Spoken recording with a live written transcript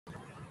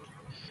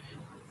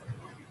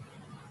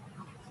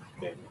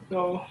Okay, so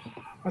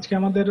আজকে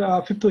আমাদের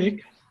fifth week.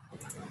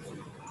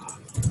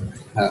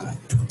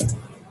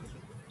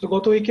 তো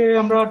গত উইকে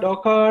আমরা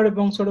ডকার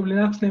এবং সর্ট অফ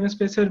লিনাক্স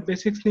নেমস্পেসের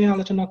বেসিক্স নিয়ে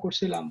আলোচনা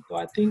করছিলাম। তো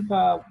আই থিংক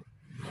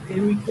এই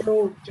উইকেও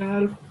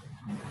general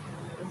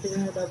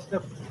that's the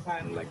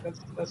plan, like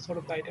that's sort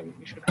of the item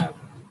we should have.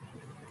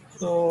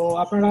 So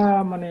আপনারা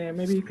মানে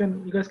maybe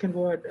you guys can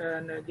go ahead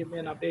and give me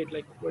an update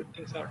like where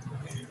things are.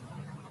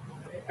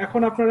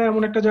 এখন আপনারা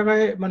এমন একটা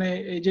জায়গায় মানে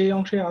এই যে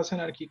অংশে আছেন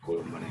আর কি,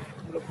 মানে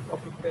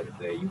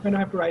you kind of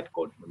have to write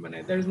code, মানে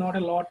there is not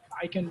a lot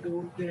I can do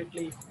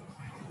directly.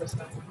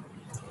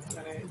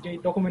 মানে যে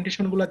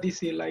ডকুমেন্টেশন গুলো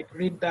দিছি, like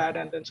read that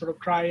and then sort of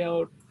try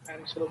out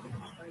and sort of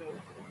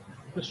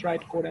just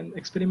write code and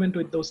experiment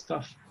with those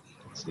stuff,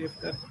 see if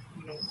that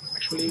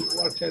actually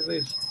works as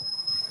is.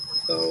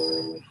 So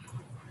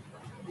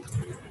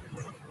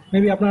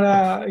maybe আপনারা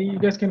you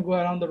guys can go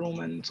around the room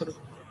and sort of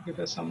give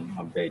us some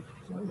update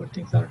what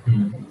things are.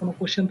 কোনো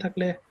question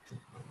থাকলে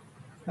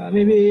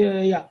maybe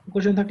yeah,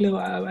 question থাকলে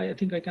I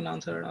think I can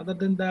answer. Other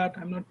than that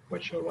I'm not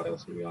quite sure what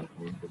else we want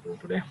to do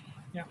today.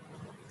 Yeah.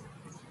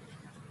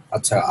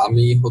 আচ্ছা,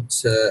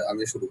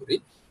 আমি শুরু করি।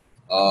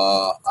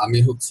 আমি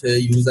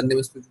user name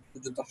space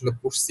পর্যন্ত আসলে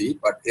পড়ছি,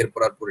 বাট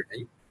এরপর আর পড়ি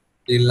নাই।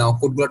 টিল নাও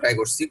কোডগুলো ট্রাই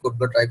করছি।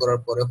 কোডগুলো ট্রাই করার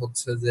পরে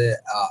যে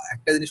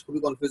একটা জিনিস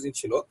খুবই কনফিউজিং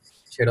ছিল,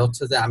 সেটা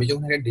যে আমি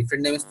যখন একটা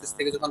ডিফারেন্ট নেম স্পেস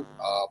থেকে যখন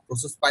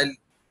প্রসেস ফাইল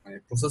মানে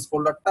প্রসেস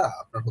ফোল্ডারটা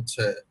আপনার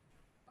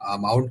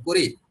মাউন্ট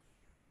করি,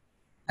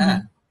 হ্যাঁ,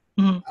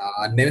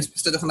 নেম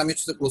স্পেসটা যখন আমি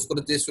ক্লোজ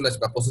করে দিয়ে চলে আসি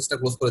বা প্রসেসটা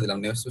ক্লোজ করে দিলাম,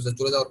 নেম স্পেসটা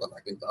চলে যাওয়ার কথা,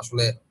 কিন্তু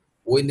আসলে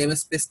ওই নেম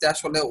স্পেসটা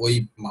আসলে ওই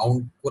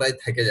মাউন্ট করাই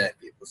থেকে যায় আর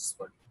কি প্রসেস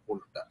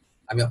ফোল্ডারটা।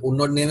 আমি অন্য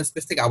নেম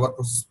স্পেস থেকে আবার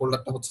প্রসেস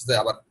ফোল্ডারটা যে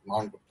আবার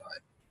মাউন্ট করতে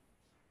হয়।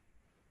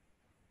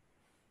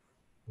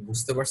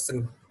 বুঝতে পারছেন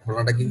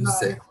ঘটনাটা কি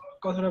হচ্ছে?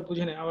 কথাটা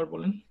বুঝি নাই, আবার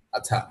বলেন।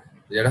 আচ্ছা,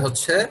 যেটা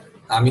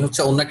আমি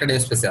অন্য একটা নেম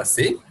স্পেসে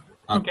আছি,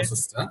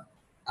 প্রসেসটা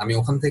আমি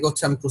ওখান থেকে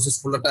আমি প্রসেস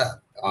ফোল্ডারটা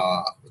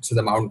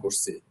মাউন্ট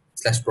করছি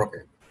 /proc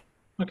এ।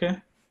 ওকে,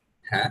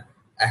 হ্যাঁ,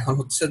 এখন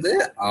যে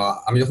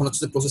আমি যখন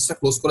প্রসেসটা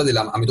ক্লোজ করে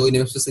দিলাম, আমি তো ওই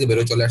নেম স্পেস থেকে বের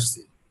হয়ে চলে আসছি।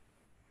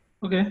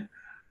 ওকে,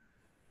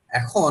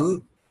 এখন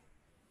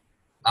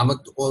আমার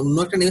অন্য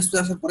একটা নেম স্পেস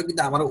আসার পরে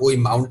কিন্তু আমার ওই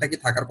মাউন্টটা কি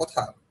থাকার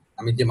কথা?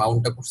 আমি যে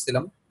মাউন্টটা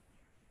করছিলাম,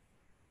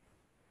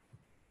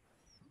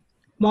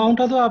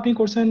 মাউন্টটা তো আপনি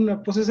করছেন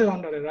প্রসেসের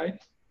আন্ডারে, রাইট?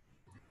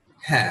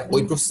 হ্যাঁ,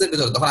 ওই প্রসেসের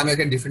ভিতরে তখন আমি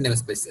একটা ডিফারেন্ট নেম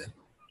স্পেসে,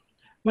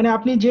 মানে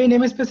আপনি যে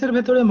নেম স্পেসের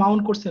ভেতরে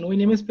মাউন্ট করছেন ওই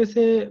নেম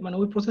স্পেসে, মানে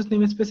ওই প্রসেস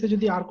নেম স্পেসে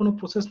যদি আর কোনো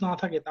প্রসেস না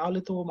থাকে তাহলে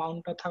তো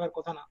মাউন্টটা থাকার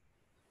কথা না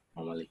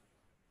নরমালি।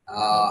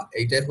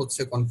 এইটাই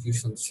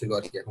কনফিউশন ছিল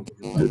আর কি এখন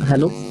পর্যন্ত।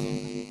 হ্যালো,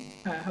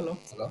 হ্যাঁ, হ্যালো।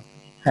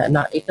 হ্যাঁ,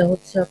 না, এটা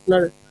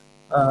আপনার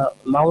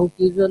মাউন্ট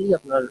ইউজুয়ালি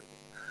আপনার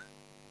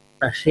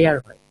শেয়ার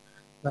হয়,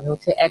 মানে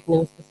এক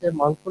নেম স্পেসে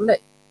মাউন্ট করলে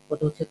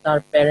ওটা তার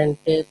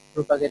প্যারেন্টে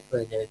প্রোপাগেট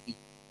হয়ে যায় আর কি।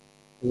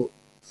 তো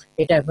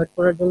এটা অ্যাভয়েড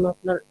করার জন্য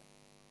আপনার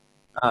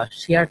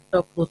শেয়ারটা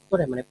ক্লোজ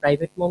করে মানে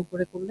প্রাইভেট মাউন্ট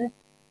করে করলে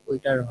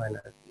ওইটার হয় না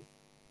আর কি।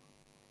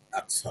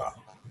 আচ্ছা,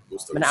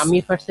 মানে আমি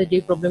ফার্স্টে যে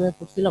প্রবলেমে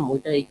পড়ছিলাম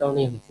ওইটা এই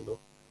কারণেই হয়েছিল,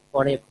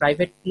 পরে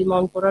প্রাইভেটলি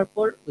মাউন্ট করার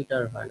পর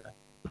ওইটার হয় না।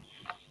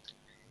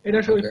 এটা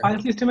ফাইল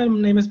সিস্টেমের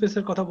নেম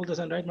স্পেসের কথা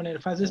বলতেছেন, রাইট? মানে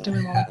ফাইল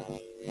সিস্টেমের মাউন্ট,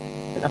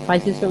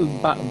 ফাইল সিস্টেম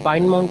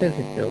বাইন্ড মাউন্টের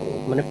ক্ষেত্রে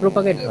মানে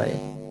প্রোপাগেট হয়,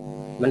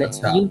 মানে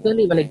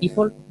ইউজুয়ালি মানে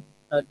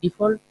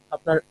ডিফল্ট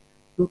আপনার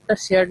রুটটা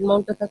শেয়ার্ড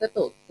মাউন্টে থাকে।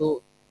 তো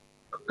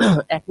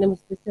এক নেম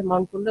স্পেসে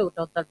মাউন্ট করলে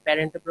ওটা তার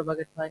প্যারেন্টে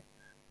প্রোপাগেট হয়,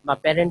 বা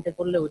প্যারেন্টে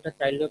করলে ওটা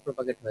চাইল্ডে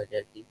প্রোপাগেট হয়ে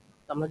যায় আর কি।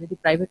 আমরা যদি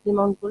প্রাইভেটলি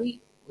মাউন্ট করি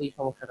ওই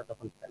সমস্যাটা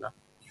তখন থাকে না,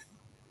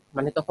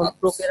 মানে তখন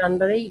প্রোকের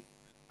আন্ডারেই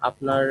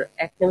আপনার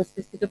এক নেম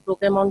স্পেস থেকে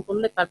প্রোকে মাউন্ট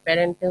করলে তার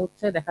প্যারেন্টে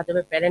দেখা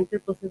যাবে প্যারেন্টের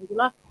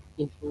প্রসেসগুলা,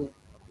 কিন্তু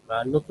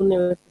নতুন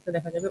নেম স্পেসে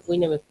দেখা যাবে ওই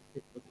নেম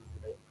স্পেসের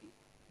প্রসেসগুলো।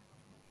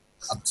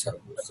 আচ্ছা,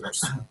 বুঝতে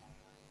পারছি।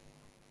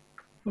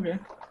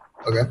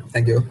 ওকে,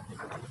 thank you.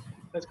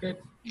 That's great.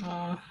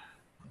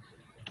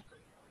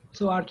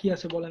 So আর কি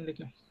আছে বলেন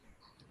দেখি।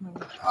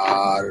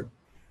 আর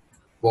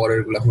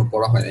পরের গুলো এখনো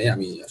পড়া হয় নাই,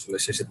 আমি আসলে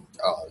শেষে।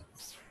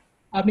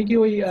 আপনি কি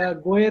ওই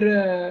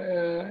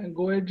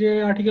গোয়ের যে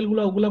আর্টিকেল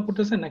গুলো ওগুলা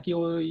পড়তেছেন নাকি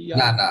ওই?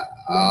 না,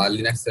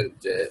 লিনাক্স এর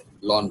যে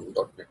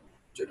lon.net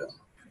যেটা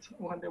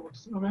ওখান থেকে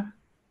পড়তেছেন। ওকে,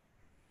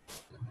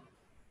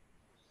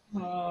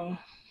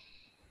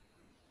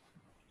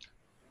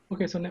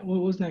 ওকে, so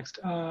who's next?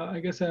 I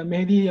guess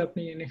মেহেদি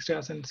আপনি নেক্সট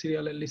আছেন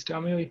সিরিয়ালের লিস্টে।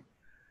 আমি ওই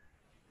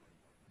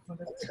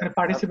এখানে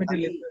পার্টিসিপেন্টের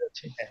লিস্টে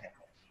আছি।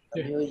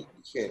 আমি ওই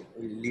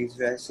লিজ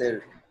রাইসের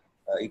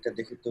এটা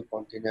দেখে তো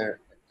কন্টেইনার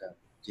একটা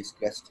যে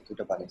স্ক্র্যাচ থেকে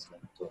ওটা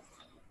বানিয়েছিলাম, তো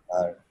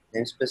আর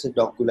নেমস্পেসের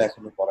ডকগুলো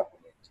এখনো পড়া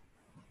হয়নি।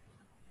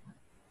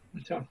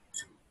 আচ্ছা,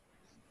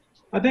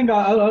 I think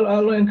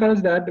I'll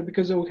encourage that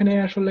because ওখানে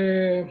আসলে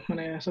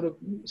মানে sort of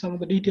some of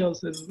the details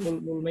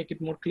will make it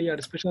more clear,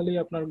 especially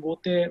আপনার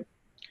গোতে.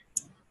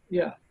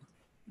 Yeah,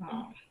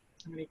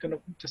 I mean you kind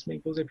of just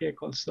make those API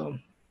calls. So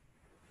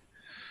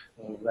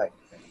right.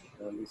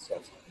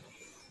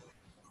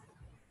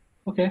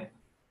 Okay.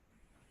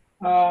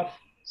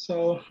 So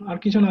আর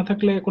কিছু না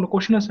থাকলে কোনো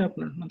question আছে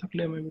আপনার? না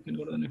থাকলে maybe we can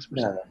go to the next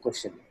person. না,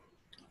 কোশ্চেন।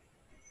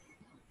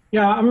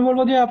 আমি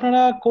বলবো যে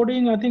আপনারা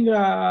কোডিং আই থিঙ্ক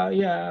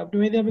আপনি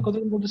মেবি আপনি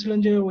কতদিন বলতেছিলেন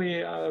যে ওই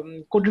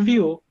code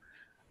review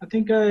I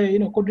think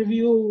code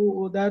review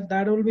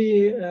that will be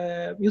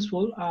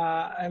useful.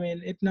 I mean,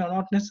 it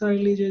not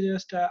necessarily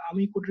just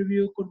আমি code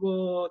review করব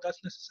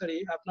that's necessary.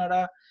 আপনারা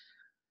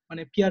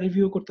মানে peer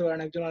review করতে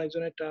পারেন একজন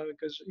আরেকজনেরটা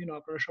because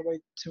আপনারা সবাই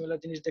similar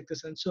জিনিস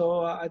দেখতেছেন. So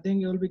I think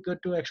it will be good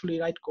to actually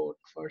write code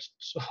first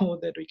so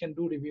that we can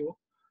do review.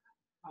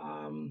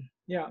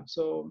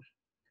 So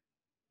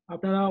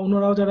আপনারা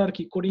অন্যরাও যারা আর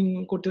কি কোডিং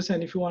করতেছেন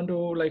if you want to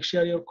like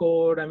share your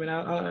code, I mean, I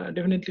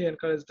definitely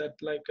encourage that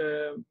like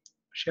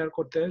share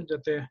করতে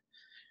যাতে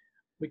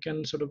we can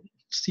sort of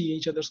see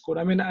each other's code.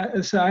 I mean,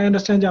 I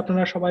understand যে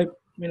আপনারা সবাই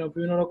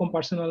বিভিন্ন রকম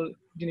পার্সোনাল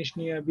জিনিস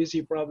নিয়ে busy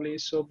probably,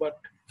 so but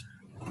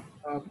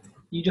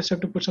you just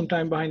have to put some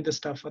time behind this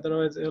stuff,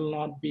 otherwise you'll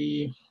not be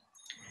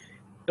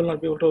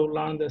able to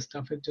learn this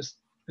stuff. It's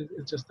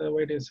just the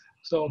way it is.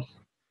 So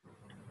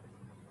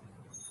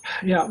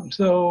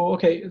so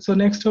okay, so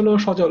next হলো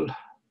সজল.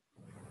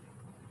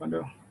 Want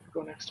to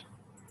go next?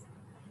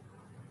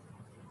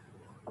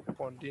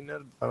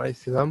 Container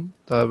বানাইছিলাম,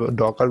 তারপর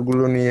Docker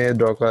গুলো নিয়ে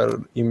Docker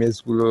image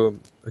গুলো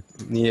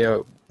নিয়ে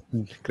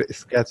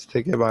sketch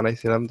থেকে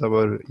বানাইছিলাম,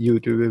 তারপর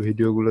ইউটিউবে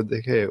ভিডিও গুলো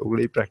দেখে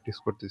ওগুলোই প্র্যাকটিস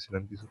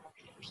করতেছিলাম কিছু।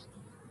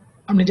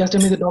 আপনি জাস্ট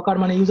এমনি ডকার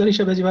মানে ইউজার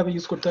হিসেবে যেভাবে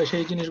ইউজ করতে হয়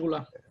সেই জিনিসগুলো?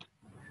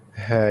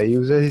 হ্যাঁ,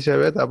 ইউজার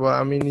হিসেবে। তারপর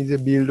আমি নিজে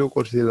বিল্ডও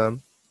করছিলাম,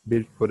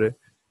 বিল্ড করে।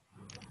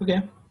 ওকে,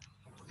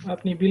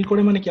 আপনি বিল্ড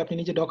করে মানে কি আপনি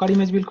নিজে ডকার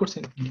ইমেজ বিল্ড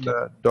করছেন? না,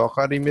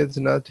 ডকার ইমেজ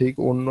না, ঠিক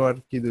অন্য আর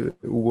কি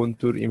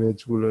উবুন্তুর ইমেজ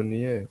গুলো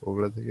নিয়ে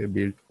ওগুলা থেকে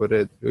বিল্ড করে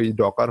ওই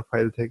ডকার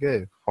ফাইল থেকে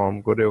ফর্ম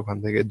করে ওখান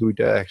থেকে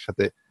দুইটা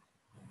একসাথে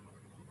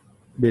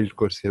বিল্ড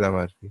করছিলাম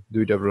আর কি,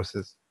 দুইটা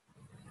প্রসেস।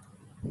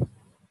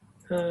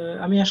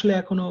 আমি আসলে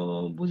এখনো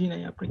বুঝি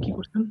নাই আপনি কি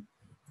করছেন।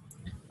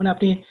 মানে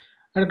আপনি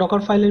একটা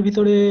ডকার ফাইলের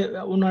ভিতরে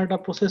অন্য একটা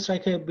প্রসেস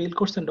রেখে বিল্ড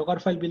করছেন, ডকার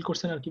ফাইল বিল্ড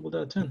করছেন আর কি বলতে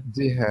চাচ্ছেন?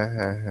 জি হ্যাঁ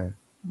হ্যাঁ হ্যাঁ।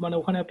 মানে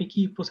ওখানে আপনি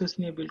কি প্রসেস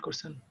নিয়ে বিল্ড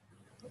করছেন?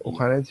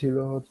 ওখানে ছিল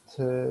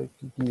হচ্ছে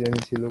কি জানি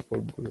ছিল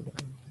কোডগুলো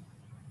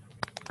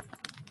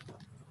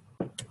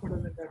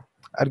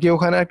আর কি।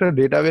 ওখানে একটা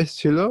ডেটাবেস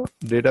ছিল,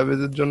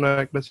 ডেটাবেসের জন্য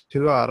একটা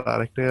ছিল, আর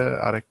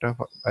আরেকটা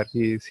আর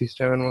কি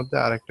সিস্টেমের মধ্যে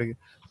আরেকটা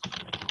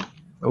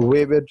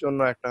ওয়েবের জন্য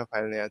একটা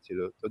ফাইল নেওয়া ছিল।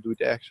 তো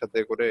দুইটা একসাথে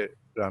করে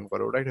রান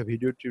করা, ওটা একটা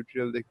ভিডিও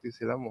টিউটোরিয়াল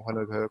দেখতেছিলাম, ওখানে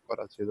ওইভাবে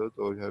করা ছিল। তো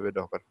ওইভাবে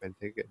ডকার ফাইল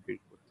থেকে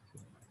বিল্ড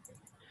করতেছিলাম।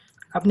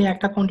 আপনি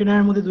একটা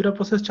কন্টেইনারের মধ্যে দুটো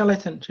প্রসেস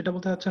চালাইছেন সেটা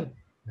বলতে চাচ্ছেন?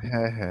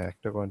 হ্যাঁ হ্যাঁ,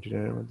 একটা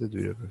কন্টেইনারের মধ্যে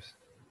দুইটা প্রসেস।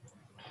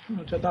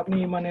 আচ্ছা, তো আপনি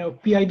মানে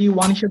PID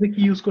 1 হিসেবে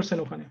কি ইউজ করছেন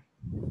ওখানে?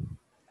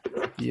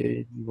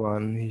 PID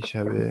 1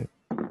 হিসাবে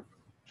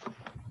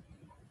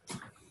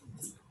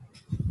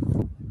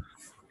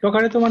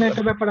ডকারে তো মানে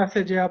একটা ব্যাপার আছে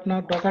যে আপনার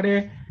ডকারে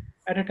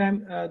এট এ টাইম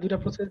দুটো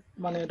প্রসেস,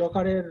 মানে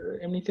ডকারের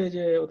এমনিতে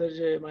যে ওদের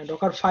যে মানে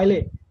ডকার ফাইলে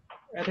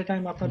এট এ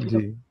টাইম আপনার দুটো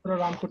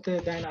রান করতে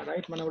দেয় না,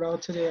 রাইট? মানে ওরা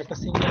হচ্ছে যে একটা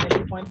সিঙ্গেল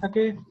এন্ট্রি পয়েন্ট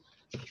থাকে,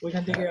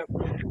 ওইখান থেকে আপনি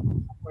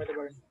করতে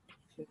পারেন।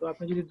 কিন্তু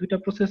আপনি যদি দুইটা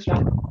প্রসেস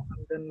রান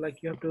করেন দেন like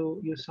you have to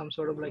use some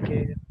sort of like a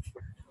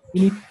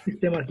init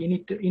system আর কি,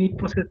 ইনিট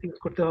প্রসেস ইউজ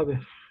করতে হবে।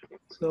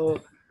 সো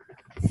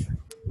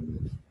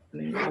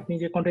মানে আপনি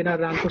যে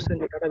কন্টেইনার রান করছেন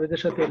যে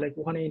ডাটাবেজের সাথে লাইক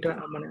ওখানে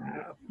মানে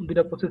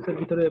দুইটা প্রসেসের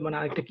ভিতরে মানে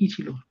আরেকটা কি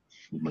ছিল,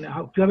 মানে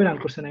কিভাবে রান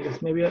করছেন? I guess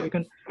maybe we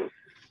can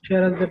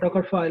share us the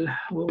docker file,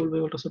 we will be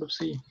able to sort of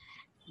see,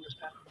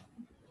 understand.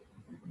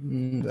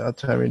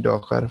 আচ্ছা, আমি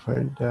ডকার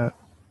ফাইলটা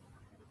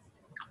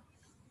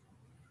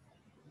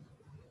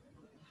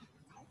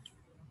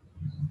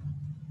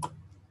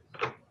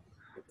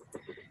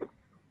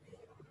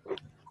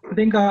I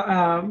think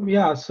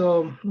so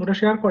ওটা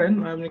শেয়ার করেন।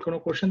 আপনি কোনো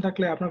কোশ্চেন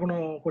থাকলে, আপনার কোনো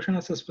কোশ্চেন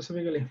আছে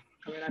স্পেসিফিক্যালি?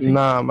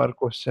 না, আমার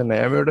কোশ্চেন নাই,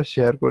 আমি ওটা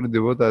শেয়ার করে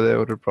দিব, তাহলে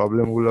ওটার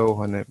প্রবলেম গুলো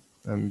ওখানে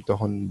আমি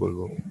তখন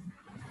বলবো।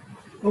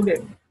 ওকে,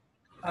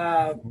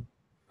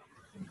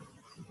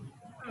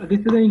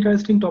 this is an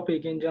interesting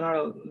topic in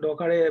general.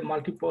 ডকারে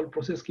multiple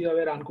process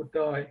কিভাবে রান করতে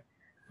হয়,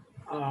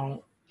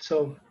 সো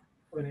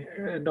মানে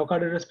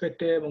ডকারের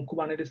রেসপেক্টে এবং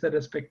কুবারনেটিসের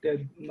রেসপেক্টে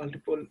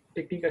মাল্টিপল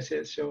টেকনিক আছে,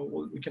 so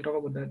we can talk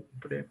about that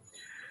today.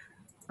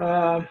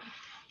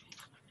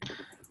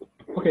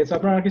 Okay, so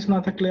আপনার আর কিছু না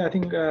থাকলে আই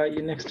থিঙ্ক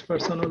নেক্সট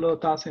পারসন হলো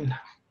তাসিন।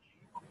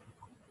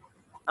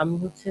 আমি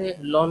হচ্ছে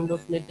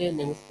লন.নেটে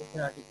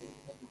নেমস্পেসের আর্টিকেল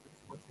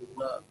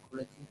সেগুলো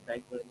করেছি, ট্রাই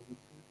করে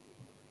দেখেছি।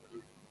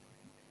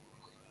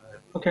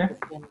 ওকে,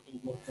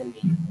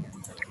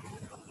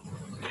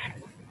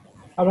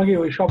 আপনারা কি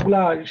ওই সবগুলা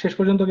শেষ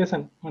পর্যন্ত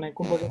গেছেন, মানে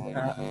কোন পর্যন্ত?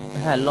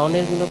 হ্যাঁ,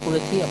 লনের গুলো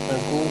করেছি, আপনার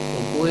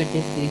গো এর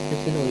যে সিরিজটা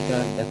ছিল ওইটা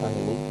দেখা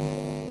হয়নি।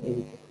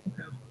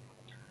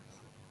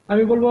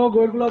 আমি বলবো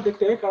গোয়ের গুলো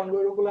দেখতে, কারণ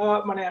গোয়ের গুলা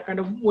মানে kind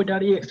of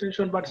ওইটারই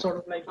extension, but sort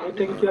of like ওই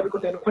থেকে কিভাবে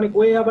করতে হয় ওখানে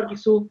গোয়ে আবার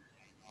কিছু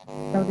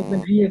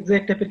দেখবেন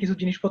রি-এক্সাক্ট টাইপের কিছু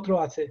জিনিসপত্র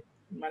আছে।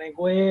 মানে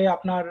গোয়ে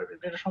আপনার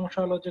যেটা সমস্যা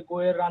হলো যে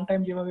গোয়ের রান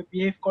টাইম যেভাবে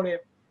বিহেভ করে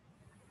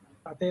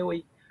তাতে ওই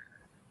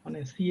মানে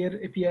সি এর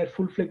এপিআই এর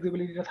ফুল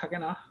ফ্লেক্সিবিলিটিটা থাকে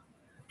না।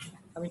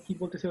 আমি কি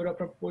বলতেছি, ওরা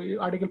আপনার ওই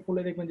আর্টিকেল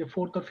পড়লে দেখবেন যে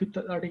 4th আর 5th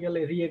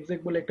আর্টিকেলে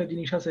রি-এক্সাক্ট বলে একটা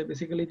জিনিস আছে,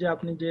 বেসিক্যালি যে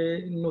আপনি যে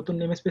নতুন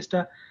নেম স্পেসটা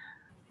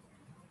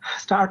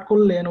স্টার্ট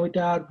করলেন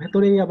ওইটার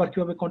ভেতরেই আবার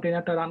কিভাবে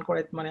কন্টেইনারটা রান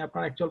করাই, মানে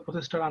আপনার অ্যাকচুয়াল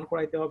প্রসেসটা রান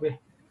করাইতে হবে,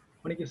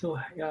 অনেক কিছু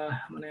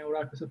মানে ওরা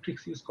কিছু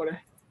ট্রিক্স ইউজ করে।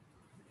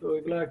 তো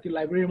এগুলো আর কি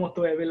লাইব্রেরির মতো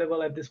available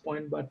at this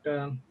point, but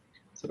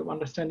sort of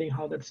understanding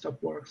how that stuff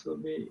works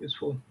will be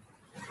useful.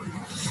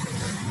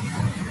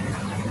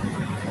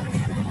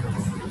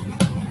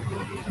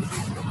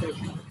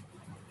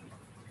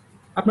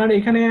 আপনার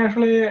এখানে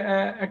আসলে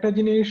একটা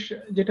জিনিস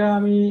যেটা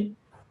আমি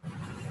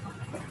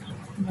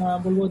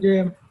বলবো যে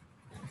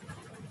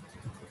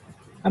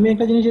আমি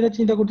একটা জিনিস যেটা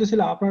চিন্তা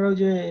করতেছিলাম, আপনারা ওই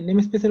যে নেম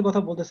স্পেসের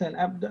কথা বলতেছেন,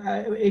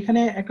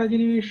 এখানে একটা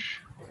জিনিস,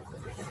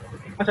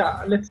 আচ্ছা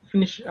লেটস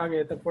ফিনিশ আগে,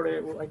 তারপরে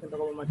I can talk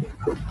about my thing.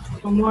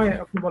 সময়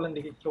আপনি বলেন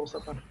দেখি কি অবস্থা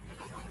আপনার।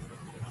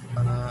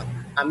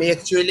 আমি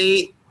অ্যাকচুয়ালি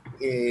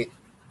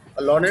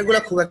লনের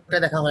গুলা খুব একটা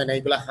দেখা হয় না,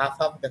 এগুলা হাফ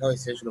হাফ দেখা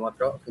হয়েছে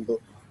শুধুমাত্র, কিন্তু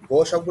গো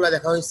সবগুলা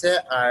দেখা হয়েছে।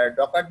 আর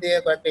ডকার দিয়ে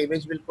কয়েকটা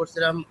ইমেজ বিল্ড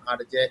করছিলাম, আর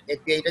যে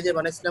এপিআইটা যে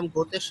বানাইছিলাম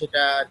গোতে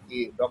সেটা আর কি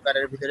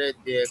ডকারের ভিতরে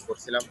দিয়ে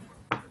করছিলাম।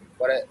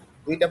 পরে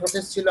দুইটা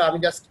প্রসেস ছিল, আমি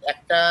জাস্ট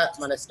একটা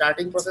মানে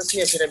স্টার্টিং প্রসেস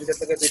নিয়ে সেটার ভিতর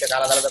থেকে দুইটা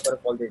আলাদা আলাদা করে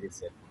কল দিয়ে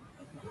দিচ্ছি,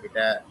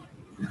 এটা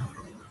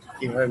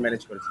কিভাবে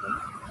ম্যানেজ করেছিলাম।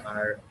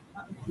 আর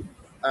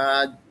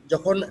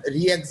যখন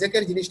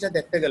রিএক্সেকের জিনিসটা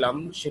দেখতে গেলাম,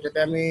 সেটাতে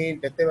আমি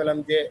দেখতে পেলাম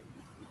যে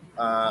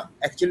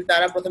অ্যাকচুয়ালি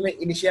তারা প্রথমে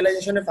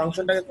ইনিশিয়ালাইজেশনের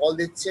ফাংশনটাকে কল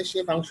দিচ্ছে,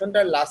 সেই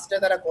ফাংশনটার লাস্টে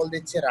তারা কল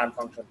দিচ্ছে রান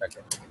ফাংশনটাকে।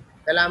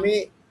 তাহলে আমি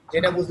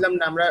যেটা বুঝলাম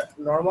না, আমরা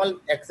নর্মাল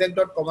exec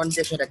ডট কমান্ড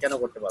দিয়ে সেটা কেন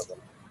করতে পারবো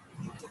না?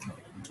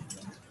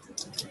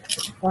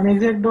 অন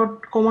exec ডট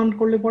কমান্ড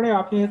করলে পরে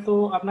আপনি তো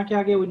আপনাকে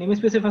আগে ওই নেম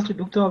স্পেসে ফার্স্টে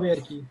ঢুকতে হবে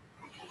আর কি,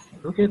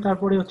 ঢুকে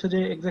তারপরে হচ্ছে যে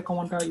exec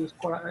কমান্ডটা ইউজ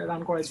করা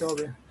রান করাইতে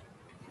হবে।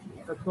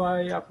 দ্যাটস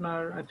ওয়াই আপনার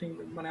আই থিংক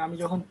মানে আমি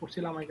যখন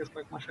পড়ছিলাম আই গেস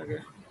কয়েক মাস আগে,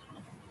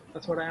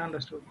 দ্যাটস হোয়াট আই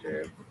আন্ডারস্টুড, যে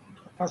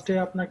ফার্স্টে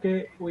আপনাকে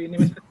ওই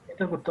নেম স্পেস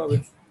এন্টার করতে হবে,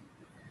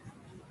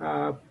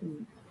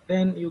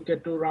 দেন you get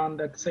to run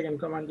that second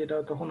command, যেটা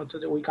তখন হচ্ছে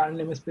যে ওই কারেন্ট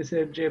নেম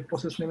স্পেসের যে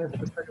প্রসেস নেম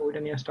স্পেস থাকে ওইটা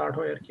নিয়ে স্টার্ট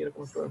হয় আর কি,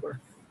 এরকম একটা ব্যাপার।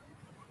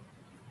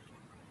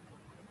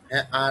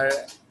 হ্যাঁ, আর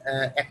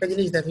একটা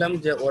জিনিস দেখলাম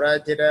যে ওরা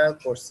যেটা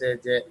করছে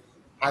যে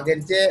আগের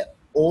যে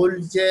ওল্ড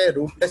যে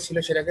রুটটা ছিল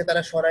সেটাকে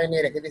তারা সরাই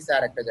নিয়ে রেখে দিচ্ছে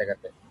আর একটা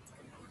জায়গাতে।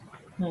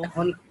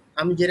 এখন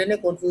আমি জেনে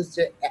নিয়ে কনফিউজ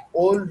যে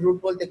ওল্ড রুট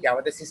বলতে কি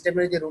আমাদের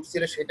সিস্টেমের যে রুট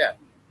ছিল সেটা?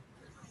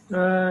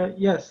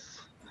 ইয়েস,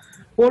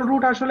 ওল্ড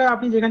রুট আসলে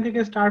আপনি যেখান থেকে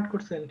স্টার্ট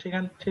করছেন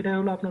সেটা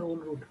হলো আপনার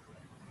ওল্ড রুট।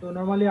 তো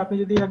নরমালি আপনি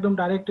যদি একদম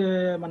ডাইরেক্ট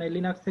মানে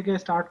লিনাক্স থেকে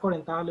স্টার্ট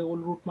করেন তাহলে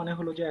ওল্ড রুট মানে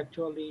হলো যে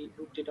অ্যাকচুয়ালি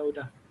রুট যেটা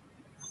ওইটা।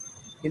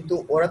 কিন্তু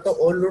ওরা তো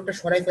ওল্ড রুটটা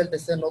সরাই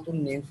ফেলতেছে নতুন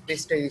নেম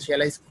স্পেসটা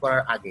ইনিশিয়ালাইজ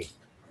করার আগে,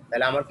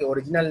 তাহলে আমার কি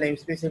অরিজিনাল নেম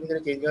স্পেসের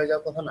ভিতরে চেঞ্জ হয়ে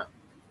যাওয়ার কথা না?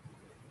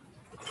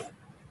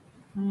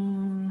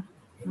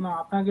 না,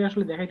 আপনাকে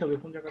আসলে দেখাইতে হবে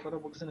কোন জায়গার কথা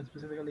বলতেছেন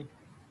স্পেসিফিক্যালি।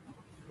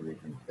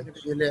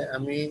 অ্যাকচুয়ালি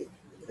আমি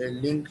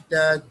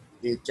লিংকটা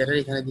চ্যাটের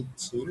এখানে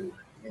দিচ্ছি,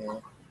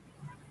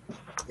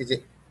 এই যে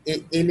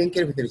এই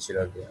লিংকের ভিতরে ছিল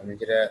আর কি, আমি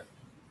যেটা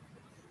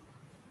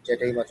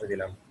চ্যাটেই মাত্র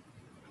দিলাম।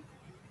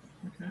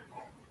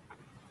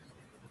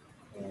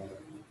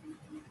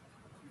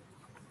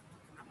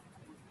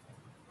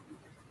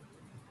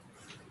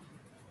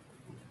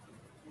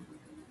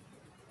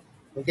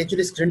 ওকে,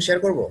 অ্যাকচুয়ালি স্ক্রিন শেয়ার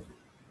করব।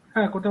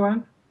 হ্যাঁ করতে পারেন।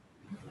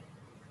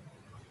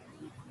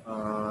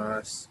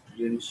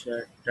 স্ক্রিন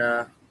শেয়ারটা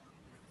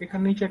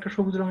এখানে নিচে একটা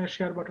সবুজ রঙের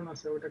শেয়ার বাটন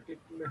আছে, ওটা ক্লিক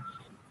করলে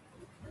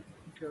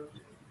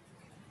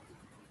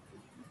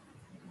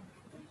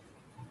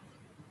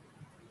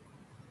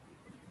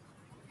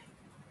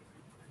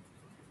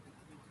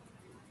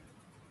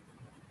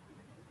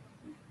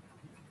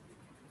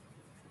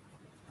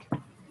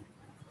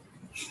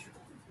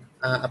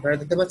আপনারা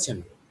দেখতে পাচ্ছেন?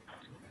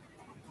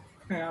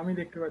 হ্যাঁ আমি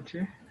দেখতে পাচ্ছি।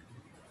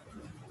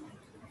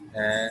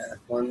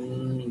 এখন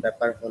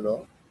ব্যাপার হলো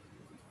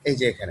এই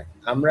যে এখানে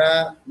আমরা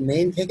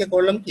মেইন থেকে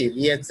করলাম কি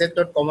reexec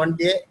ডট কমান্ড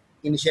দিয়ে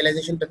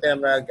ইনিশিয়ালাইজেশনটাতে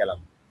আমরা গেলাম।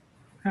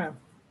 হ্যাঁ,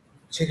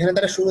 সেখানে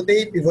তারা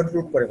শুরুতেই পিভট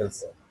রুট করে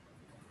ফেলছে।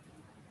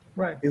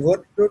 রাইট,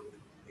 পিভট রুট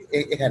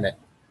এখানে,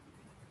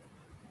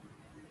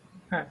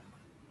 হ্যাঁ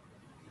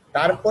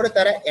তারপরে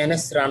তারা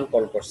ns রান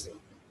কল করছে।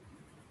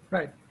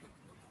 রাইট।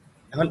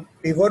 এখন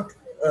পিভট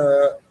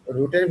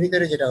রুটের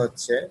ভিতরে যেটা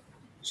হচ্ছে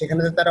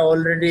সেখানে তো তারা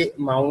অলরেডি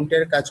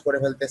মাউন্টের কাজ করে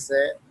ফেলতেছে,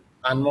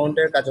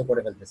 আনমাউন্টের কাজও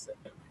করে ফেলতেছে।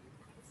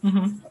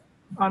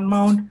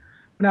 আনমাউন্ট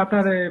মানে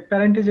আপনার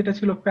প্যারেন্টে যেটা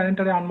ছিল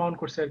প্যারেন্টারে আনমাউন্ট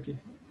করছে আর কি।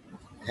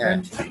 হ্যাঁ,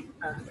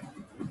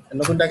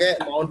 নতুনটাকে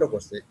মাউন্টও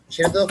করছে।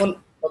 সেটা তো তখন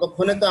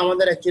ততক্ষণে তো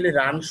আমাদের অ্যাকচুয়ালি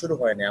রান শুরু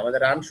হয়নি, আমাদের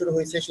রান শুরু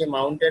হয়েছে সেই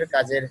মাউন্টের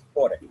কাজের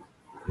পরে,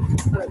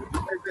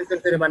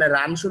 মানে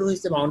রান শুরু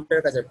হয়েছে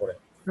মাউন্টের কাজের পরে।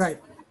 রাইট।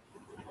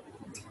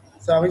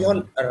 তো আমি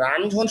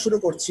যখন শুরু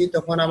করছি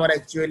তখন আমার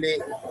অ্যাকচুয়ালি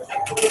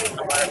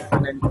আমার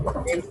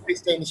নেম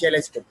স্পেসটা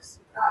ইনিশিয়ালাইজ করতেছি,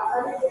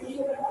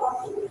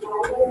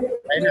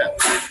 তাই না?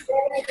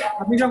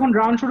 আপনি যখন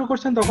রান শুরু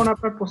করছেন তখন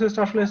আপনার প্রসেসটা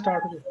আসলে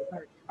স্টার্ট হচ্ছে,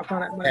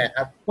 আপনার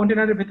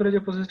কন্টেইনারের ভিতরে যে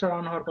প্রসেসটা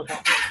রান হওয়ার কথা।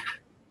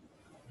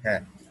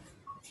 হ্যাঁ,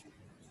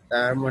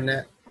 তার মানে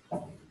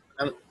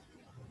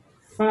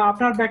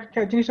আপনার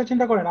জিনিসটা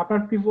চিন্তা করেন,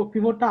 আপনার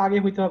পিভটটা আগে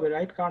হইতে হবে,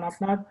 রাইট? কারণ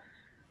আপনার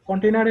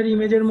কন্টেইনারের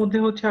ইমেজের মধ্যে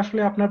হচ্ছে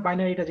আসলে আপনার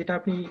বাইনারিটা যেটা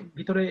আপনি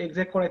ভিতরে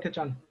এক্সেক করাইতে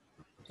চান।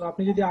 তো তো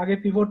আপনি যদি আগে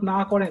পিভট না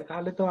করেন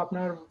তাহলে তো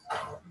আপনার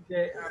যে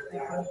আপনি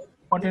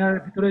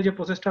কন্টেনারের ভিতরে যে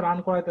প্রসেসটা রান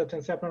করাতে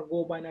যাচ্ছেন, সে আপনার গো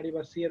বাইনারি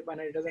বা সি এর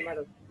বাইনারি, ডাজন্ট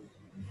ম্যাটার,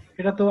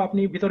 সেটা তো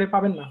আপনি ভিতরে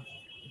পাবেন না।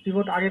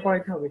 পিভট আগে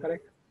করাইতে হবে,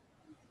 কারেক্ট?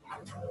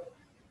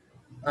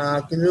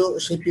 কিন্তু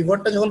সেই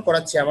পিভটটা যখন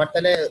করাচ্ছি আমার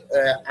তাহলে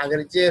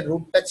আগের যে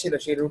রুটটা ছিল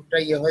সেই রুটটা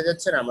হয়ে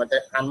যাচ্ছে না, আমাদের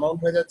আনমাউন্ট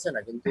হয়ে যাচ্ছে না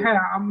কিন্তু? হ্যাঁ,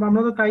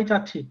 আমরা তো তাই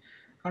চাচ্ছি,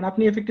 কারণ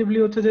আপনি এফেক্টিভলি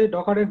হচ্ছে যে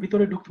ডকারের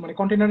ভিতরে মানে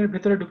কন্টেনারের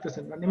ভিতরে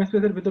ঢুকতেছেন বা নেম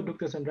স্পেসের ভিতরে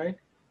ঢুকতেছেন, রাইট?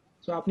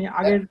 সো আপনি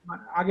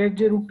আগের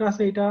যে রুটটা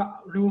আছে এটা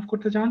রিমুভ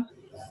করতে চান,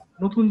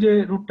 নতুন যে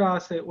রুটটা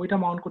আছে ওইটা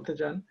মাউন্ট করতে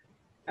চান,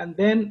 এন্ড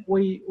দেন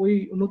ওই ওই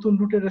নতুন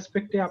রুটের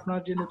রেসপেক্টে আপনার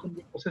যে নতুন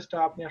প্রসেসটা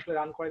আপনি আসলে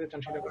রান করাতে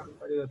চান সেটা রান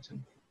করাতে যাচ্ছেন।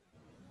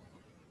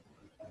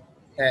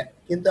 হ্যাঁ,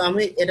 কিন্তু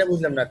আমি এটা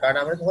বুঝলাম না, কারণ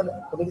আমরা যখন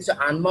কোনো কিছু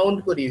আনমাউন্ট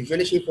করি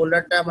ইউজুয়ালি সেই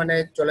ফোল্ডারটা মানে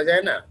চলে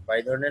যায় না বা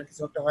এই ধরনের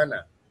কিছু একটা হয় না?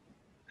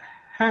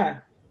 হ্যাঁ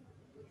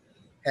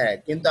হ্যাঁ,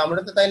 কিন্তু আমরা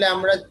তো তাইলে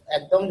আমরা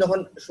একদম যখন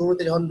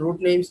শুরুতে যখন রুট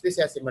নেম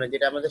স্পেসে আছি, মানে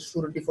যেটা আমাদের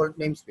শুরু ডিফল্ট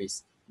নেম স্পেস,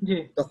 জি,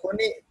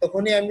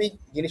 তখনই আমি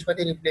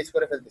জিনিসপাতি রিপ্লেস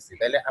করে ফেলতেছি,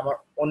 তাইলে আমার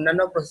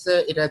অন্যান্য প্রসেসে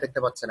এটা দেখতে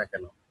পাচ্ছে না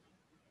কেন?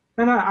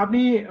 না না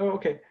আপনি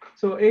ওকে,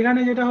 সো এখানে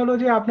যেটা হলো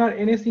যে আপনার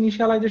এনএস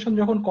ইনিশিয়ালাইজেশন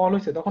যখন কল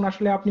হয়েছে তখন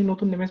আসলে আপনি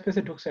নতুন নেম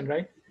স্পেসে ঢুকছেন,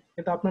 রাইট?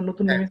 কিন্তু আপনার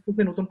নতুন নেম হ্যাঁ,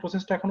 স্পেসে নতুন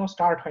প্রসেসটা এখনো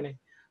স্টার্ট হয়নি।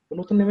 তো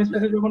নতুন নেম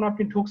স্পেসে যখন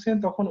আপনি ঢুকছেন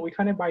তখন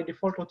ওইখানে বাই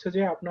ডিফল্ট হচ্ছে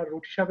যে আপনার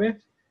রুট হিসাবে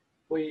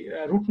ওই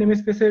রুট নেম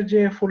স্পেসের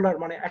যে ফোল্ডার,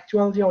 মানে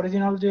অ্যাকচুয়াল যে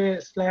অরিজিনাল যে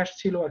স্ল্যাশ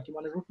ছিল আর কি,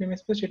 মানে রুট নেম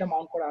স্পেস, সেটা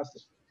মাউন্ট করা আছে।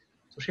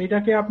 তো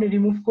সেইটাকে আপনি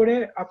রিমুভ করে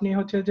আপনি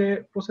হচ্ছে যে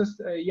প্রসেস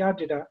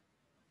যেটা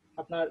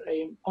আপনার এই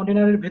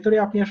কন্টেনারের ভেতরে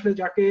আপনি আসলে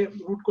যাকে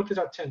রুট করতে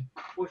যাচ্ছেন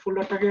ওই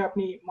ফোল্ডারটাকে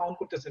আপনি মাউন্ট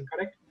করতেছেন,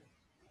 কারেক্ট?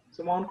 সো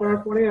মাউন্ট করার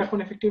হ্যাঁ, পরে এখন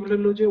এফেক্টিভলি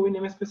হলো যে ওই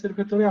নেম স্পেসের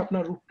ভেতরে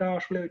আপনার রুটটা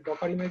আসলে ওই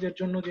ডকার ইমেজের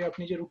জন্য যে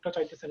আপনি যে রুটটা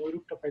চাইতেছেন ওই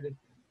রুটটা পাইলেন।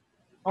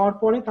 পাওয়ার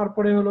পরে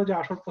তারপরে হলো যে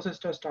আসল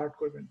প্রসেসটা স্টার্ট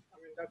করবেন। I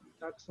mean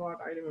that's what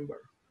I remember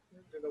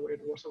the way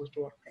it was supposed to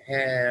work.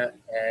 হ্যাঁ,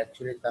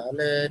 অ্যাকচুয়ালি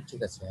তাহলে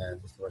ঠিক আছে, হ্যাঁ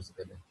বুঝতে পারছি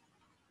তাহলে।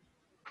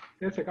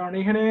 ঠিক আছে, কারণ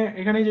এখানে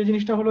এখানে যে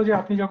জিনিসটা হলো যে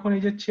আপনি যখন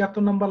এই যে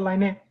 76 নাম্বার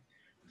লাইনে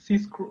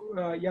সিস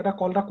ইয়াটা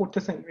কলটা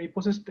করতেছেন, এই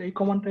প্রসেস এই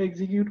কমান্ডটা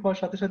এক্সিকিউট হওয়ার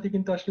সাথে সাথে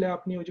কিন্তু আসলে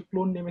আপনি ওই যে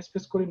ক্লোন নেম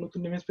স্পেস করে নতুন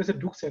নেম স্পেসে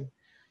ঢুকছেন,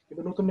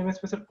 কিন্তু নতুন নেম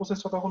স্পেসের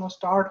প্রসেসটা তখনও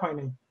স্টার্ট হয়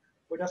নাই।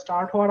 ওইটা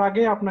স্টার্ট হওয়ার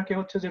আগে আপনাকে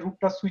হচ্ছে যে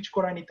রুটটা সুইচ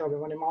করায় নিতে হবে,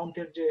 মানে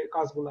মাউন্টের যে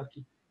কাজগুলো আর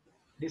কি,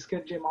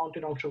 ডিস্কের যে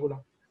মাউন্টেড অংশগুলো।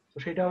 তো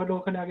সেটা হলো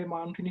ওখানে আগে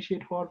মাউন্ট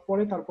ইনিশিয়েট হওয়ার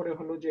পরে তারপরে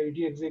হলো যে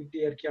রি এক্সিট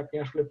দিয়ে আর কি আপনি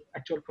আসলে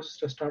অ্যাকচুয়াল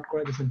প্রসেসটা স্টার্ট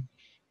করে দিয়েছেন।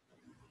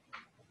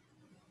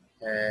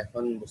 হ্যাঁ,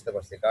 এখন বুঝতে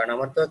পারছি, কারণ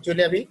আমার তো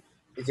অ্যাকচুয়ালি আমি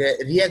এই যে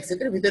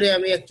রিঅ্যাক্সেটের ভিতরে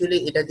আমি অ্যাকচুয়ালি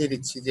এটা দিয়ে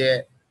দিচ্ছি যে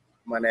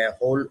মানে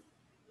হোল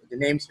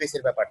নেম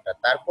স্পেসের ব্যাপারটা,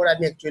 তারপর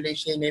আমি অ্যাকচুয়ালি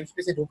সেই নেম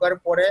স্পেসে ঢোকার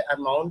পরে আর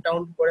মাউন্ট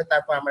টাউন্ট করে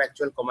তারপর আমার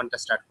অ্যাকচুয়াল কমান্ডটা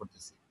স্টার্ট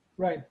করতেছি।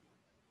 রাইট।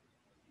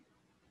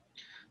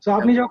 সো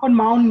আপনি যখন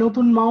মাউন্ট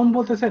নতুন মাউন্ট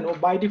বলতেছেন ও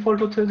বাই ডিফল্ট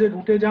হচ্ছে যে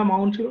রুটে যা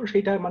মাউন্ট ছিল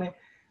সেইটা মানে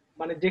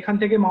মানে যেখান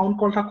থেকে মাউন্ট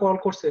কলটা কল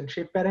করছেন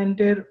সেই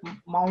প্যারেন্টের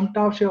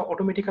মাউন্টটাও সে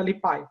অটোমেটিক্যালি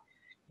পায়।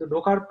 তো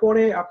ঢোকার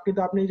পরে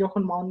আপনি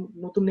যখন মাউন্ট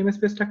নতুন নেম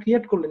স্পেসটা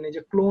ক্রিয়েট করলেন, এই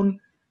যে ক্লোন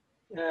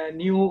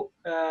নিউ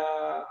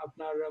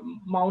আপনার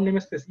মাউন্ট নেম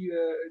স্পেস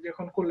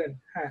যখন করলেন,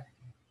 হ্যাঁ,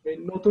 এই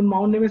নতুন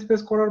মাউন্ট নেম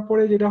স্পেস করার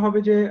পরে যেটা হবে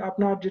যে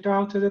আপনার যেটা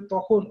হচ্ছে যে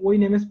তখন ওই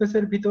নেম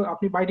স্পেসের ভিতর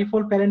আপনি বাই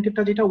ডিফল্ট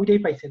প্যারেন্টেরটা যেটা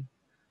ওইটাই পাইছেন।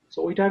 সো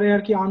ওইটারে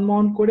আর কি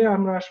আনমাউন্ট করে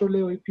আমরা আসলে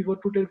ওই পিভট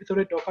রুটের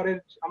ভিতরে ডকারের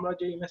আমরা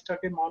যে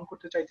ইমেজটাকে মাউন্ট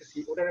করতে চাইতেছি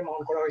ওটারে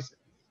মাউন্ট করা হয়েছে।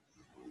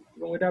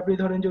 এবং এটা আপনি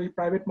ধরেন যে ওই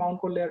প্রাইভেট মাউন্ট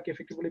করলে আর কি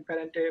এফেক্টিভলি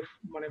প্যারেন্টে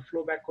মানে ফ্লো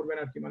ব্যাক করবেন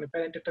আর কি, মানে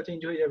প্যারেন্টেরটা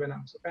চেঞ্জ হয়ে যাবে না।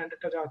 সো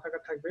প্যারেন্টেরটা যা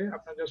থাকার থাকবে,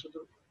 আপনার যা শুধু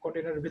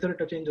কন্টেনারের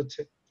ভিতরেটা চেঞ্জ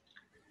হচ্ছে,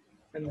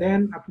 এন্ড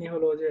দেন আপনি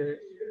হলো যে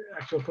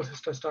অ্যাকচুয়াল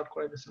প্রসেসটা স্টার্ট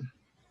করে দিয়েছেন।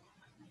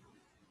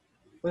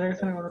 বোঝা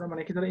গেছে না কথাটা?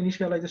 মানে কি ধরে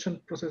ইনিশিয়ালাইজেশন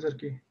প্রসেস আর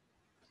কি।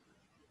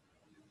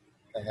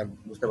 হ্যাঁ,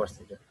 বুঝতে পারছি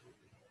এটা।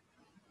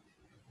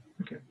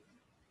 ওকে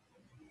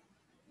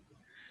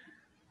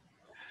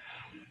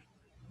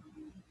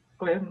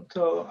ওকে,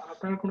 তো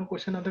আপনার কোনো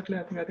কোশ্চেন না থাকলে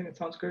I think it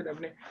sounds good.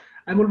 আপনি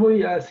আমি বলবো ওই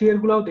সিএর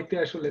গুলাও দেখতে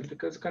আসলে,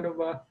 বিকজ কাইন্ড অফ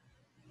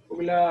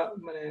ওগুলা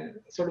মানে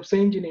সর্ট অফ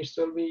সেম জিনিস, so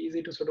will be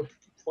easy to sort of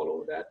follow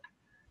that.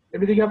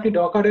 এমনিতে আপনি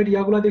ডকারের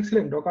ইয়াগুলা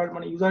দেখছিলেন, ডকার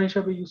মানে ইউজার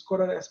হিসেবে ইউজ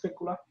করার অ্যাসপেক্ট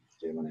গুলা,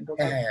 যে মানে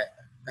ডকার। হ্যাঁ,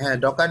 হ্যাঁ,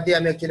 ডকার দিয়ে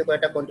আমি অ্যাকচুয়ালি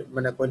কয়েকটা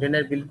মানে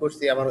কন্টেনার বিল্ড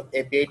করছি, আমার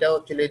এপিআইটাও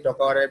অ্যাকচুয়ালি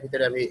ডকারের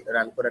ভিতরে আমি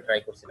রান করে ট্রাই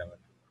করছিলাম।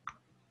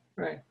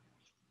 রাইট।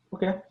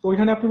 ওকে, তো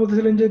ওইখানে আপনি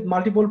বলতেছিলেন যে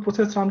মাল্টিপল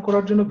প্রসেস রান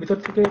করার জন্য ভিতর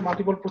থেকে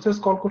মাল্টিপল প্রসেস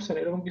কল করছেন,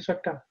 এরকম কিছু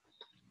একটা?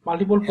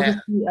 মাল্টিপল হ্যাঁ, প্রসেস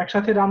কি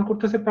একসাথে রান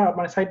করতেছে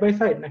মানে সাইড বাই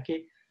সাইড, নাকি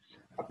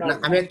আপনার? না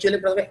আমি অ্যাকচুয়ালি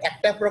প্রথমে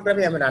একটা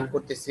প্রোগ্রামই আমি রান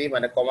করতেছি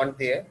মানে কমান্ড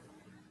দিয়ে,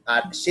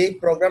 আর সেই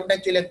প্রোগ্রামটা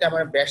অ্যাকচুয়ালি একটা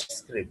আমার ব্যাশ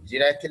স্ক্রিপ্ট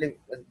যেটা অ্যাকচুয়ালি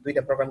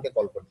দুইটা প্রোগ্রামকে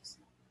কল করতেছে।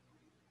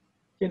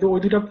 কিন্তু ওই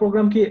দুটা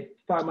প্রোগ্রাম কি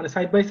মানে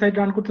সাইড বাই সাইড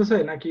রান করতেছে,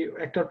 নাকি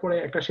একটার পরে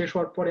একটা শেষ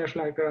হওয়ার পরে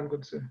আসলে আরেকটা রান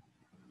করতেছে?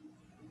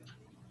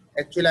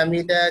 অ্যাকচুয়ালি আমি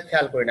এটা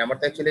খেয়াল করি না, আমার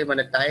তো অ্যাকচুয়ালি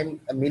মানে টাইম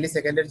মিলি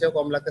সেকেন্ডের চেয়েও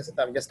কম লাগতেছে, তো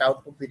আমি জাস্ট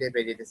আউটপুট দুইটাই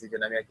পেয়ে যেতেছি,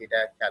 জন্য আমি আর কি এটা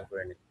খেয়াল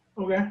করে নিই।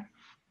 ওকে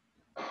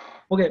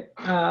ওকে,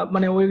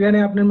 মানে ওইখানে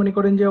আপনি মনে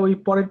করেন যে ওই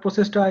পরের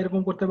প্রসেসটা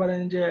এরকম করতে পারেন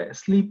যে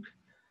স্লিপ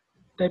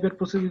টাইপের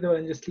প্রসেস দিতে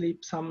পারেন, যে slip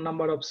some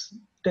number of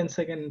 10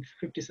 second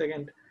 50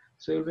 second,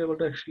 so you'll be able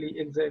to actually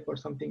exec or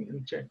something and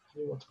check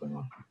what's going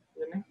on.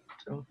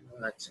 So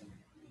আচ্ছা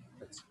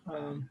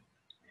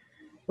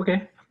okay,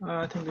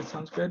 I think this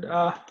sounds good.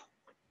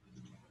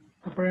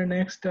 তারপরে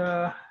next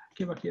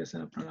কি বাকি আছেন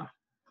আপনারা?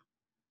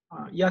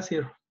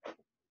 ইয়াসির।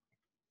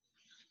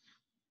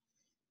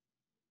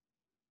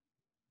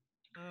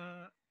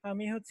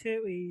 আমি হচ্ছে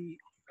ওই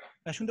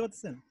শুনতে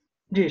পাচ্ছেন?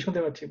 জি শুনতে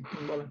পাচ্ছি,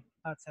 বলেন।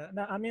 আচ্ছা,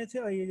 না আমি হচ্ছে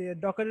ওই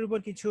ডকারের উপর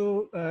কিছু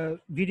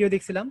ভিডিও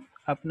দেখছিলাম।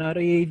 আপনার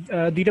এই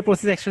দুইটা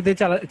প্রসেস একসাথে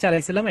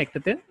চালাইছিলাম।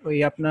 একটাতে ওই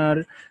আপনার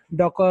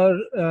ডকার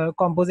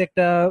কম্পোজ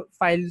একটা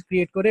ফাইল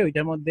ক্রিয়েট করে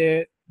ওইটার মধ্যে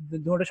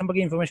দুটো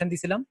সম্পর্কে ইনফরমেশন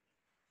দিছিলাম।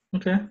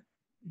 ওকে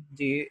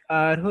জি,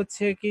 আর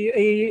হচ্ছে কি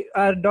এই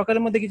আর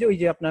ডকারের মধ্যে কিছু ওই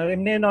যে আপনার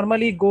এমনি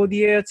নরমালি গো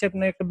দিয়ে হচ্ছে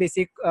আপনার একটা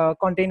বেসিক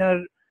কন্টেইনার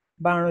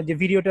বানানোর যে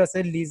ভিডিওটা আছে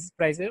লিজ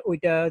প্রাইসের,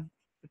 ওইটা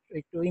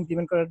একটু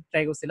ইমপ্লিমেন্ট করার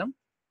ট্রাই করছিলাম।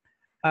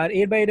 আর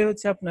এর বাইরে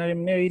হচ্ছে আপনার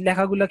এমনি ওই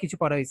লেখাগুলো কিছু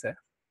করা হয়েছে।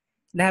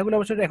 লেখাগুলো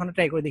অবশ্যই এখনো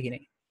ট্রাই করে দেখি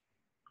নাই।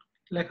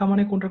 লেখা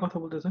মানে কোনটার কথা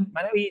বলতেছেন?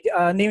 মানে ওই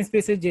নেম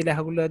স্পেসের যে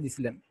লেখাগুলো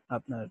দিছিলেন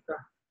আপনার।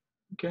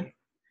 ওকে,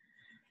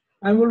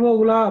 আমি বলবো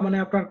ওগুলা মানে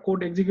আপনার কোড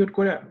এক্সিকিউট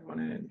করে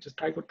মানে জাস্ট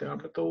ট্রাই করতে হবে।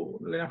 আপনি তো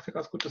লিনাক্সে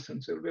কাজ করতেছেন,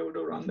 so you'll be able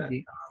to run that.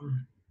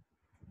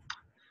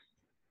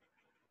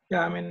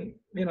 Yeah, I mean,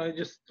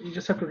 you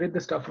just have to read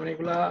the stuff. মানে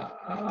এগুলা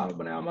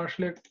মানে আমার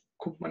আসলে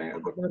খুব মানে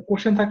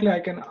কোশ্চেন থাকলে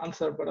I can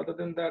answer, but other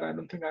than that I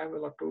don't think I have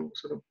a lot to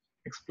sort of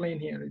explain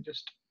here.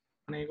 Just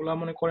মানে এগুলা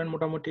মনে করেন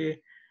মোটামুটি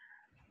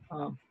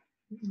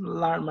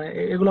মানে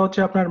এগুলা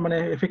হচ্ছে আপনার মানে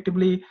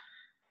এফেক্টিভলি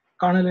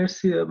কার্নেলের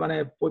মানে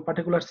ওই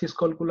পার্টিকুলার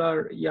সিসকল গুলার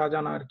ইয়া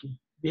জানা আর কি,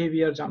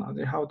 বিহেভিয়ার জানা,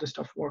 যে how the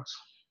staff works.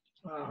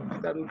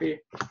 that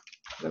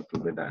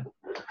will be that.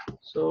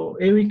 So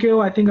এই উইকেও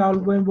আই থিংক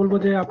বলবো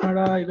যে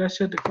আপনারা you guys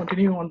should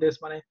continue on this,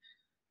 মানে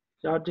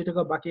যার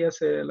যেটুকু বাকি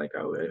আছে like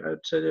I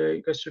would say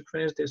you guys should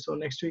finish this. So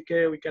next week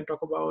we can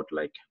talk about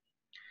like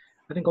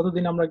I think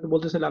কতদিন আমরা একটু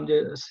বলতেছিলাম যে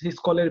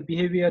সিসকলের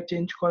বিহেভিয়ার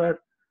চেঞ্জ করার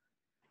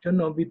জন্য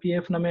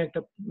BPF নামে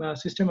একটা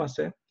সিস্টেম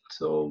আছে।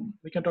 So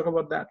we can talk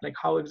about that, like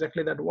how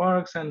exactly that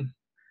works, and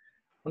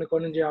মনে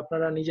করেন যে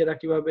আপনারা নিজেরা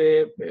কিভাবে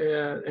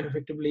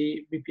এফেক্টিভলি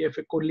BPF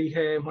এ কোড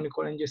লিখে মনে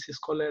করেন যে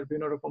সিসকলের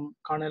বিভিন্ন রকম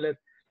কার্নেলের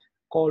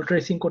কল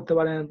ট্রেসিং করতে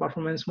পারেন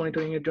পারফরম্যান্স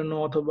মনিটরিং এর জন্য,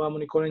 অথবা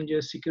মনে করেন যে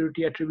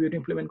সিকিউরিটি অ্যাট্রিবিউট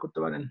ইমপ্লিমেন্ট করতে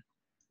পারেন।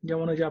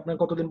 যেমন ওই যে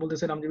আপনার কতদিন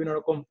বলতেছিলাম যে বিভিন্ন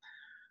রকম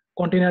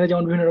কন্টেইনারে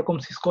যেমন বিভিন্ন রকম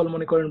সিসকল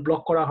মনে করেন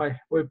ব্লক করা হয়,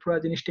 ওই পুরো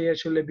জিনিসটাই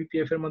আসলে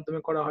BPF এর মাধ্যমে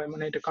করা হয়,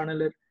 মানে এটা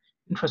কার্নেলের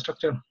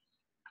infrastructure.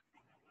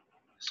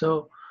 So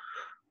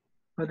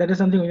that is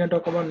something we can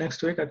talk about next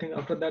week. I think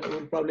after that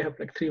we'll probably have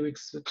like 3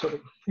 weeks sort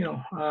of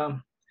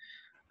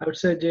I would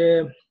say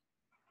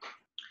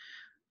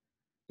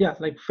yeah,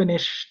 like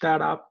finish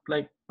that up,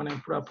 like মানে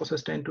পুরো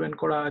process end to end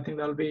করা, I think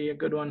that'll be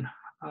a good one,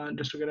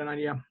 just to get an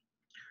idea.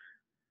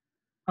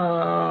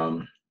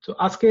 So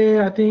আজকে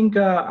I think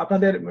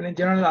আপনাদের মানে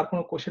general আর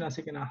কোনো question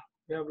আছে কিনা?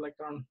 We have like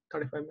around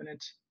 35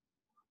 minutes.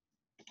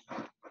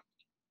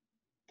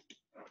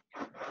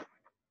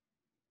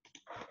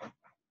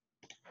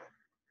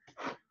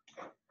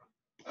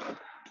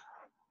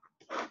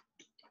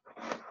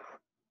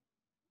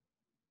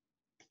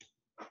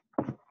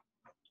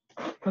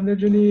 আপনাদের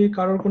যদি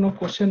কারোর কোনো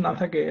কোশ্চেন না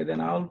থাকে, then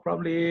I'll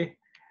probably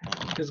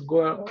just go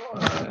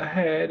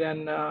ahead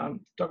and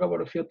talk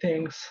about a few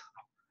things,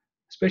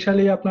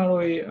 especially আপনার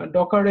ওই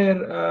ডকারের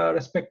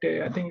রেসপেক্টে.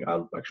 I think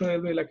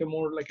I'll be like a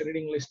more like a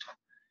reading list,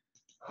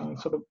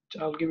 sort of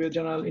I'll give you a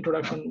general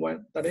introduction what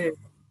that is,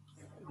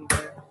 and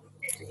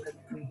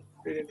then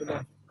read into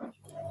that.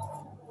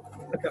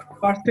 আচ্ছা,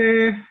 ফার্স্টে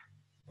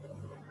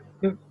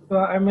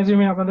I'm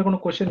assuming আপনাদের কোনো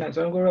question নাই, so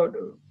I'm going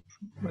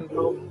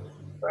to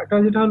একটা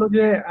যেটা হলো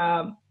যে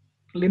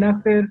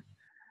লিনাক্সের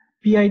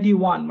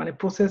PID1 মানে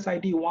প্রসেস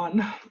ID1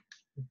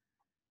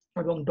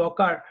 এবং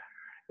ডকার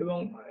এবং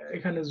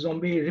এখানে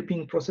জম্বি রিপিং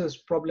প্রসেস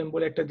প্রবলেম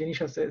বলে একটা জিনিস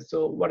আছে। So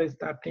what is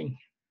that thing?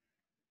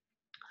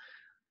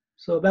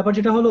 So ব্যাপার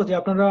যেটা হলো যে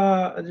আপনারা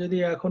যদি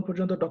এখন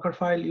পর্যন্ত ডকার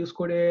ফাইল ইউজ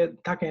করে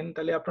থাকেন,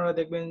 তাহলে আপনারা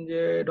দেখবেন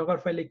যে ডকার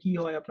ফাইলে কি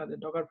হয়। আপনাদের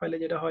ডকার ফাইলে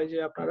যেটা হয় যে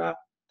আপনারা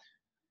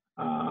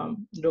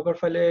ডকার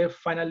ফাইলে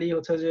ফাইনালি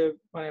হচ্ছে যে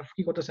মানে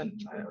কি করতেছেন,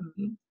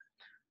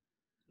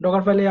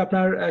 ডকার ফাইলে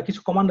আপনার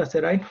কিছু কমান্ড আছে,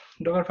 রাইট?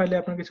 ডকার ফাইলে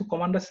আপনার কিছু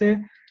কমান্ড আছে,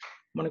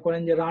 মনে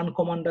করেন যে রান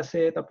কমান্ড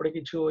আছে, তারপরে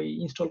কিছু ওই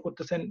ইনস্টল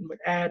করতেছেন,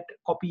 অ্যাড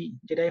কপি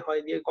যেটাই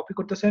হয় দিয়ে কপি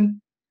করতেছেন,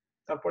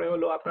 তারপরে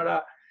হলো আপনারা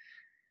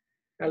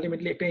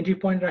আলটিমেটলি একটা এন্ট্রি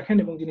পয়েন্ট রাখেন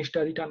এবং জিনিসটা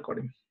রিটার্ন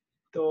করেন।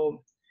 তো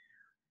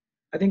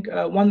I think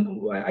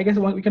I guess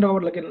we can talk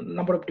about like a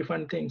number of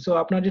different things. So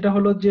আপনার যেটা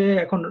হলো যে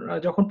এখন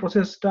যখন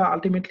প্রসেসটা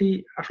আলটিমেটলি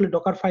আসলে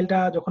ডকার ফাইলটা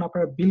যখন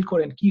আপনারা বিল্ড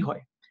করেন কি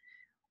হয়,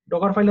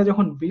 ডকার ফাইলটা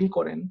যখন বিল্ড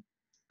করেন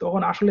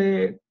তখন আসলে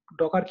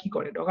ডকার কি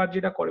করে, ডকার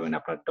যেটা করে মানে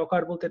আপনার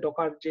ডকার বলতে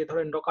ডকার যে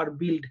ধরেন ডকার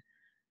বিল্ড,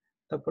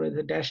 তারপরে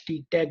যে ড্যাশ টি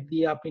ট্যাগ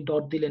দিয়ে আপনি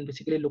ডট দিলেন,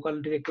 বেসিক্যালি লোকাল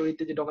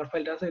ডিরেক্টরিতে যে ডকার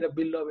ফাইলটা আছে এটা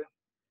বিল্ড হবে।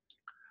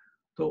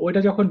 তো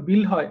ওইটা যখন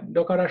বিল্ড হয়,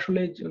 ডকার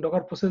আসলে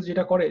ডকার প্রসেস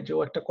যেটা করে যে ও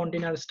একটা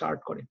কন্টেইনার স্টার্ট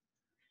করে,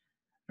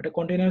 একটা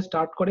কন্টেইনার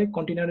স্টার্ট করে,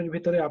 কন্টেইনারের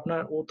ভিতরে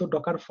আপনার ও তো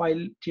ডকার ফাইল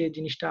যে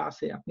জিনিসটা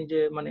আছে, আপনি যে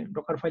মানে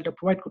ডকার ফাইলটা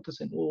প্রোভাইড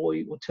করতেছেন, ও ওই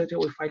হচ্ছে যে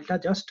ওই ফাইলটা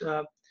জাস্ট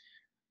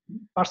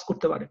পার্স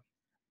করতে পারে।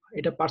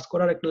 এটা পার্স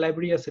করার একটা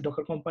লাইব্রেরি আছে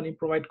ডকার কোম্পানি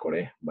প্রোভাইড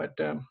করে, but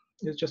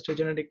it's just a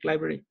generic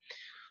library.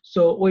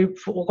 So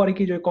ও করে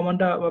কি যে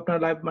কমান্ডটা আপনার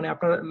মানে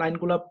আপনার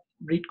লাইনগুলো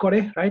রিড করে,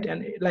 right,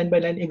 and line by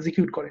line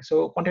execute করে। সো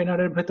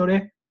কন্টেইনারের ভেতরে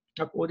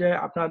ও যে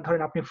আপনার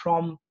ধরেন আপনি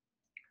ফ্রম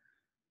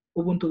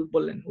উবুন্টু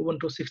বললেন,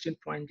 Ubuntu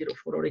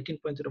 16.04 or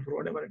 18.04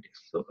 whatever it is,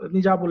 so আপনি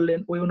যা বললেন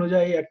ওই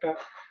অনুযায়ী একটা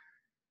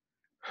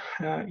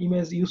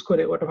ইমেজ ইউজ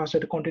করে ওটা ফার্স্ট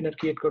একটা কন্টেইনার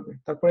ক্রিয়েট করবে।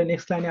 তারপরে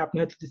নেক্সট লাইনে আপনি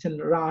হচ্ছে দিচ্ছেন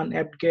রান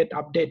apt-get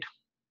আপডেট।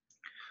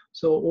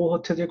 সো ও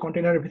হচ্ছে যে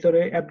কন্টেইনারের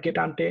ভিতরে apt-get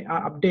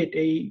আপডেট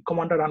এই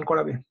কমান্ডটা রান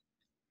করাবে।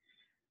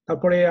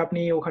 তারপরে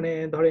আপনি ওখানে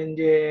ধরেন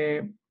যে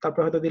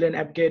তারপরে হয়তো দিলেন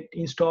apt-get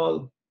install,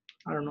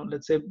 I don't know,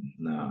 let's say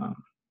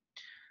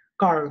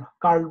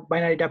curl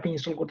বাইনারিটা আপনি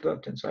ইনস্টল করতে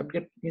যাচ্ছেন। সো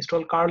apt-get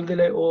ইনস্টল কার্ল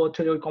দিলে ও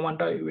হচ্ছে যে ওই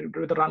কমান্ডটা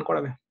ভিতরে রান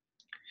করাবে।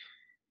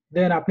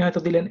 দেন আপনি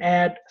হয়তো দিলেন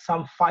অ্যাড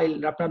সাম ফাইল,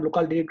 আপনার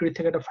লোকাল ডিরেক্টরি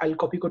থেকে একটা ফাইল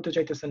কপি করতে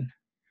চাইতেছেন।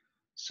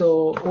 সো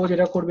ও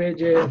যেটা করবে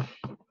যে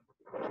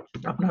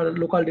আপনার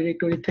লোকাল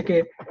ডিরেক্টরি থেকে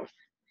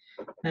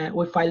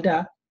ওই ফাইলটা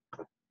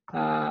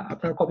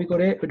আপনার কপি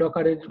করে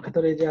ডকারের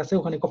ভিতরে যে আছে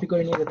ওখানে কপি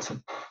করে নিয়ে যাচ্ছেন।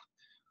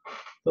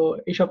 তো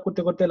এইসব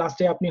করতে করতে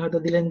লাস্টে আপনি হয়তো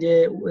দিলেন যে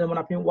যেমন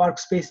আপনি ওয়ার্ক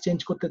স্পেস চেঞ্জ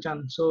করতে চান।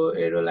 সো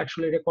এর উইল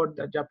অ্যাকচুয়ালি রেকর্ড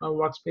দ্যাট যে আপনার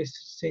work space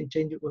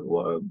change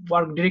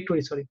work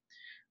directory sorry,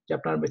 যে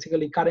আপনার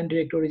বেসিক্যালি কারেন্ট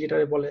ডিরেক্টরি যেটা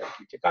বলে আর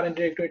কি, যে কারেন্ট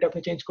ডিরেক্টরিটা আপনি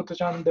চেঞ্জ করতে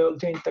চান, they will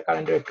change the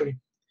current directory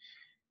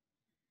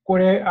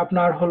করে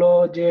আপনার হলো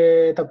যে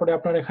তারপরে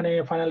আপনার এখানে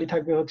ফাইনালি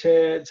থাকবে হচ্ছে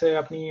যে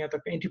আপনি একটা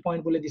এন্ট্রি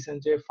পয়েন্ট বলে দিয়েছেন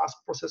যে ফার্স্ট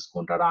প্রসেস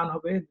কোনটা রান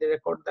হবে, দে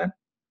রেকর্ড দেন।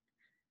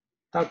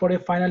 তারপরে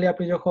ফাইনালি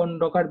আপনি যখন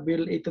ডকার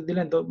বিল এই তো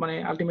দিলেন, তো মানে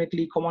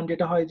আলটিমেটলি কমান্ড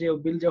যেটা হয় যে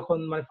বিল যখন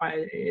মানে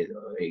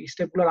এই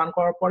স্টেপগুলো রান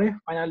করার পরে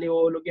ফাইনালি ও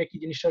হলো গিয়ে কি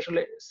জিনিসটা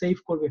আসলে সেভ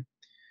করবে।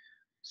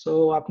 সো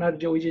আপনার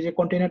যে ওই যে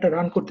কন্টেইনারটা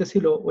রান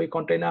করতেছিল ওই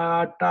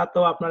কন্টেইনারটা তো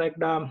আপনার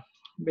একটা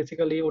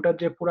বেসিক্যালি ওটার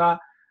যে পুরা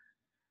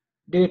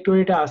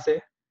ডিরেক্টরিটা আছে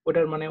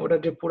ওটার মানে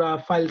ওটার যে পুরা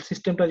ফাইল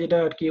সিস্টেমটা যেটা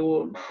আর কি ও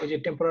ওই যে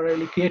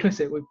টেম্পোরারিলি ক্রিয়েট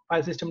হয়েছে ওই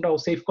ফাইল সিস্টেমটা ও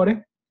সেভ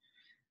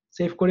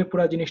করে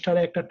পুরা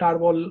জিনিসটার একটা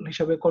টারবল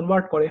হিসাবে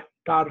কনভার্ট করে।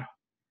 টার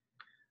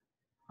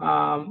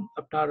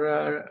আপনার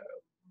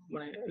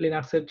মানে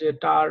লিনাক্সের যে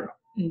টার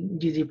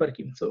জিজি আর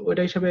কি, সো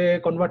ওইটা হিসাবে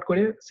কনভার্ট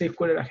করে সেভ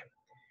করে রাখেন।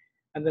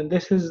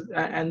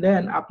 and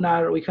then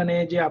আপনার ওইখানে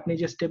যে আপনি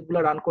যে স্টেপগুলো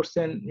রান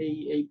করছেন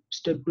এই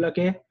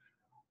স্টেপগুলোকে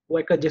ও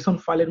একটা জেসন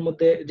ফাইলের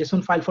মধ্যে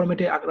জেসন ফাইল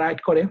ফরম্যাটে রাইট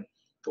করে।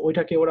 তো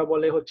ওইটাকে ওরা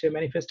বলে হচ্ছে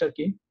ম্যানিফেস্ট আর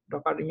কি,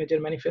 ডকার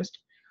ইমেজের ম্যানিফেস্ট।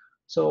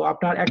 সো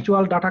আপনার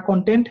অ্যাকচুয়াল ডাটা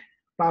কন্টেন্ট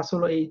প্লাস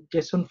হলো এই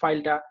জেসন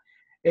ফাইলটা,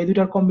 এই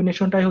দুটার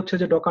কম্বিনেশনটাই হচ্ছে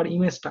যে ডকার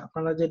ইমেজটা।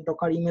 আপনারা যে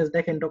ডকার ইমেজ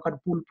দেখেন, ডকার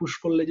পুল পুশ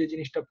করলে যে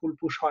জিনিসটা পুল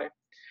পুশ হয়,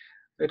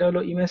 এটা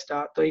হলো ইমেজটা।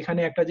 তো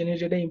এখানে একটা জিনিস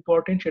যেটা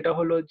ইম্পর্টেন্ট সেটা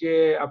হলো যে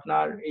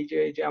আপনার এই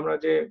যে আমরা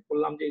যে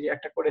বললাম যে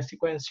একটা করে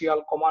সিকোয়েন্সিয়াল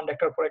কমান্ড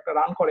একটার পর একটা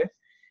রান করে,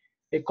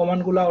 এই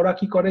কমান্ড গুলা ওরা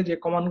কি করে যে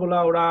কমান্ড গুলা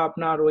ওরা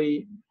আপনার ওই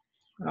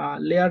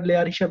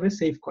লেয়ার হিসাবে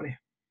সেভ করে।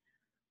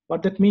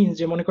 হোয়াট দ্যাট মিনস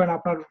যে মনে করেন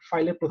আপনার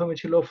ফাইলে প্রথমে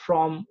ছিল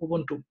from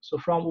Ubuntu, so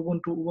from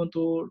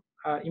Ubuntu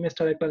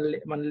ইমেজটার একটা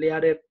মানে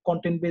লেয়ারের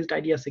কন্টেন্ট বেসড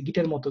আইডি আছে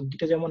গিটের মতো।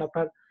 গিটে যেমন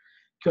আপনার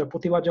কি হয়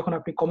প্রতিবার যখন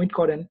আপনি কমিট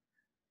করেন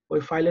ওই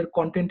ফাইলের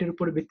কন্টেন্টের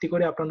উপর ভিত্তি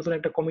করে আপনার নতুন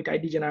একটা কমিট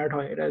আইডি জেনারেট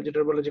হয়, এটা যেটা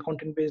বলে যে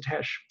কন্টেন্ট বেসড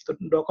হ্যাশ। তো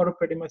ডকারও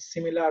pretty much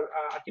similar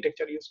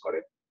architecture use করে,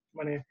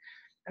 মানে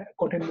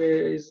content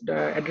based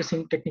addressing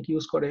technique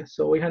use করে।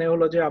 সো ওইখানে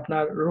হলো যে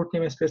আপনার রুট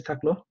নেম স্পেস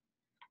থাকলো,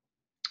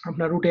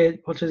 আপনার রুটে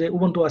হচ্ছে যে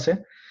উবুন্টু আছে,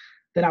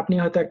 দেন আপনি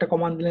হয়তো একটা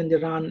কমান্ড দিলেন যে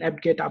রান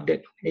apt-get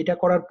আপডেট। এইটা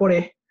করার পরে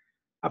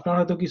আপনার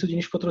হয়তো কিছু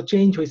জিনিসপত্র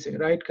চেঞ্জ হয়েছে,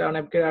 রাইট, কারণ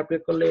apt-get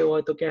আপডেট করলে ও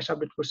হয়তো ক্যাশ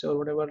আপডেট করছে or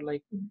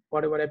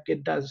whatever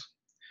apt-get does।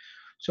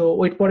 So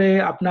ওই পরে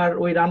আপনার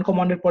ওই রান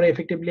কমান্ডের পরে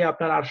এফেক্টিভলি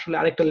আপনার আসলে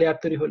আরেকটা লেয়ার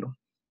তৈরি হলো।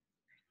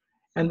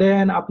 এন্ড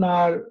দেন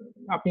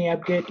আপনি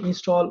apt-get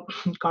ইনস্টল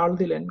কার্ল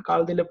দিলেন,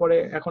 কার্ল দিলে পরে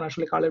এখন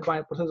আসলে কার্লের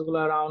প্রসেসগুলো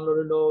ডাউনলোড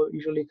হলো।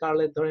 ইউজুয়ালি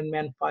কার্লের ধরেন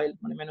ম্যান ফাইল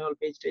মানে ম্যানুয়াল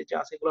পেজ যে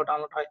আছে এগুলো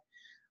ডাউনলোড হয়,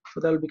 so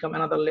that will become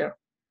another layer.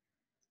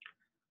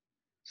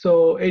 So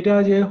এটা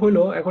যে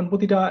হলো এখন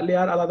প্রতিটা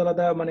লেয়ার আলাদা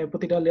আলাদা, মানে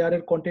প্রতিটা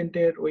লেয়ারের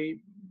কন্টেন্টের ওই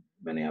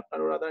মানে আপনার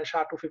ওরা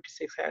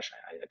SHA-256 hash,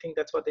 I think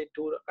that's what they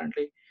do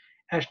currently,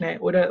 hash নেয়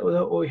ওইটা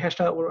ওই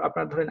হ্যাশটা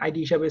আপনার ধরেন আইডি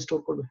হিসাবে স্টোর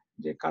করবে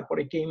যে কার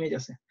পরে কে ইমেজ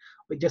আছে।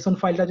 ওই জেসন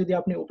ফাইলটা যদি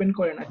আপনি ওপেন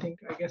করেন, I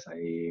guess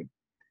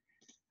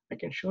I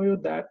can show you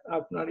that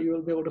আপনার you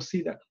will be able to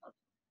see that।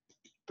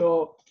 তো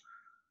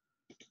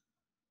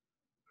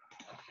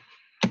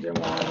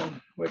যেমন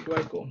where do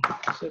I go,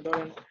 সে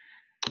ধরেন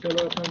এটা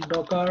হলো আপনার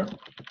ডকার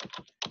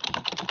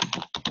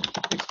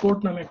এক্সপোর্ট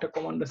নামে একটা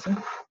কমান্ড আছে।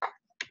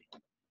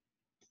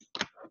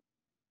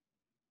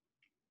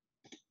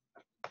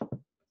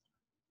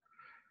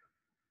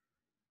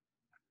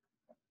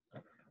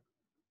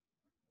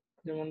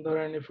 যেমন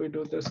ধরেন if we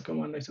do this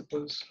command, I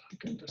suppose we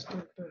can just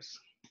take this,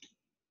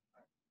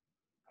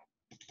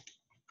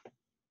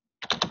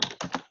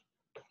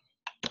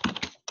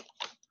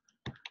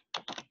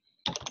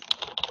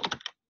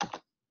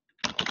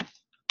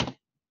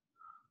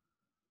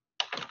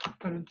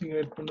 I don't think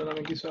red panda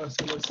নামে কিছু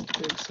আছে, let's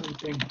take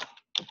something,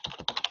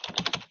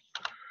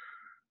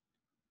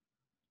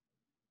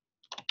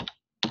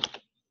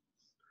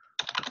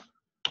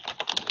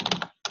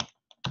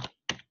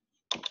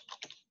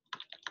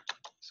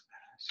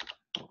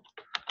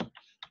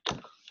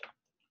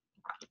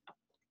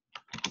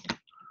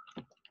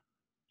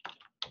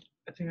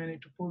 think I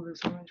need to pull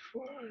this image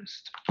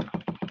first.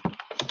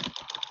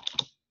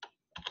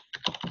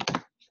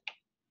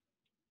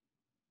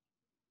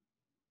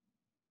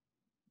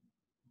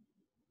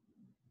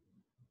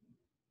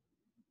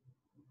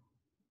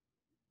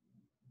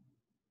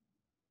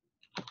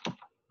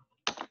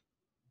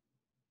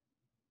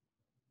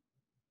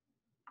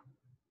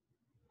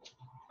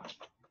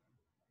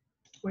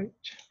 Wait.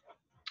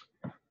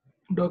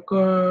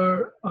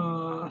 Docker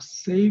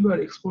save or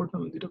export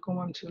নামে দুটো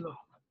command ছিল।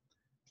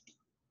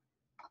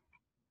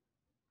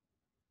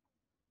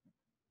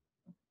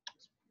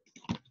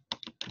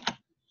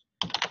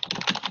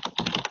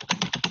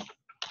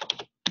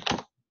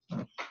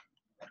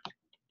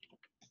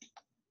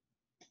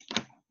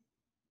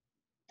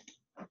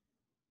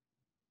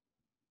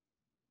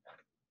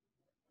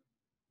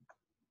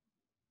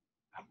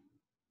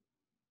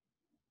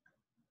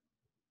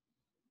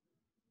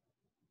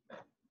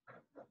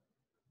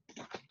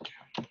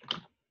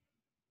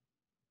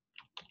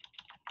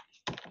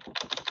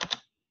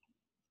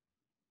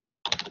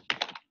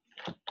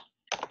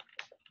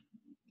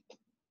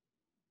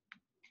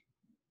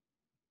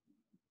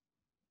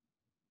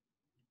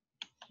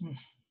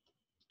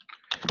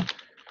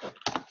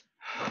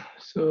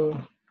 So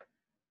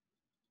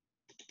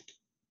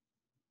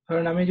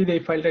ধরেন আমি যদি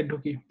এই ফাইলটা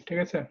ঢুকি, ঠিক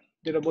আছে,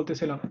 যেটা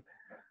বলতেছিলাম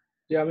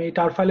যে আমি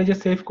টার ফাইলে যে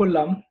সেভ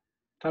করলাম,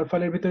 টার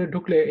ফাইলের ভিতরে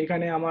ঢুকলে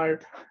এখানে আমার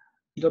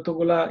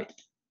যতগুলা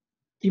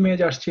ইমেজ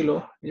আসছিল,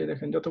 এই যে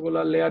দেখেন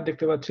যতগুলা লেয়ার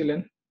দেখতে পাচ্ছিলেন,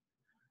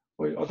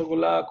 ওই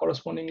অতগুলা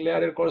করসপন্ডিং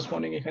লেয়ারের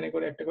করসপন্ডিং এখানে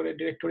করে একটা করে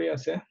ডিরেক্টরি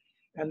আছে।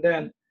 এন্ড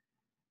দেন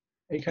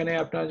এখানে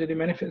আপনারা যদি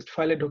ম্যানিফেস্ট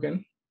ফাইলে ঢোকেন,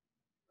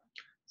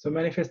 সো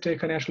ম্যানিফেস্টে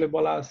এখানে আসলে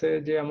বলা আছে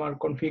যে আমার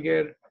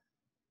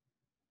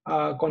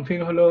কনফিগ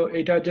হলো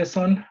এইটা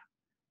জেসন,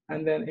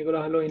 and then এগুলো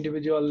হলো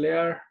individual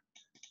layer.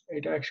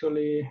 এটা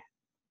actually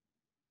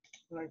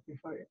like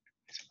if I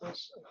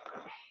suppose,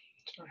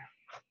 sorry,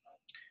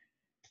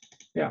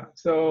 yeah,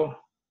 so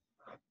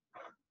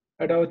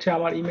এটা হচ্ছে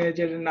আমার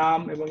ইমেজের নাম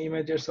এবং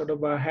ইমেজের sort of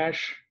a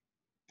hash,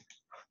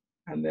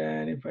 and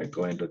then if I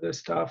go into this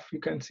stuff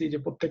you can see যে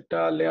প্রত্যেকটা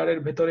লেয়ারের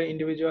ভেতরে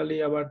individually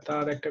আবার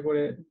তার একটা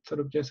করে sort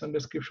of JSON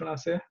description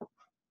আছে,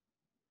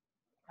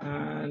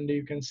 and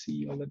you can see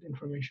all that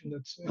information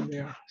that's in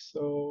there.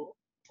 So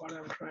what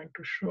I'm trying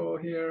to show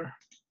here,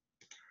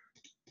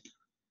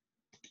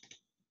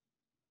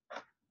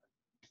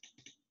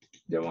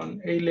 যেমন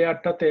এই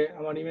লেয়ারটাতে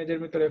আমার ইমেজের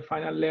ভিতরে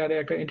ফাইনাল লেয়ারে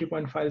একটা এন্ট্রি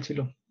পয়েন্ট ফাইল ছিল।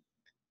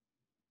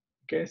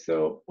 ওকে, সো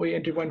ওই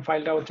এন্ট্রি পয়েন্ট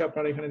ফাইলটা হচ্ছে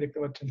আপনারা এখানে দেখতে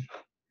পাচ্ছেন।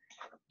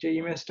 যে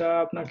ইমেজটা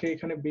আপনাকে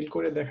এখানে বিল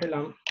করে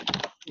দেখাইলাম,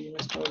 এই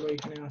ইমেজটা হলো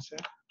এখানে আছে।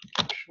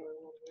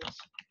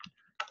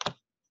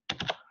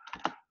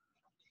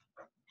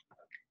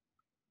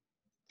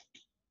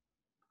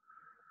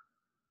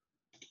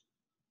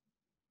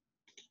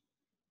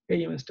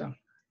 এই ইমেজটা,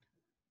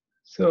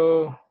 সো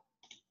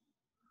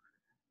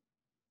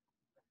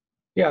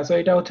সো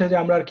এটা হচ্ছে যে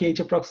আমরা আর কি এইচ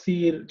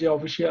প্রক্সির যে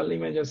অফিসিয়াল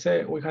ইমেজ আছে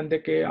ওইখান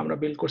থেকে আমরা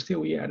বিল্ড করছি।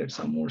 We added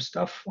some more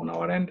staff on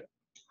our and,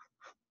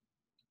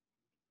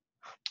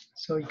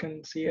 so you can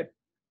see it.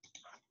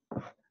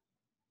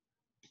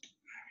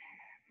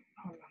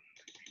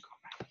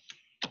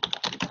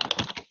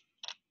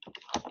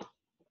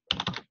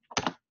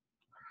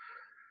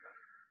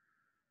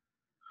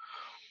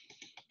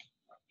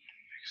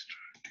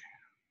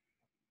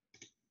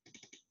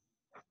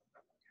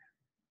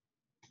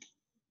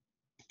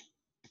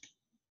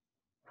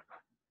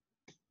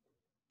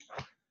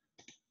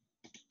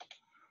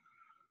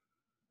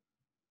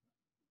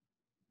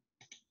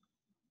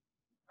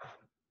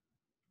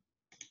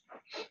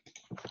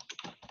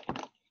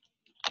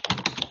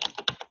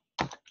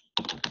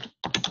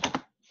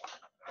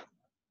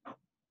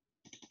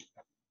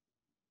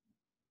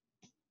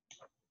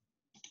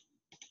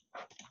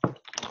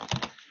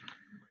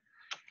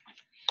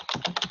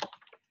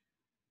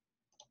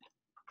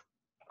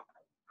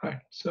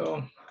 So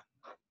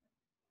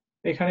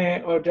এখানে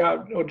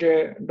ওর যে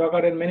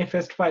ডকারের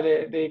ম্যানিফেস্ট ফাইলে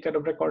এই কাইন্ড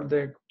অফ রেকর্ড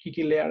দেয় কি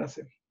কি লেয়ার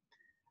আছে।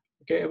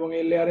 ওকে, এবং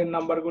এই লেয়ারের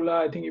নাম্বারগুলো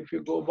I think if you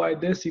go by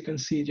this you can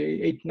see যে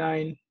 8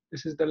 9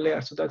 this is the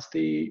layer, so that's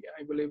the,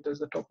 I believe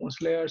that's the topmost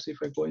layer. So if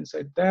I go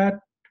inside that,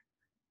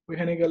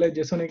 ওইখানে গেলে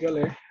জেসনে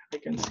গেলে I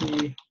can see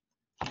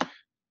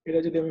এটা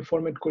যদি আমি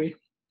format করি,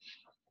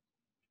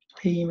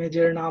 এই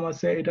ইমেজের নাম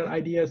আছে, এটার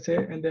আইডি আছে,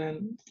 and then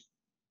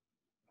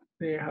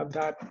they have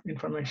that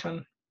information,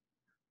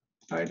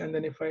 right? And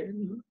then if I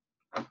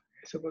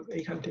suppose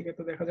এইখান থেকে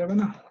তো দেখা যাবে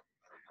না,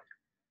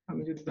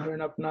 আমি যদি ধরেন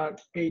আপনার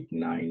 8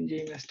 9 যে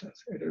ইমেজটা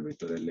আছে এটার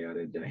ভিতরে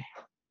লেয়ারে যাই,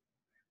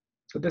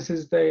 so this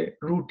is the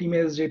root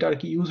image যেটা আর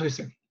কি ইউজ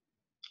হয়েছে।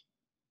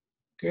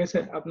 ঠিক আছে,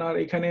 আপনার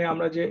এখানে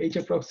আমরা যে এইচ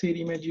প্রক্সির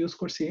ইমেজ ইউজ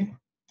করছি,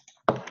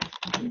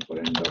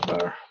 করেন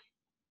ডকার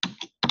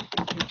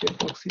এইচ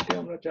প্রক্সিতে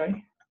আমরা যাই,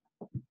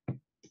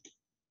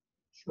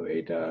 সো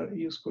এটা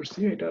ইউজ করছি,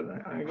 এটা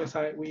I guess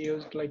we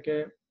used like a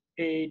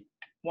 8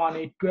 1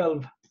 8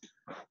 12,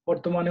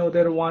 বর্তমানে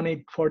ওদের 1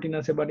 8 14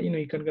 আছে, বাট ইউ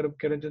ক্যান গেট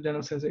যেন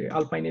আছে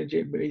আলপাইনের যে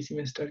বেস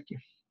ইমেজটা আর কি।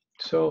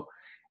 সো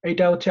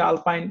এটা হচ্ছে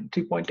আলপাইন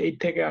 3.8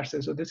 থেকে আসছে,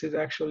 so this is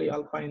actually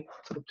alpine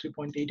sort of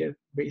 3.8 এর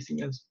base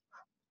image.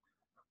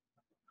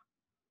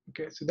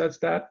 Okay, so that's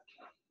that.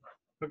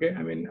 Okay,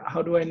 I mean,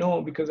 how do I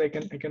know? Because I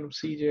can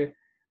see যে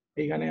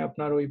এখানে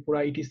আপনার ওই পুরো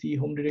etc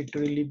home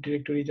directory leave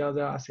directory যা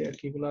যা আছে আর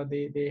কি এগুলা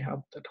they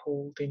have that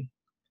whole thing.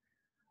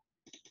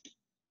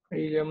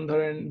 এই যেমন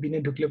ধরেন বিনে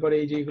ঢুকলে পরে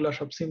এই যে এগুলা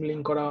সব সিম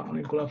লিংক করা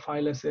অনেকগুলা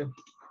ফাইল আছে,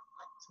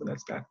 so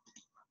that's that.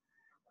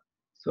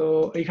 So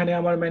এখানে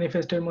আমার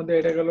ম্যানিফেস্টের মধ্যে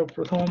এটা গেল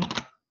প্রথম,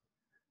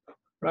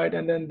 right?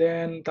 And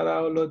then তারা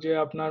হলো যে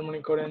আপনার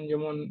মনে করেন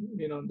যেমন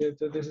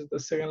this is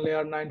the second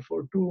layer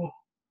 942.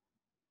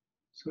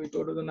 So we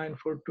go to the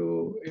 942,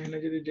 এখানে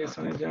যদি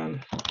JSON এ যান,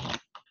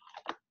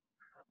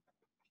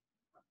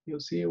 you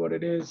see what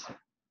it is.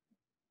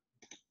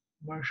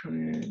 Version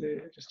they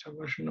just have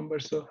version number.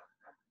 So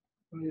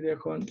আমি যদি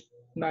এখন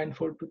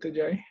 942 তে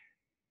যাই,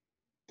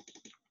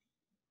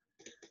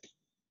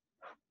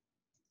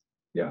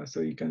 yeah, so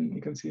you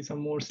can see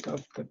some more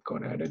stuff that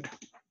got added.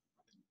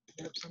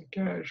 You have some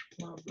cache,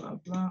 blah blah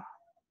blah.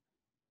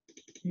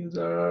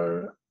 User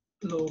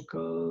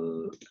local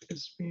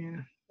SPN,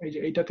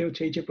 এইটাতে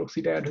হচ্ছে এই যে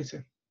প্রক্সিটা add হয়েছে।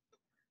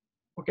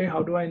 ওকে,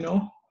 হাউ ডু আই নো?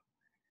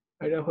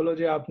 এটা হলো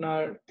যে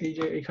আপনার এই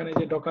যে এখানে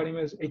যে ডকার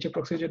ইমেজ এইচ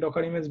প্রক্সি যে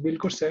ডকার ইমেজ বিল্ড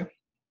করছে,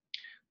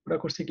 ওরা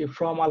করছে কি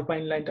ফ্রম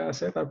আলপাইন লাইনটা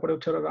আছে, তারপরে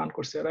হচ্ছে ওরা রান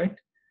করছে, রাইট?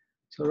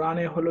 সো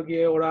রানে হলো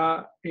গিয়ে ওরা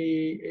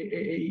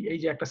এই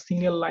যে একটা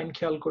সিঙ্গেল লাইন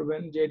খেয়াল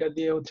করবেন যে এটা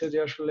দিয়ে হচ্ছে যে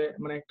আসলে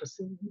মানে একটা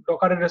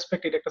ডকারের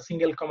রেসপেক্ট এটা একটা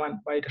সিঙ্গেল কমান্ড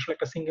বা এটা আসলে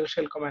একটা single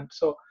shell command.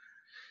 So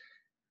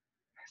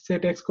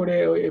set x করে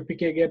ওই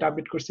এপিকে গেট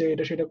আপডেট করছে,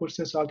 এটা সেটা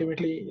করছে, so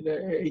ultimately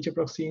H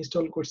proxy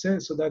install করছে।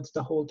 So that's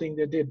the whole thing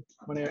they did.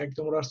 মানে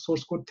একদম ওরা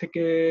সোর্স কোড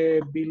থেকে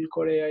বিল্ড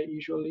করে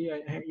ইউজুয়ালি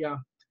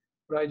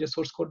ওরা এই যে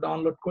সোর্স কোড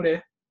ডাউনলোড করে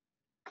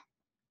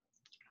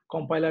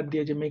কম্পাইলার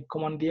দিয়ে যে মেক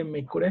কমান্ড দিয়ে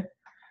মেক করে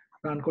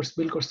রান করছে,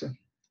 বিল্ড করছে।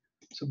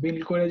 So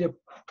build করে যে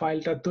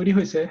ফাইলটা তৈরি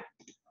হয়েছে,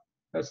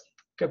 that's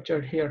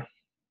captured here.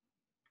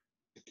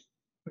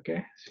 Okay,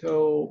 so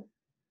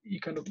you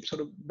kind of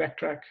sort of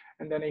backtrack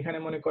and then এখানে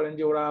মনে করেন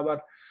যে ওরা আবার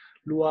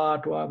লুয়া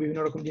টোয়া বিভিন্ন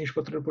রকম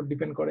জিনিসপত্রের উপর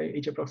ডিপেন্ড করে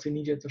এইচ প্রক্সি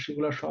নিজে, তো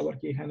সেগুলো সব আর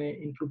কি এখানে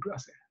ইনক্লুড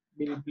আছে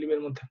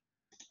বিলিভের মধ্যে।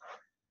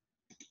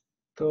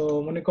 তো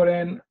মনে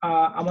করেন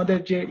আমাদের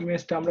যে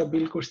ইমেজটা আমরা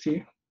বিল্ড করছি,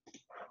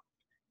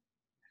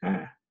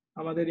 হ্যাঁ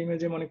আমাদের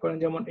ইমেজে মনে করেন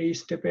যেমন এই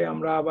স্টেপে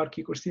আমরা আবার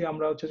কি করছি,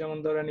 আমরা হচ্ছে যেমন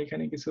ধরেন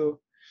এখানে কিছু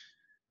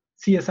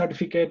CS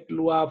certificate,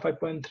 Lua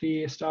 5.3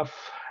 stuff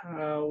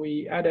we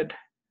added.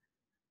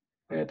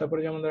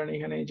 তারপরে যেমন ধরেন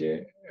এখানে এই যে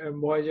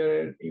Voyager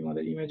এর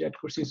আমাদের ইমেজ অ্যাড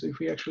করছি। So if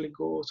we actually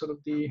go sort of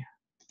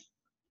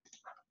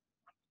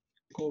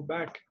go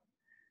back,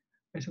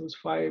 I suppose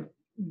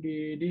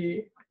 5DD.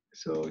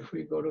 So if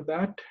we go to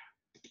that,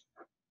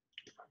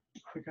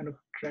 we kind of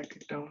track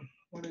it down.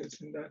 What is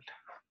in that?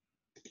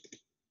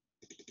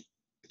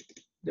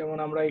 যেমন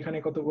আমরা এখানে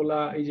কতগুলা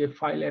এই যে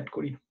file add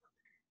করি,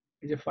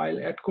 এই যে ফাইল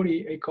অ্যাড করি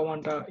এই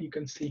কমান্ডটা ইউ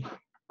ক্যান সি,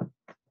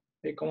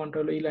 এই কমান্ডটা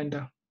হলো এই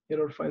লাইনটা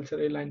এরর ফাইলস এর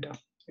এই লাইনটা,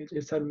 এই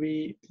যে সার্ভি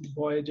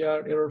ভয়েজার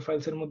এরর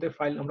ফাইলস এর মধ্যে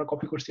ফাইল আমরা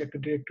কপি করছি একটা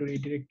ডিরেক্টরি,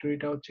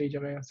 ডিরেক্টরিটা হচ্ছে এই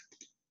জায়গায় আছে।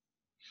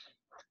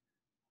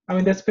 I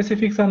mean the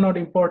specifics are not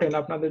important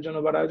আপনাদের জন্য,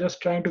 but I was just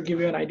trying to give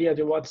you an idea of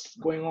what's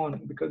going on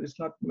because it's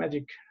not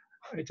magic,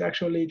 it's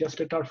actually just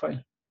a tar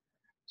file.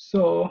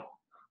 So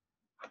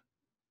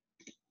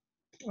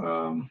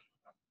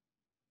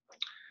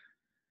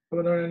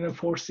in a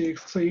 4.6,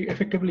 so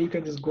effectively you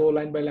can just go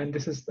line by line.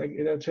 This is like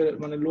that's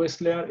the lowest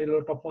layer, it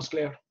is topmost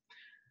layer.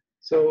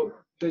 So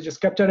they just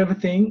capture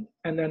everything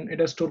and then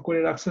এটা store করে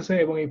রাখছে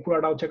এবং এই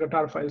পুরোটা হচ্ছে একটা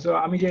tar file. So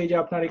আমি যে এই যে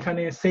আপনার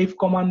এখানে সেভ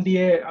কমান্ড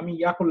দিয়ে আমি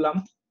করলাম,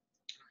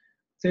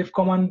 save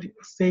command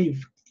save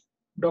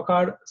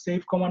Docker save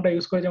কমান্ডটা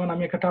use করে যেমন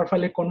আমি একটা tar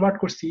file কনভার্ট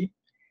করছি,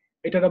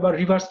 এটার আবার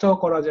রিভার্সটাও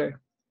করা যায়।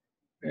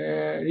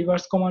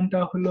 রিভার্স কমান্ডটা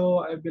হলো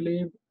I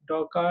believe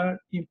docker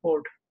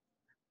import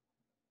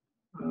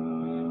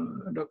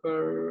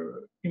docker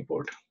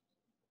import.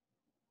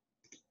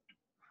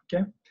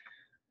 Okay,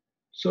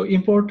 so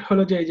import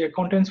হলো যে এই যে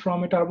contents from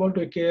a tarball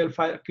to a KL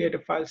file, create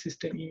a file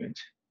system image.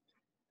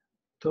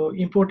 তো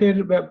ইম্পোর্টের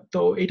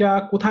তো এটা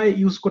কোথায়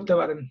ইউজ করতে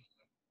পারেন?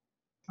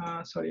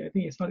 Sorry, I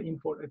think it's not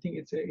import, I think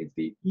it's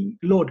the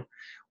load.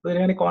 ওদের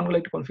এখানে কমান্ডগুলো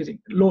একটু কনফিউজিং।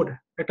 লোড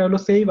একটা হলো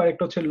সেভ আর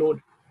একটা হচ্ছে লোড।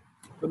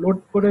 তো লোড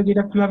করে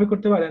যেটা কিভাবে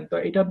করতে পারেন, তো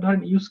এটার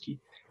ধরেন ইউজ কি,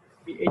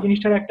 এই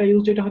জিনিসটার একটা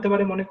ইউজ যেটা হতে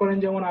পারে মনে করেন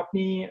যেমন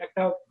আপনি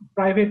একটা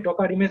প্রাইভেট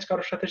ডকার ইমেজ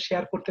কারোর সাথে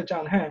শেয়ার করতে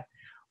চান, হ্যাঁ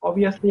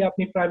অবভিয়াসলি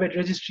আপনি প্রাইভেট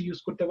রেজিস্ট্রি ইউজ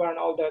করতে পারেন,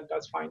 অল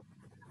দ্যাটস ফাইন।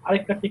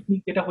 আরেকটা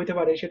টেকনিক যেটা হতে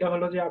পারে সেটা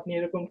হলো যে আপনি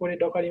এরকম করে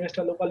ডকার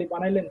ইমেজটা লোকালি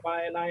বানাইলেন,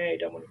 বানায়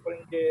এটা মনে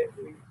করেন যে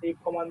এই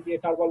কমান্ড দিয়ে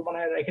টারবল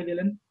বানায় রেখে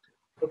দিলেন,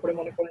 তারপরে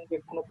মনে করেন যে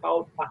কোনো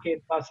ক্লাউড বাকেট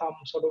বা some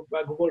sort of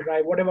Google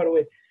drive whatever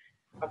way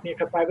আপনি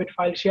একটা প্রাইভেট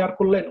ফাইল শেয়ার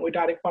করলেন, ওইটা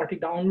আরেক পার্টি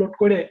ডাউনলোড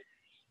করে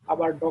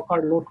আবার ডকার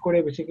লোড করে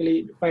বেসিক্যালি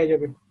পেয়ে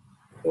যাবে।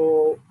 তো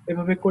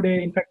এভাবে করে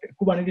ইনফ্যাক্ট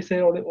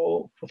কুবারনেটিসের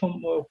প্রথম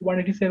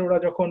কুবারনেটিসের ওরা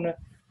যখন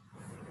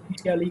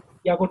ইনিশিয়ালি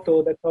করতো,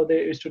 that's how they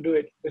used to do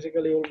it.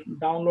 Basically you'll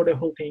download a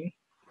whole thing,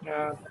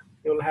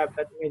 you'll have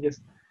that images.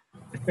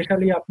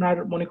 Specially আপনার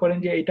মনে করেন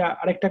যে এটা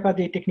আরেকটা কাজ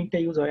এই টেকনিকটা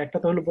ইউজ হয়, একটা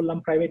তো হলো বললাম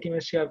প্রাইভেট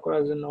ইমেজ শেয়ার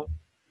করার জন্য,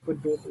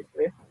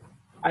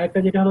 আরেকটা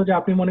যেটা হলো যে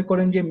আপনি মনে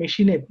করেন যে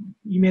মেশিনে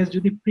ইমেজ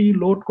যদি প্রি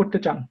লোড করতে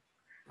চান,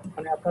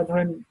 মানে আপনার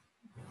ধরেন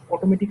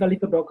অটোমেটিক্যালি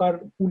তো ডকার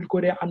পুল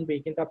করে আনবে,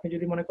 কিন্তু আপনি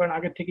যদি মনে করেন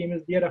আগে থেকে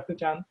ইমেজ দিয়ে রাখতে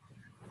চান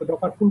তো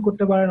ডকার পুল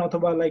করতে পারেন,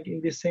 অথবা লাইক ইন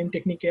দিস সেম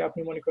টেকনিকে আপনি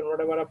মনে করেন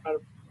whatever আপনার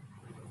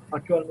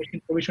virtual machine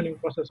provisioning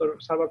process or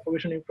server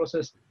provisioning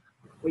process,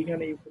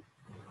 ওইখানে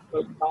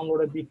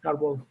download a big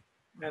turbo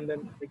and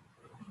then like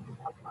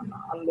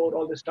unload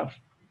all this stuff.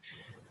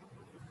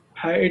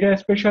 হ্যাঁ, এটা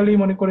স্পেশালি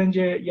মনে করেন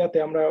যে ইয়াতে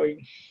আমরা ওই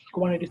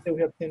কুবারনেটিসে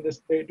we have seen this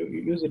they to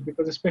use it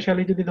because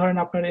especially যদি ধরেন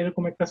আপনার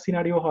এরকম একটা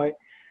সিনারিও হয়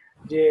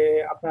যে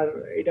আপনার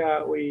এটা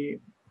ওই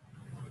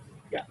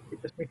it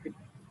just makes it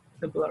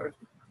simpler.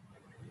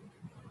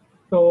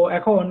 তো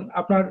এখন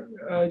আপনার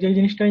যে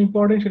জিনিসটা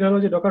ইম্পর্টেন্ট সেটা হলো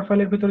যে ডকার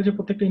ফাইলের ভিতরে যে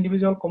প্রত্যেকটা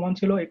ইন্ডিভিজুয়াল কমান্ড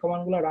ছিল এই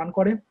কমান্ডগুলো রান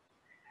করে,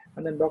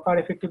 and then docker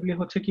effectively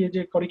হচ্ছে কি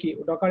যে করে কি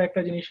docker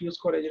একটা জিনিস ইউজ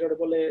করে যেটা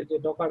বলে যে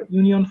docker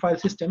union file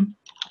system.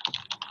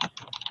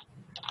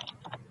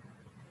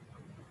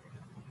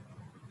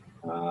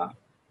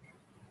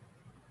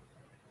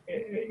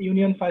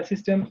 Union file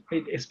system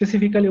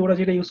specifically ওরা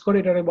যেটা ইউজ করে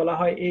এটাকে বলা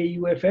হয়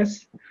AUFS.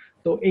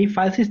 তো এই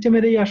ফাইল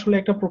সিস্টেমেরই আসলে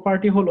একটা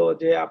প্রপার্টি হলো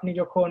যে আপনি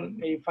যখন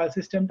এই ফাইল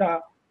সিস্টেমটা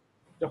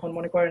যখন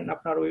মনে করেন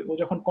আপনার ও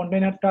যখন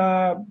কন্টেইনারটা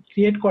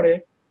ক্রিয়েট করে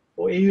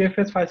ও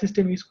AUFS ফাইল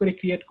সিস্টেম ইউজ করে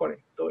ক্রিয়েট করে,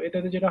 তো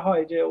এটাতে যেটা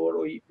হয় যে ওর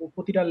ওই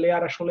প্রতিটা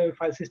লেয়ার আসলে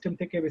ফাইল সিস্টেম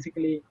থেকে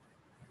বেসিক্যালি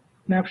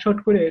স্ন্যাপশট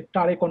করে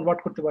টারে কনভার্ট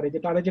করতে পারে, যে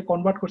টারে যে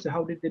কনভার্ট করছে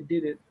how did they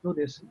do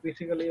this,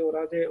 basically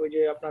ওরা যে ওই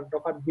যে আপনার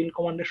ডকার বিল্ড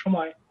কমান্ডের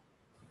সময়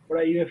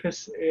ওরা ইউএফএস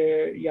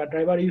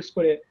ড্রাইভার ইউজ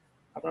করে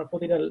আপনার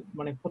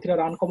প্রতিটা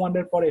রান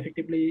কমান্ডের পরে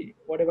effectively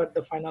whatever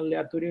the final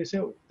layer তৈরি হয়েছে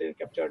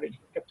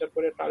ক্যাপচার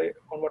করে টারে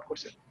কনভার্ট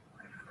করছে।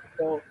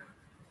 তো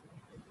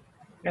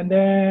and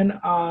then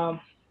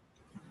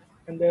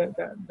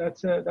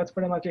that's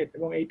pretty much it.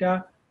 এবং এইটা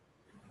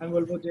আমি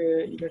বলবো যে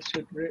you guys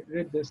should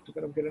read this to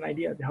kind of get an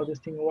idea of how this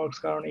thing works,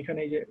 কারণ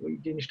এখানে যে ওই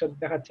জিনিসটা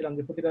দেখাচ্ছিলাম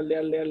যে প্রতিটা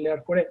লেয়ার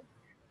করে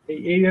এই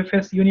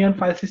AUFS ইউনিয়ন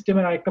ফাইল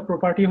সিস্টেমের আরেকটা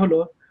প্রপার্টি হলো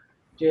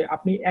যে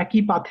আপনি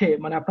একই পাথে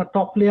মানে আপনার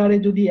টপ লেয়ারে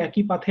যদি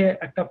একই পাথে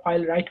একটা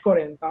ফাইল রাইট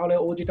করেন তাহলে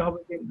ও যেটা হবে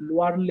যে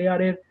লোয়ার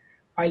লেয়ারের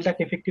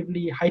ফাইলটাকে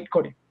এফেক্টিভলি হাইড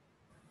করে।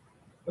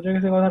 বুঝা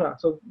গেছে কথাটা?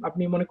 সো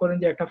আপনি মনে করেন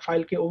যে একটা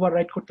ফাইলকে ওভার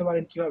রাইট করতে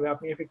পারেন কিভাবে,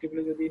 আপনি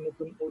এফেক্টিভলি যদি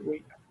নতুন ওই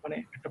মানে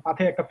একটা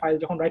পাথে একটা ফাইল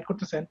যখন রাইট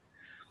করতেছেন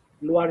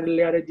লোয়ার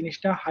লেয়ারের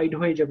জিনিসটা হাইড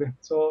হয়ে যাবে।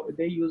 So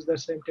they use the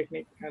same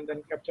technique and then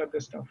capture the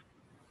staff.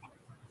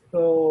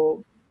 তো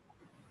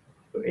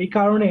এই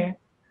কারণে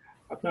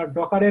আপনার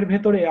ডকারের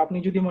ভেতরে আপনি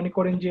যদি মনে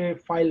করেন যে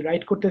ফাইল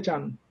রাইট করতে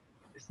চান,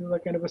 this is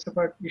kind of a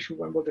separate issue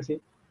আমি বলতেছি।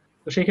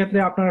 তো সেই ক্ষেত্রে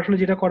আপনার আসলে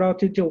যেটা করা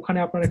উচিত যে ওখানে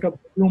আপনার একটা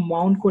ভলিউম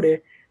মাউন্ট করে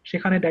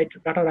সেখানে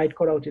ডাটা রাইট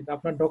করা উচিত।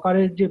 আপনার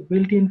ডকারের যে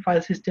built in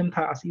file system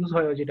use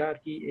হয় যেটা আর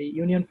কি এই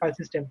union file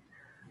system,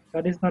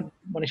 that is not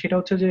মানে সেটা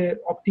হচ্ছে যে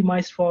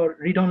optimised for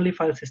read only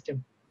file system.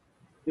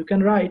 You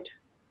can write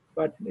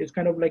but it's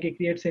kind of like it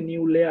creates a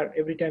new layer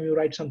every time you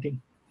right something.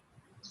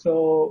 So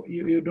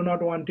you do not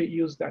want to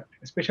use that,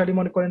 especially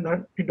মনে করেন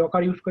ধরেন আপনি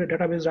Docker use করে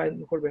database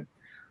run করবেন,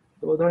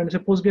 তো ধরেন যে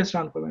Postgres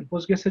run করবেন,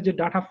 পোস্টগ্রেসের যে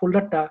ডাটা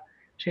ফোল্ডারটা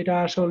সেটা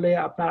আসলে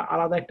আপনার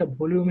আলাদা একটা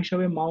ভলিউম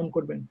হিসেবে মাউন্ট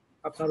করবেন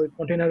আপনার ওই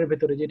কন্টেইনারের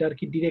ভেতরে, যেটা আর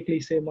কি ডিরেক্টলি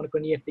সে মনে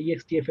করেন একটা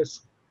EXTFS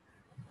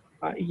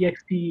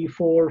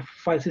ext4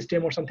 file system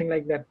or something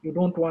like that. You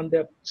don't want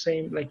the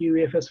same like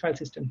UEFS file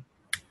system.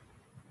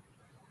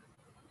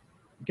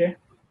 Okay,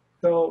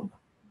 so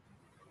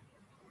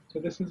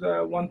this is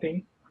one thing.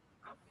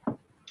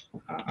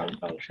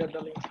 I'll share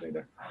the links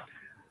later.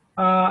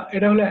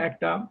 এটা হলো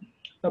একটা।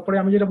 তারপরে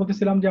আমি যেটা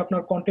বলতেছিলাম যে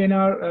আপনার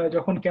কন্টেইনার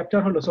যখন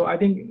ক্যাপচার হলো, so I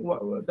think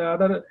the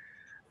other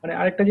মানে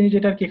আরেকটা জিনিস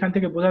যেটা কি এখান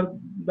থেকে বোঝার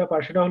ব্যাপার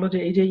সেটা হলো যে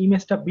এই যে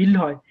ইমেজটা বিল্ড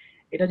হয়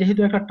এটা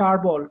যেহেতু একটা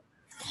টারবল,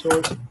 so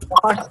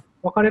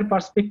ডকারের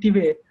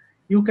পার্সপেক্টিভে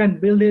you can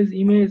build this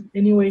image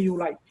any way you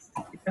like,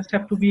 it just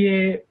have to B A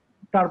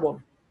টারবল।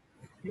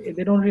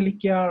 they don't really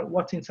care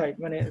what's inside,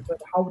 মানে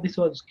how this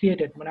was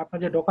created, মানে আপনার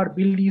যে ডকার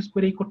বিল্ড ইউজ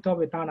করেই করতে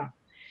হবে তা না।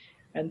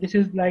 and this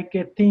is like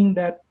a thing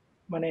that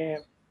মানে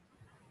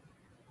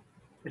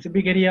it's a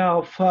big area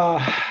of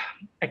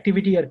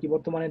activity আর কি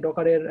বর্তমানে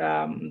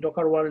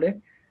ডকার ওয়ার্ল্ডে,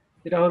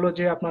 যেটা হলো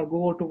যে আপনার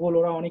গুগল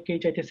ওরা অনেকেই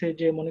চাইতেছে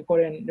যে মনে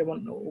করেন যেমন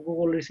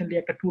গুগল রিসেন্টলি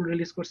একটা টুল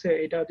রিলিজ করছে,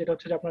 এটা যেটা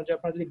হচ্ছে যে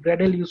আপনার যদি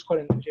গ্র্যাডেল ইউজ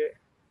করেন যে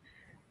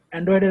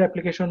অ্যান্ড্রয়েডের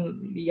অ্যাপ্লিকেশন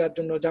ইয়ার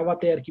জন্য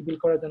জাভাতে আর কি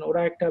বিল্ড করার জন্য,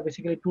 ওরা একটা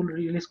বেসিক্যালি টুল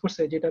রিলিজ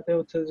করছে যেটাতে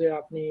হচ্ছে যে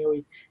আপনি ওই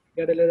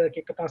গ্র্যাডেলের আর কি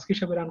একটা টাস্ক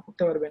হিসেবে রান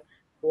করতে পারবেন।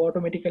 ও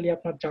অটোমেটিক্যালি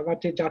আপনার জাভার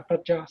যে চারটা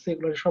যা আছে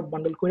এগুলো সব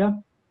বান্ডেল করে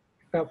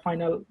একটা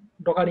ফাইনাল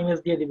ডকার ইমেজ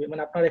দিয়ে দিবে,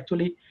 মানে আপনার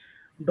অ্যাকচুয়ালি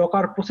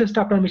ডকার প্রসেসটা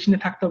আপনার মেশিনে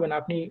থাকতে হবে না,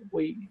 আপনি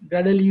ওই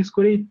গ্র্যাডেল ইউজ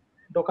করেই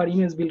ডকার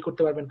ইমেজ বিল্ড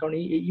করতে পারবেন, কারণ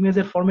এই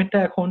ইমেজের ফরম্যাটটা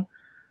এখন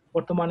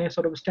বর্তমানে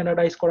সর্ট অফ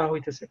স্ট্যান্ডার্ডাইজ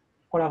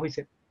করা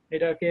হয়েছে।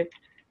 এটাকে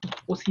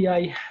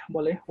OCI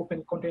বলে, open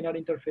container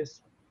interface.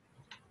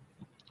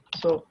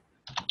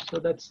 So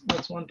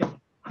that's one thing.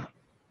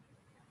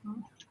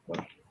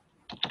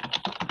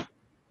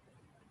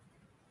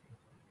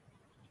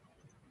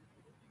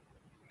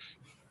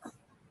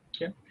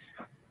 Okay,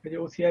 the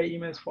OCI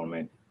image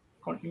format,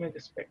 image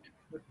spec.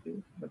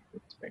 Let's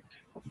spec.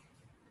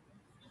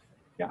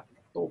 Yeah,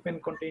 so open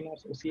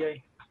containers OCI.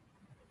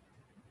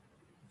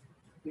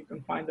 You can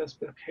find the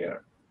spec here.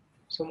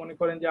 So মনে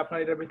করেন যে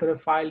আপনার এটার ভিতরে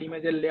ফাইল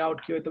ইমেজের লেআউট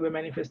কি হইতে হবে,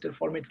 ম্যানিফেস্টের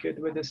ফরম্যাট কি হইতে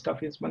হবে, দিস স্টাফ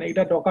ইজ মানে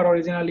এটা ডকার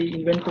অরিজিনালি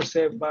ইনভেন্ট করছে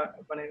বা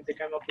মানে দে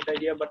kind of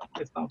idea but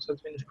it's now has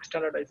been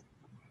standardized.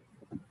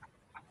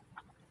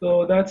 So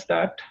that's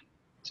that.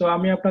 So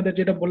আমি আপনাদের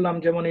যেটা বললাম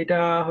যেমন এটা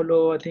হলো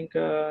আই থিংক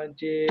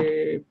যে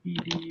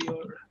PD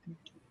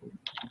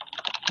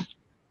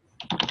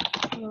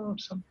or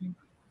something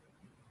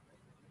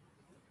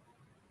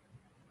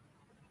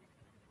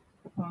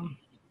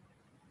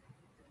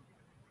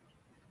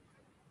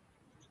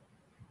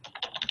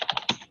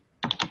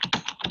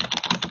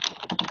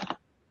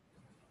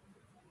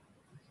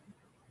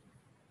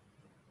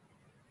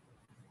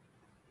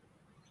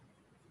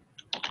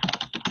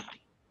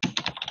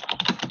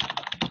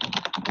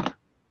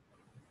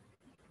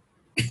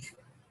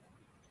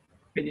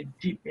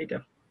deep data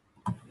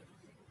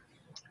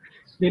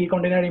build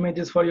container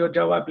images for your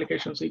Java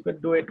application, so you could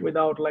do it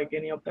without like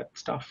any of that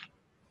stuff.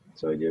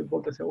 So you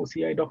both say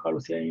OCI Docker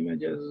OCI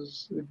images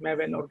with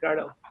Maven or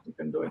Gradle, you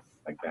can do it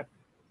like that.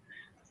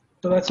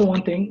 So that's the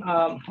one thing.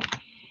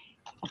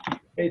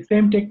 এই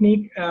same technique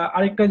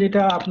আরেকটা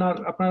যেটা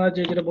আপনারা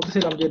যেটা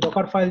বলতেছিলাম যে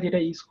Docker file যেটা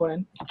use করেন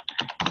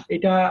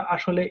এটা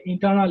আসলে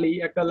ইন্টারনালি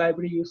একটা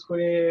লাইব্রেরি ইউজ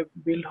করে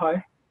বিল্ড হয়।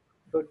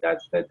 তো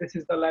this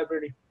is the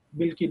library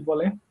build kit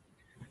বলে।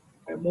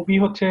 মুভি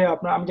হচ্ছে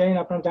আমি জানি না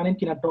আপনারা জানেন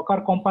কিনা, ডকার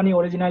কোম্পানি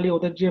অরিজিনালি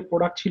ওদের যে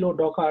প্রোডাক্ট ছিল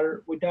ডকার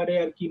ওইটারে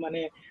আর কি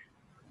মানে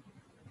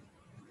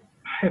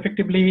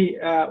এফেক্টিভলি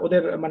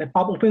ওদের মানে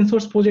পাব ওপেন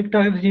সোর্স প্রজেক্টটা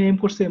নেম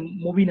করছে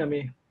মুভি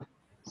নামে।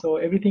 So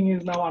everything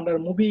is now under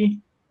movie.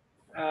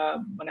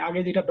 মানে আগে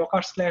যেটা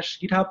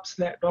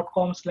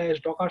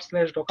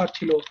docker.com/docker/docker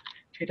ছিল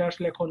সেটা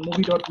আসলে এখন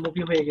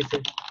movie.movie হয়ে গেছে।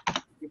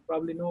 You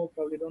probably know,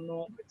 probably don't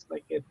know, it's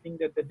like a thing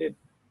that they did.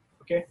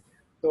 Okay,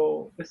 so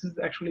this is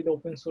actually the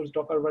open source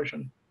docker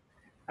version.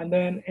 And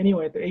then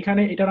anyway, তো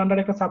এইখানে এটার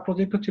আন্ডার একটা সাব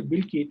প্রজেক্ট হচ্ছে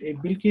বিলকিট। এই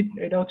বিলকিট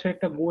এটা হচ্ছে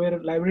একটা গো এর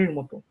লাইব্রেরির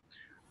মতো।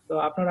 তো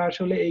আপনারা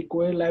আসলে এই গো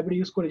এর লাইব্রেরি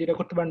ইউজ করে যেটা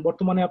করতে পারেন,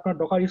 বর্তমানে আপনার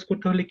ডকার ইউজ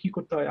করতে হলে কি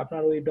করতে হয়,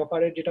 আপনার ওই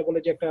ডকারের যেটা বলে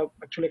যে একটা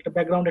অ্যাকচুয়ালি একটা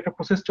ব্যাকগ্রাউন্ড একটা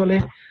প্রসেস চলে,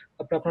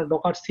 তারপর আপনার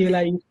ডকার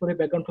সিএলআই ইউজ করে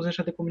ব্যাকগ্রাউন্ড প্রসেসের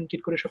সাথে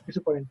কমিউনিকেট করে সবকিছু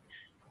করেন।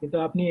 কিন্তু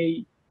আপনি এই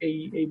এই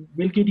এই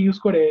বিলকিট ইউজ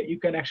করে you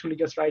can actually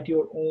just right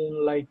your own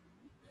like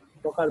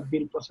Docker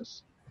bill process.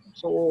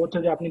 So হচ্ছে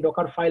যে আপনি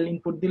ডকার ফাইল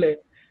ইনপুট দিলে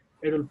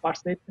it will purse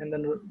it and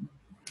then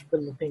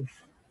build the thing.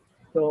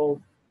 তো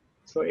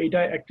সো এইটা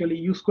অ্যাকচুয়ালি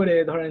ইউজ করে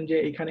ধরেন যে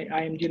এখানে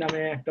আইএমজি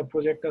নামে একটা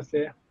প্রজেক্ট আছে।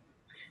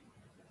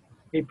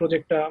 এই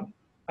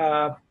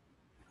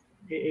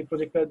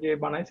প্রজেক্টটা যে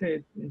বানাইছে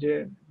যে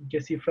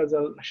জেসি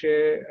ফ্রাজাল, সে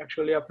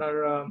অ্যাকচুয়ালি আপনার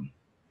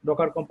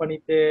ডকার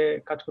কোম্পানিতে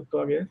কাজ করতো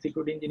আগে,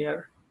 সিকিউরিটি ইঞ্জিনিয়ার,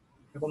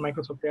 এখন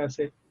মাইক্রোসফটে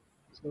আছে।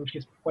 So she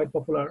is quite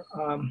popular.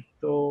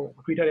 তো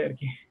টুইটারে আর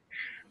কি।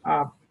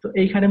 তো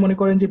এইখানে মনে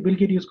করেন যে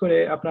বিলকিট ইউজ করে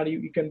আপনার you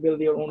can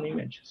build your own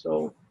image. So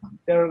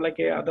there are like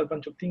a other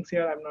bunch of things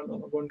here. I'm not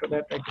going to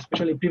that, like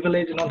especially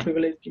privileged and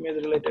non-privileged image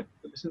related.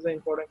 So this is an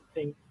important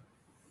thing.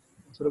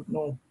 Sort of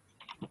know.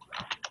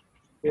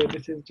 Okay,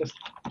 this is just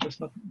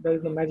not, there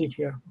is no magic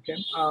here. Okay.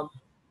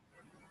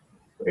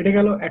 এটা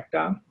গেল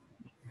একটা।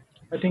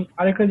 I think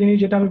আরেকটা জিনিস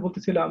যেটা আমি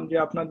বলতেছিলাম যে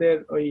আপনাদের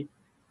ওই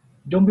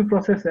জম্বি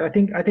প্রসেস, আই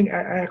থিঙ্ক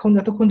এখন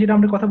যতক্ষণ যেটা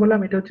আমরা কথা বললাম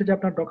এটা হচ্ছে যে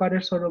আপনার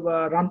ডকারের sort of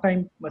run time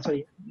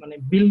sorry মানে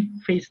বিল্ড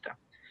ফেজটা।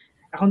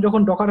 এখন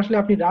যখন ডকার আসলে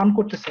আপনি রান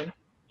করতেছেন,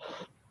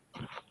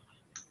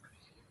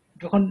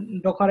 যখন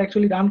ডকার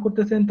অ্যাকচুয়ালি রান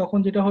করতেছেন তখন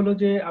যেটা হলো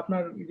যে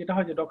আপনার যেটা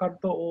হয় যে ডকার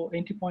তো ও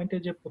এন্ট্রি পয়েন্টে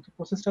যে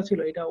প্রসেসটা ছিল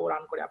এটা ও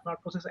রান করে। আপনার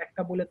প্রসেস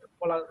একটা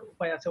বলার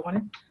উপায় আছে ওখানে,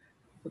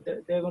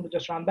 দে are going to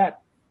just run that.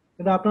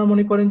 কিন্তু আপনারা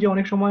মনে করেন যে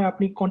অনেক সময়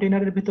আপনি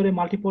কন্টেইনারের ভিতরে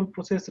মাল্টিপল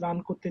প্রসেস রান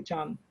করতে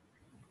চান,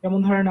 যেমন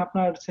ধরেন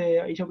আপনার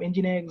এইসব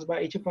nginx বা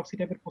hproxy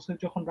টাইপের প্রসেস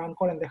যখন রান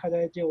করেন দেখা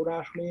যায় যে ওরা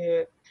আসলে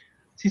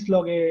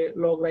সিসলগে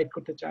লগ রাইট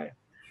করতে চায়।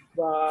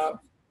 বা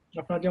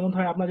আপনার যেমন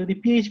ধরেন আপনার যদি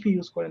পিএইচপি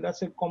ইউজ করেন,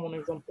 দ্যাটস এ কমন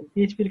এক্সাম্পল।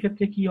 পিএইচপির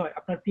ক্ষেত্রে কি হয়,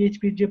 আপনার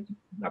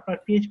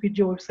পিএইচপির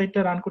যে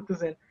ওয়েবসাইটটা রান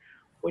করতেছেন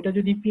ওইটা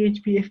যদি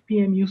পিএইচপি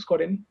এফপিএম ইউজ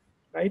করেন,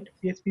 রাইট,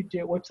 পিএইচপির যে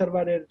ওয়েব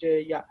সার্ভারের যে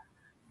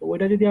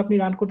ওইটা যদি আপনি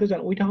রান করতে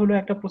চান ওইটা হলো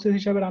একটা প্রসেস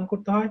হিসাবে রান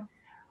করতে হয়।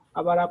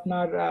 আবার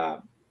আপনার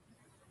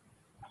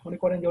মনে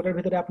করেন যে ওটার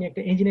ভিতরে আপনি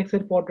একটা nginx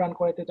এর পড রান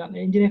করাইতে চান,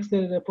 nginx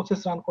এর প্রসেস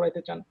রান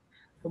করাইতে চান,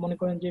 তো মনে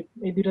করেন যে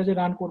এই দুইটা যে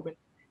রান করবেন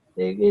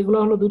এগুলো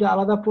হলো দুটো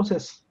আলাদা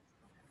প্রসেস।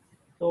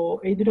 তো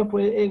এই দুটো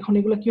এখন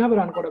এগুলো কিভাবে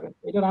রান করাবেন,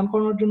 এটা রান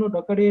করানোর জন্য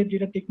ডকারের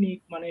যেটা টেকনিক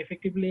মানে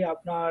এফেক্টিভলি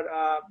আপনার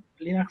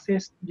লিনাক্সে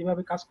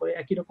যেভাবে কাজ করে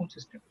একই রকম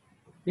সিস্টেম।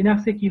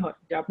 লিনাক্সে কি হয়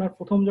যে আপনার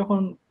প্রথম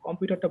যখন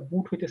কম্পিউটারটা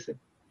বুট হইতেছে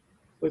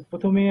ওই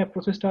প্রথমে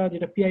প্রসেসটা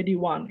যেটা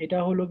PID1 এটা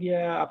হলো গিয়ে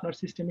আপনার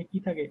সিস্টেমে কি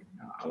থাকে,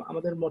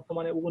 আমাদের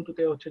বর্তমানে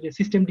উবুন্টুতে হচ্ছে যে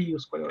সিস্টেম ডি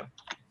ইউজ করে ওরা,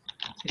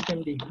 সিস্টেম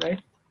ডি,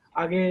 রাইট।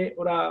 আগে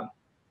ওরা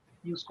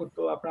ইউজ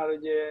করতো আপনার ওই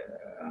যে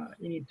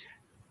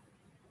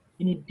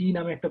ইনিট ডি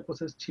নামে একটা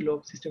প্রসেস ছিল,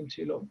 সিস্টেম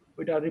ছিল,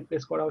 ওইটা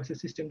রিপ্লেস করা হয়েছে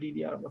সিস্টেম ডি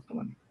দিয়ে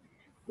বর্তমানে।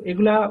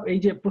 এগুলা এই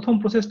যে প্রথম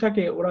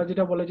প্রসেসটাকে ওরা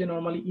যেটা বলে যে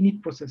নরমালি ইনিট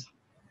প্রসেস।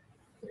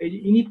 এই যে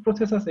ইনিট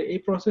প্রসেস আছে এই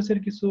প্রসেসের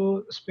কিছু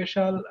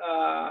স্পেশাল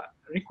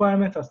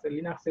রিকোয়ারমেন্টস আছে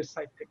লিনাক্সের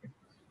সাইড থেকে,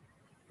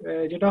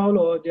 যেটা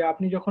হলো যে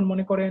আপনি যখন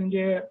মনে করেন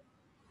যে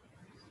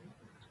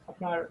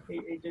আপনার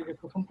এই যে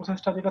প্রথম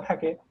প্রসেসটা যেটা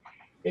থাকে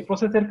এই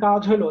প্রসেসের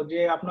কাজ হলো যে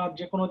আপনার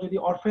যে কোনো যদি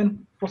অরফেন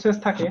প্রসেস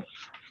থাকে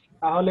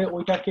তাহলে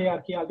ওইটাকে আর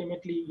কি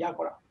আলটিমেটলি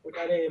করা,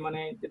 ওইটারে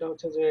মানে যেটা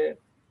হচ্ছে যে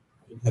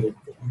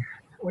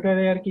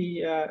ওটারে আর কি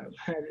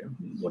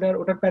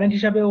ওটার প্যারেন্ট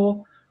হিসাবে ও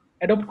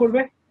অ্যাডপ্ট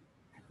করবে,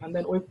 এন্ড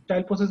দেন ওই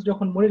চাইল্ড প্রসেস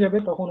যখন মরে যাবে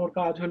তখন ওর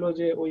কাজ হলো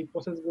যে ওই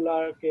প্রসেস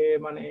গুলাকে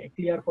মানে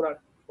ক্লিয়ার করার,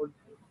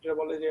 যেটা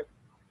বলে যে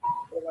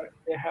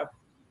হ্যাভ।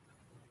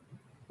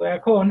 তো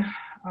এখন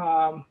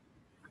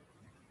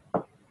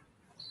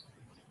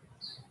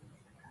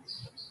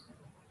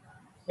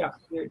yeah,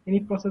 any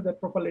process that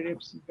properly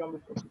rapes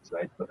zombie process,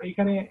 right? So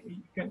এখানে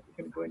you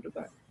can go into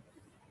that.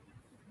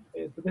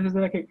 So this is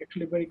like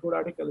actually very good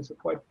article. It's a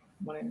quite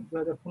মানে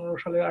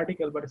 2015 সালের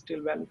আর্টিকেল, বাট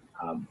স্টিল ভ্যালিড।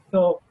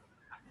 তো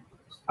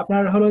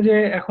আপনার হলো যে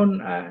এখন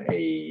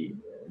এই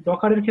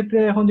ডকারের ক্ষেত্রে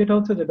এখন যেটা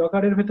হচ্ছে যে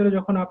ডকারের ভিতরে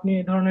যখন আপনি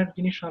এই ধরনের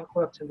জিনিস রান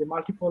করাচ্ছেন, যে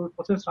মাল্টিপল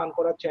প্রসেস রান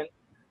করাচ্ছেন,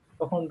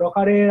 তখন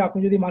ডকারে আপনি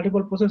যদি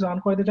মাল্টিপল প্রসেস রান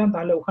করাতে চান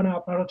তাহলে ওখানে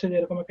আপনার হচ্ছে যে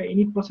এরকম একটা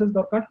ইনিট প্রসেস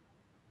দরকার।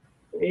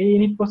 এই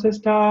ইনিট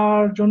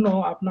প্রসেসটার জন্য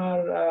আপনার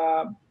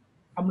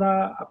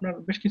আপনার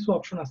বেশ কিছু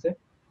অপশন আছে।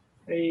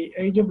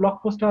 এই যে ব্লগ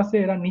পোস্টটা আছে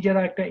এরা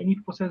নিজেরা একটা ইনিট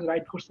প্রসেস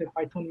রাইট করছে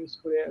পাইথন ইউজ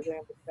করে, as I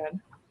understand.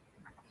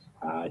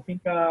 I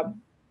think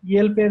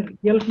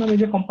Yelp নামে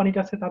যে কোম্পানিটা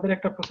আছে তাদের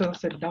একটা প্রসেস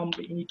আছে ডাম্প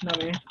ইনিট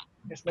নামে।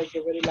 It's like a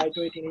very light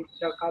weight init,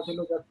 যার কাজ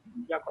হলো জাস্ট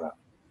করা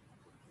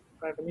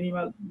একটা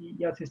minimal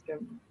system.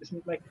 This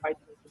is like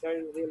Python, that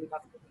is really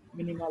not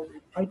minimal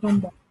Python,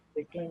 but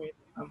they claim it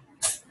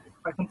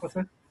Python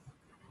process.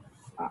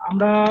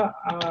 আমরা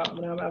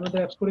মানে আমাদের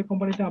অ্যাপস করে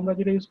কোম্পানিতে আমরা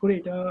যেটা ইউজ করি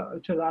এটা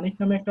হচ্ছে রানিট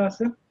নামে একটা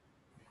আছে।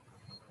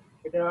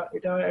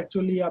 এটা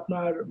অ্যাকচুয়ালি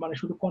আপনার মানে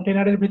শুধু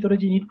কন্টেনারের ভিতরে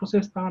যে ইনিট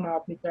প্রসেস তা না,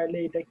 আপনি চাইলে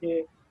এটাকে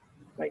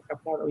লাইক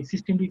আপনার ওই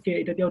সিস্টেমটিকে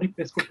এটা দিয়েও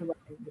রিপ্লেস করতে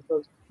পারেন,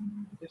 because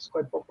it's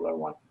quite popular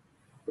one.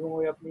 এবং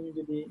ওই আপনি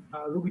যদি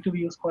রুবি টুবি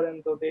ইউজ করেন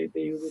তো দে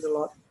ইউজ ইট আ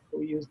লট, তো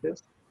উই ইউজ দিস।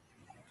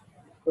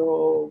 তো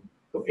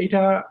তো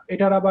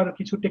এটার আবার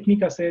কিছু টেকনিক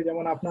আছে,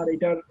 যেমন আপনার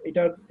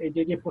এটার এই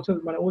যে প্রসেস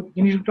মানে ওই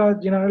জিনিসটা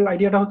জেনারেল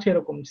আইডিয়াটা হচ্ছে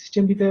এরকম,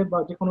 সিস্টেম দিতে বা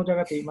যে কোনো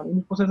জায়গাতেই মানে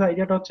ইনিট প্রসেস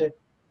আইডিয়াটা হচ্ছে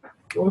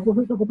ওই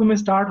প্রসেসটা প্রথমে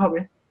স্টার্ট হবে,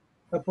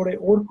 তারপরে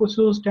ওর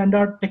কিছু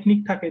স্ট্যান্ডার্ড টেকনিক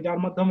থাকে যার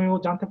মাধ্যমে ও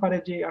জানতে পারে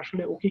যে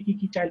আসলে ওকে কি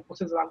কি চাইল্ড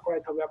প্রসেস রান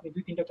করাইতে হবে। আপনি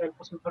 2-3টা চাইল্ড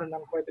প্রসেস ধরে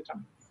রান করাইতে চান,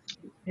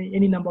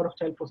 any number of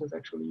child process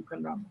actually you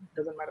can run,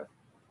 doesn't matter.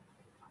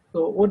 তো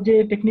ওর যে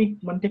টেকনিক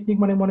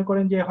মানে মনে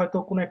করেন যে হয়তো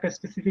কোনো একটা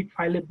স্পেসিফিক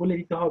ফাইলে বলে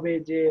দিতে হবে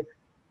যে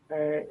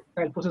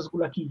চাইল্ড প্রসেস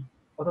গুলা কি,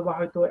 অথবা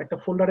হয়তো একটা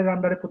ফোল্ডারের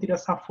আন্ডারে প্রতিটা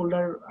সাব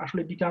ফোল্ডার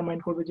আসলে ডিটারমাইন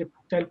করবে যে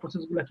চাইল্ড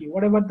প্রসেস গুলা কি,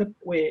 what ever that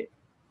way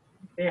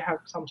they have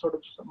some sort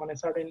of মানে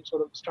সার্টেন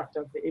সর্ট অফ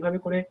স্ট্রাকচার। এইভাবে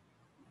করে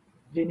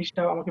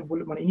জিনিসটা আমাকে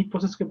বলে মানে ইনিট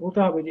প্রসেসকে বলতে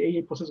হবে যে এই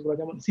প্রসেসগুলো,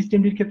 যেমন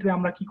সিস্টেমটির ক্ষেত্রে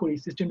আমরা কি করি,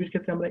 সিস্টেমটির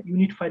ক্ষেত্রে আমরা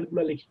ইউনিট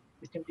ফাইলগুলো লিখি,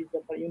 সিস্টেমটির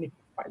আপনার ইউনিট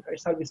ফাইল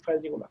সার্ভিস ফাইল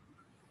যেগুলো।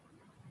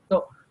 তো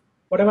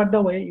whatever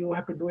the way you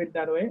have to do it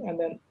that way, and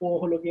then ও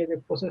হলো গিয়ে যে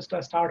প্রসেসটা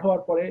স্টার্ট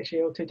হওয়ার পরে সে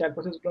হচ্ছে চাইল্ড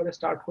প্রসেসগুলোকে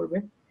স্টার্ট করবে,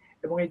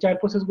 এবং এই চাইল্ড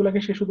প্রসেসগুলোকে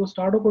সে শুধু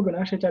স্টার্টও করবে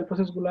না, সে চাইল্ড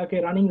প্রসেসগুলোকে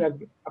রানিং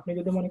রাখবে। আপনি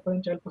যদি মনে করেন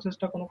চাইল্ড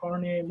প্রসেসটা কোনো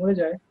কারণে মরে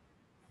যায়,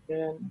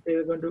 then they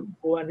are going to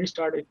go and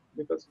restart it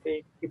because they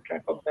keep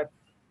track of that.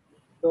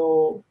 So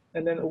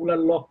and then ওগুলা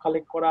লগ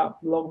কালেক্ট করা,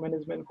 লগ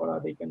ম্যানেজমেন্ট করা,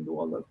 they can do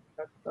all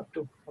that stuff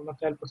too, আমরা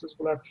চাইল্ড প্রসেস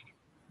গুলার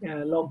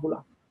log গুলা।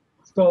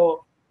 So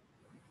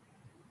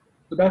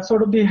that's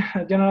sort of the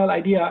general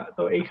idea.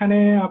 তো এইখানে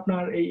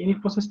আপনার এই ইনিট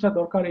প্রসেসটা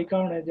দরকার এই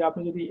কারণে যে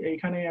আপনি যদি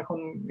এইখানে এখন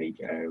এই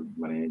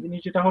মানে জিনিস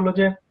যেটা হলো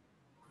যে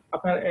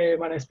আপনার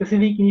মানে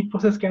স্পেসিফিক ইনিট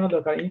প্রসেস কেন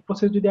দরকার, ইনিট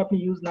প্রসেস যদি আপনি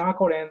ইউজ না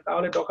করেন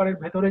তাহলে ডকারের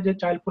ভেতরে যে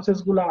চাইল্ড প্রসেস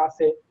গুলা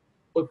আছে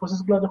ওই প্রসেস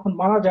গুলা যখন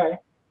মারা যায়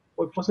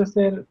ওই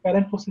প্রসেসের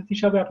প্যারেন্ট প্রসেস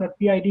হিসাবে আপনার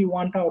পিআইডি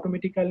 1টা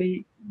অটোমেটিক্যালি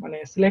মানে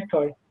সিলেক্ট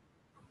হয়।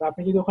 তো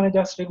আপনি যদি ওখানে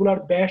জাস্ট রেগুলার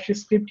ব্যাশ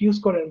স্ক্রিপ্ট ইউজ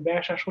করেন,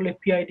 ব্যাশ আসলে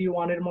পিআইডি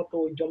 1 এর মতো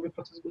ওই জম্বি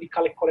প্রসেসগুলি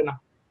কালেক্ট করে না।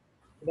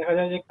 দেখা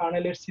যায় যে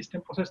কার্নেলের সিস্টেম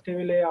প্রসেস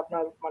টেবিলে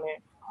আপনার মানে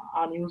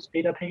আনইউজ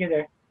ডেটা থেকে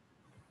যায়,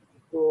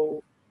 তো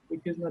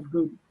which is not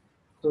good.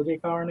 তো যে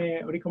কারণে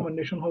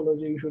রিকমেন্ডেশন হলো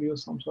যে you should use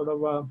some sort of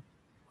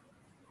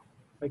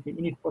like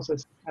init process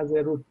as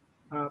a root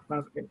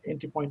আপনার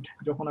এন্ট্রি পয়েন্ট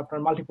যখন আপনার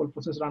মাল্টিপল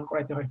প্রসেস রান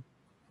করাইতে হয়।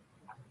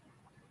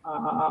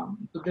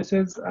 তো this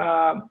is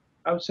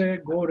I would say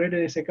go red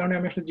S. এই কারণে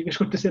আমি আসলে জিজ্ঞেস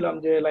করতেছিলাম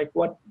যে লাইক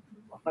হোয়াট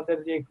আপনাদের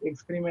যে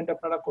এক্সপেরিমেন্ট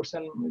আপনারা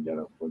করছেন,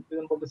 যারা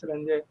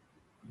বলতেছিলেন যে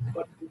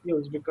what to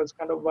use because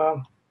kind of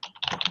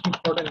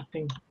important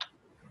thing.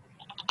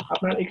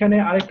 আপনার এখানে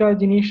আরেকটা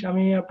জিনিস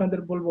আমি আপনাদের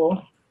বলবো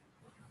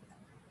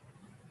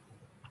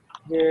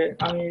যে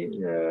আমি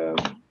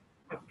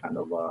kind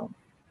of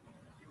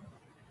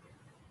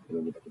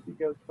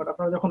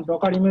আপনারা যখন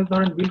ডকার ইমেজ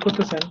ধরেন বিল্ড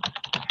করতেছেন,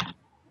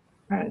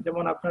 হ্যাঁ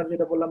যেমন আপনার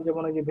যেটা বললাম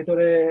যেমন এই যে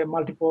ভিতরে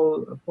মাল্টিপল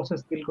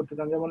প্রসেস বিল্ড করতে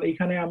চান, যেমন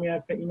এইখানে আমি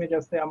একটা ইমেজ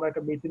আছে আমরা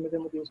একটা বেস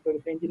ইমেজের মধ্যে ইউজ করি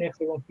ইঞ্জিনিয়াক্স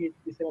এবং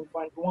PHP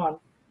 7.1।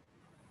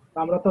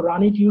 আমরা তো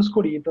রানিট ইউজ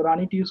করি, তো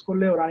রানিট ইউজ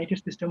করলে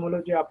রানিটের সিস্টেম হলো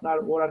যে আপনার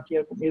ওর আর কি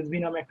এরকম এসভি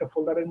নামে একটা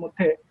ফোল্ডারের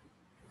মধ্যে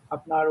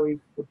আপনার ওই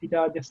প্রতিটা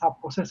যে সাব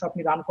প্রসেস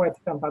আপনি রান করাতে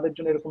চান তাদের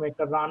জন্য এরকম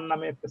একটা রান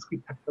নামে একটা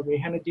স্ক্রিপ্ট থাকতে হবে।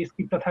 এখানে যে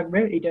স্ক্রিপ্টটা থাকবে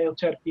এটাই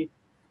হচ্ছে আর কি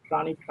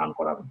রানিট রান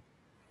করাবে।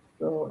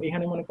 তো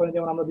এখানে মনে করেন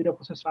যেমন আমরা দুইটা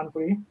প্রসেস রান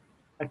করি,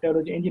 একটা হলো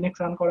যে ইঞ্জিনিয়াক্স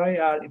রান করাই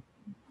আর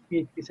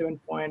PHP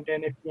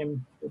 7.10 FPM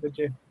ওদের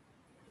যে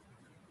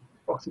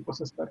প্রক্সি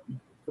প্রসেসটা আর কি।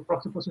 তো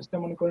প্রক্সি প্রসেসটা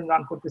মনে করেন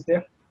রান করতেছে।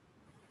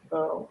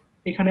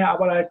 এখানে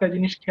আবার আরেকটা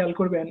জিনিস খেয়াল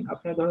করবেন,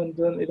 আপনারা ধরেন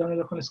এই ধরনের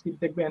যখন স্ক্রিপ্ট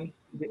দেখবেন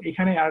যে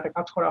এখানে আরেকটা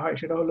কাজ করা হয়,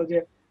 সেটা হলো যে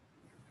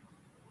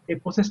এই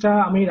প্রসেসটা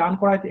আমি রান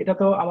করাইতে, এটা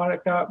তো আমার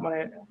একটা মানে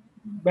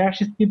ব্যাশ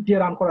স্ক্রিপ্ট দিয়ে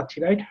রান করাচ্ছি,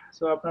 রাইট?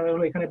 সো আপনার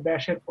হলো এখানে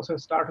ব্যাশের প্রসেস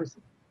স্টার্ট হয়েছে।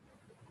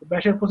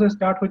 ব্যাশের প্রসেস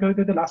স্টার্ট হইতে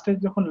হইতে লাস্টে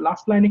যখন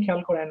লাস্ট লাইনে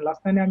খেয়াল করেন,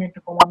 লাস্ট লাইনে আমি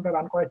একটা কমান্ডটা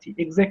রান করাচ্ছি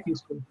এক্সাক্ট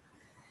ইউজ করি।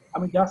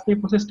 আমি জাস্ট এই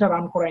প্রসেসটা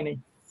রান করাই নাই।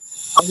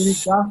 আমি যদি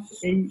জাস্ট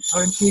এই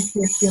ধরেন PHP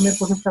SPM এর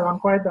প্রসেসটা রান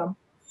করাইতাম,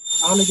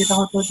 তাহলে যেটা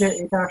হতো যে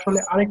এটা আসলে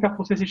আরেকটা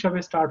প্রসেস হিসাবে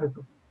স্টার্ট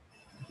হতো।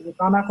 কিন্তু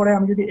তা না করে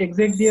আমি যদি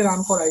এক্সাক্ট দিয়ে রান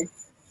করাই,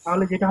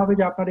 তাহলে যেটা হবে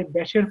যে আপনার এই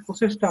ব্যাশের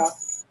প্রসেসটা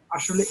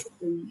আসলে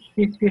এই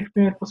PHP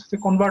SPM এর প্রসেসে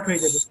কনভার্ট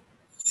হয়ে যাবে।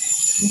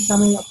 জিনিসটা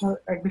আমি আপনার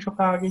 1-2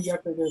 সপ্তাহ আগে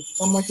ইয়াতে যে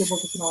তন্ময়কে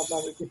বলতেছিলাম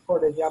আপনার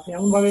ডিসকর্ডে, যে আপনি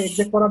এমন ভাবে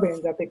এক্সেক্ট করাবেন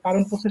যাতে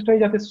কারেন্ট প্রসেসটাই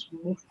যাতে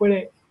মুভ করে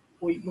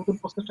ওই নতুন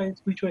প্রসেসটাই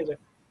সুইচ হয়ে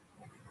যায়।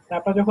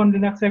 আপনার যখন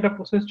লিনাক্সে একটা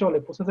প্রসেস চলে,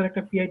 প্রসেসের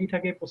একটা পিআইডি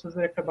থাকে,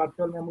 প্রসেসের একটা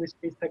ভার্চুয়াল মেমরি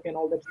স্পেস থাকে,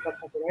 অল দ্যাট স্টাফ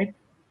থাকে, রাইট?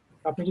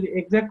 আপনি যদি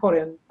এক্সেক্ট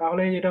করেন,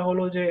 তাহলে যেটা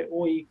হলো যে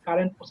ওই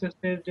কারেন্ট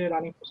প্রসেসের যে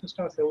রানিং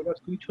প্রসেসটা আছে ওটা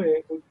সুইচ হয়ে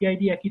ওই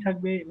পিআইডি একই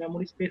থাকবে,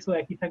 মেমরি স্পেসও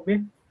একই থাকবে,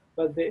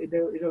 but it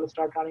will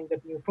start running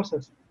that new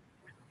process.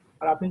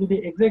 আর আপনি যদি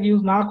এক্সাক্ট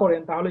ইউজ না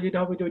করেন, তাহলে যেটা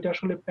হবে যে ওইটা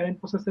আসলে প্যারেন্ট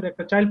প্রসেসের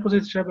একটা চাইল্ড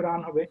প্রসেস হিসেবে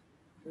রান হবে।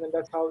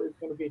 That's how it's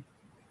gonna be.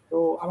 তো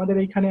আমাদের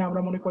এইখানে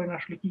আমরা মনে করেন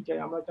আসলে কি চাই,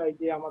 আমরা চাই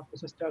যে আমার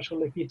প্রসেসটা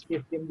আসলে PHP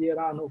SPM দিয়ে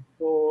রান হোক,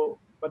 তো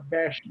বাট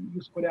ব্যাশ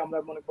ইউজ করে আমরা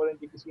মনে করেন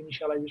যে কিছু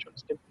ইনিশিয়ালাইজেশন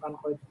স্টেপ রান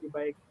করে থাকি বা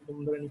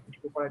যেমন ধরেন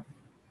কিছু করাই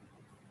থাকি।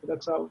 So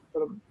that's how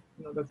sort of,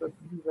 that's a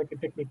like a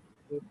technique.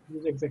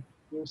 Use exact.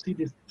 You see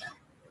this.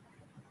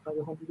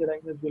 যখন নিজেরা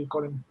ইমেজ বিল্ড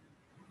করেন।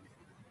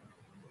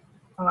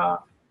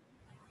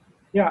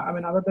 Yeah, I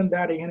mean other than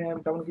that এখানে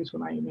তেমন কিছু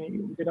নাই।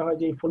 যেটা হয়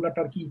যে এই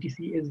ফোল্ডারটার কি etc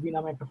sd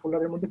নামে একটা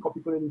ফোল্ডারের মধ্যে কপি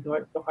করে দিতে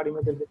হয় docker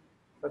ইমেজের।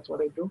 That's what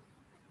I do.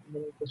 And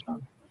then it just run.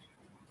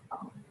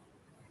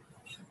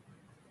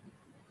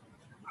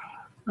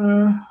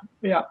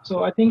 Yeah, so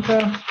I think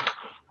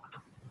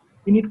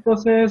init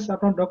process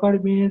আপনার docker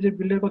ইমেজের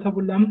বিল্ডের কথা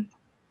বললাম।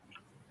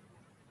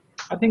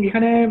 I think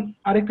এখানে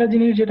আরেকটা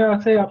জিনিস যেটা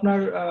আছে আপনার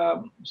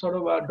sort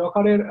of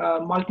ডকারের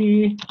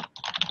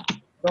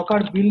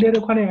ডকার বিল্ডের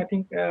ওখানে I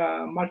think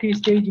multi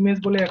stage image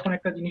বলে এখন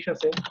একটা জিনিস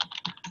আছে।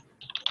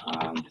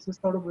 This is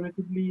sort of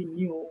relatively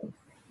new,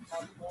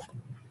 not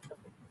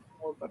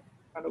more, but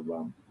kind of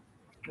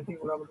I think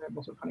ওরা বোধহয়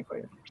বছর খানেক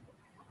হয়।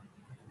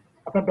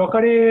 আপনার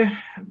ডকারে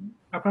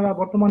আপনারা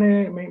বর্তমানে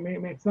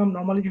ম্যাক্সিমাম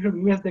নরমালি যেসব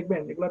ইমেজ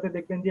দেখবেন, এগুলাতে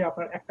দেখবেন যে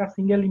আপনার একটা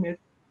সিঙ্গেল ইমেজ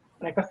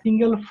মানে একটা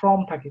সিঙ্গেল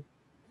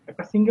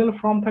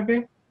ফর্ম থাকে,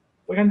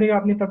 ওইখান থেকে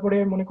আপনি তারপরে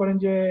মনে করেন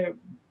যে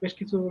বেশ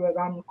কিছু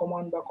রান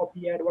কমান্ড বা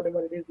copy add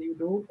whatever it is you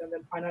do, and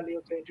then finally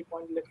হচ্ছে এন্ট্রি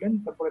পয়েন্ট লিখলেন,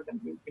 তারপরে দেন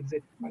ইউ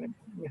এক্সিট, মানে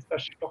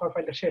ডকার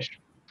ফাইলটা শেষ।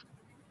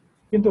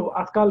 কিন্তু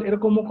আজকাল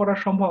এরকমও করা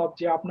সম্ভব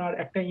যে আপনার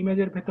একটা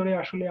ইমেজের ভেতরে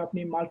আসলে আপনি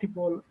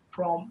মাল্টিপল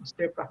ফর্ম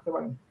স্টেপ রাখতে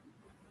পারেন।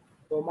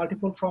 তো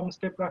মাল্টিপল ফর্ম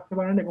স্টেপ রাখতে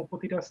পারেন এবং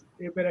প্রতিটা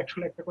স্টেপের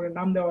অ্যাকচুয়ালি একটা করে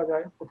নাম দেওয়া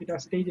যায়, প্রতিটা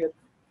স্টেজের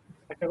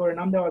একটা করে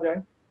নাম দেওয়া যায়।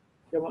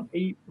 যেমন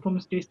এই প্রথম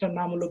স্টেজটার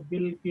নাম হলো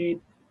বিল kit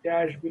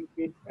dash bill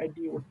kit id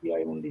oci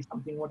only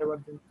something whatever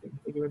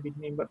they give a big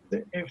name but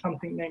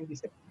something name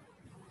দিছে।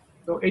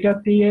 তো এটা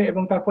দিয়ে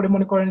এবং তারপরে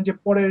মনে করেন যে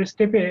পরের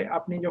স্টেপে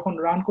আপনি যখন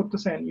রান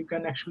করতেছেন ইউ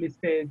ক্যান অ্যাকচুয়ালি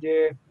সে যে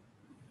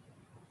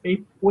এই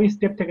ওই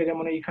স্টেপ থেকে,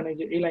 যেমন এইখানে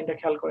যে এই লাইনটা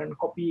খেয়াল করেন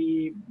কপি,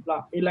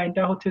 এই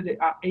লাইনটা হচ্ছে যে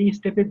এই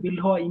স্টেপে বিল্ড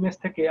হওয়া ইমেজ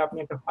থেকে আপনি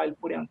একটা ফাইল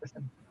পড়ে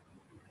আনতেছেন।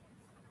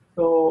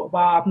 তো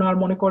বা আপনার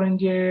মনে করেন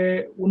যে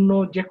অন্য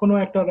যে কোনো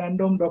একটা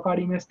র্যান্ডম ডকার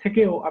ইমেজ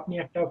থেকেও আপনি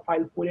একটা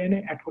ফাইল পড়ে এনে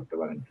অ্যাড করতে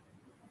পারেন।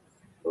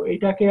 তো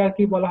এটাকে আর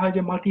কি বলা হয়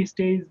যে মাল্টি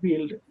স্টেজ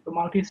বিল্ড। তো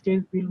মাল্টি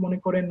স্টেজ বিল্ড মনে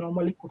করেন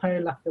নরমালি কোথায়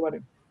লাগতে পারে,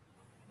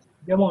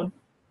 যেমন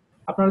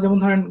আপনারা যেমন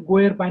ধরেন গো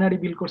এর বাইনারি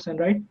বিল্ড করছেন,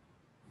 রাইট?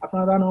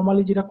 আপনারা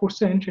নরমালি যেটা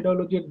করছেন সেটা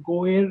হলো যে গো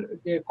এর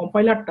যে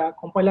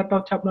কম্পাইলারটা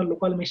হচ্ছে আপনার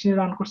লোকাল মেশিনে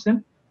রান করছেন,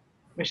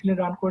 মেশিনে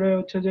রান করে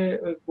হচ্ছে যে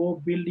গো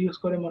বিল্ড ইউজ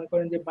করে মনে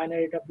করেন যে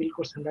বাইনারিটা বিল্ড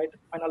করছেন, রাইট?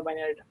 ফাইনাল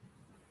বাইনারিটা।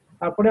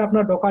 তারপরে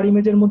আপনার ডকার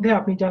ইমেজের মধ্যে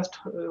আপনি জাস্ট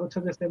হচ্ছে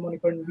যে মনে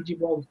করেন বিজি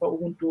বক্স বা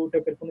উবুন্টু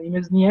টাইপের কোনো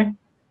ইমেজ নিয়ে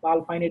বা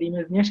আলপাইনের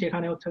ইমেজ নিয়ে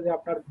সেখানে হচ্ছে যে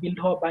আপনার বিল্ড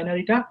হওয়া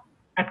বাইনারিটা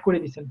অ্যাড করে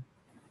দিবেন,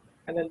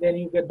 and then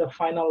you get the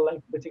final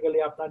like basically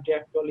আপনার যে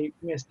অ্যাকচুয়ালি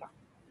ইমেজটা।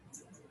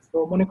 তো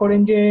মনে করেন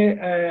যে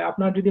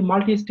আপনার যদি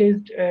মাল্টি স্টেজ,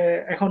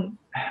 এখন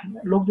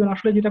লোকজন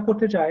আসলে যেটা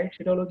করতে চায়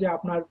সেটা হলো যে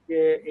আপনার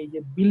যে এই যে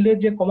বিল্ডের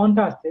যে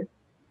কমান্ডটা আছে,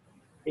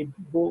 এই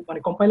মানে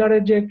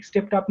কম্পাইলারের যে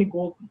স্টেপটা আপনি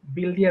গো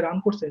বিল্ড দিয়ে রান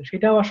করছেন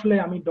সেটাও আসলে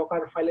আমি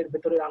ডকার ফাইলের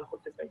ভেতরে রান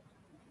করতে চাই।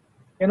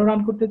 কেন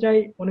রান করতে চাই?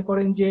 মনে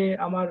করেন যে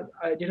আমার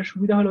যেটা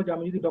সুবিধা হলো যে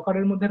আমি যদি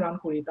ডকারের মধ্যে রান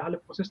করি তাহলে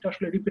প্রসেসটা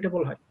আসলে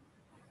রিপিটেবল হয়।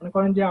 মনে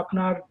করেন যে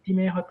আপনার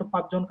টিমে হয়তো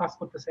 5 জন কাজ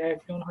করতেছে,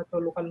 একজন হয়তো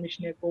লোকাল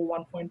মেশিনে গো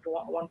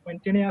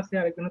 1.10 এ আছে,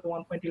 আরেকজন হয়তো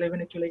 1.11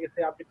 এ চলে গেছে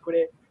আপডেট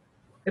করে,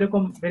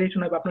 এরকম ভেরিয়েশন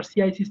হয়। আপনার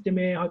সিআই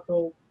সিস্টেমে হয়তো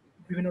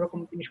বিভিন্ন রকম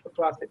জিনিসপত্র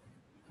আছে।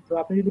 তো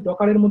আপনি যদি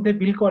ডকারের মধ্যে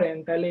বিল্ড করেন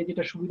তাহলে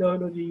যেটা সুবিধা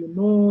হলো যে ইউ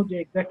নো যে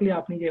এক্স্যাক্টলি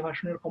আপনি যে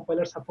ভার্সনের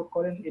কম্পাইলার সাপোর্ট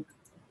করেন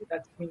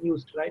দ্যাটস বিং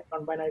ইউজড, রাইট?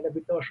 কারণ বাইনারিটা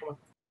বিল্ড দেওয়ার সময়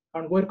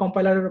কারণ Go এর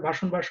কম্পাইলারের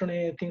ভার্সনে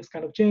things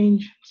kind of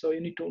change, so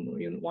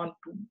you want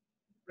to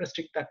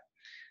restrict that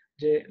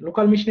যে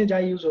লোকাল মেশিনে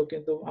যাই ইউজ হোক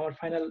কিন্তু আমার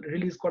ফাইনাল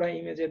রিলিজ করা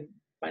ইমেজের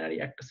বাইনারি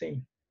একটা সেম।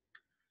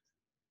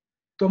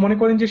 তো মনে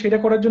করেন যে সেটা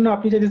করার জন্য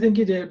আপনি চাইতেছেন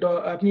কি যে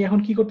আপনি এখন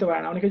কি করতে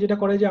পারেন, অনেকে যেটা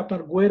করে যে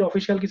আপনার Go এর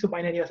অফিসিয়াল কিছু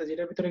বাইনারি আছে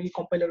যেটার ভিতরে কি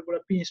কম্পাইলার গুলো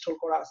প্রি ইনস্টল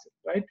করা আছে,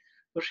 রাইট?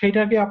 তো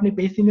সেইটাকে আপনি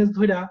বেস ইমেজ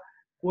ধইরা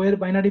Go এর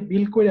বাইনারি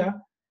বিল্ড কইরা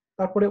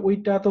তারপরে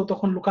ওইটা তো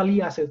তখন লোকালি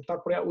আছে,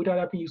 তারপরে ওইটা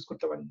আপনি ইউজ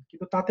করতে পারেন।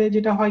 কিন্তু তাতে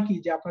যেটা হয় কি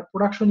যে আপনার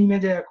প্রোডাকশন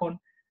ইমেজে এখন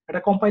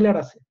একটা কম্পাইলার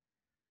আছে,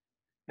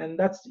 and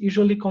that's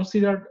usually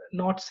considered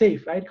not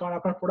safe, right? কারণ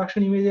আপনার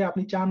প্রোডাকশন ইমেজে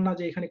আপনি চান না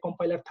যে এখানে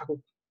কম্পাইলার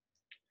থাকুক।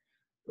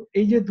 তো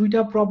এই যে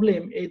দুইটা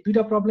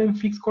প্রবলেম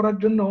ফিক্স করার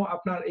জন্য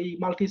আপনার এই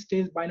মাল্টি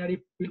স্টেজ বাইনারি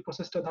বিল্ড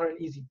প্রসেসটা ধরেন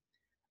ইজি।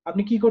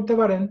 আপনি কি করতে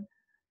পারেন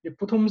যে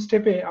প্রথম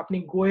স্টেপে আপনি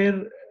Go এর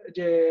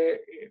যে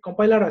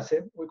কম্পাইলার আছে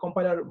ওই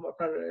কম্পাইলার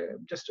আপনার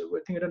জাস্ট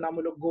আই থিংক এটার নাম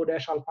হলো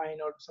Go-Alpine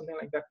or something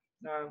like that.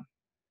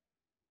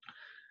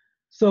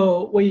 So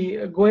ওই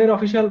Go এর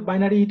অফিসিয়াল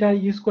বাইনারিটা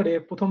ইউজ করে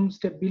প্রথম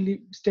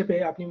স্টেপে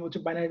আপনি হচ্ছে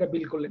বাইনারিটা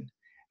বিল্ড করলেন,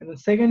 এন্ড দেন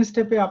সেকেন্ড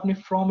স্টেপে আপনি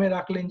ফ্রমে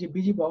রাখলেন যে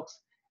busy box,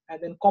 and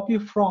then copy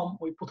from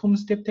ওই প্রথম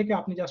স্টেপ থেকে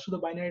আপনি জাস্ট শুধু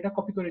বাইনারিটা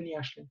কপি করে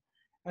নিয়ে আসলেন,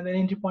 এন্ড দেন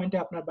এন্ট্রি পয়েন্টে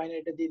আপনার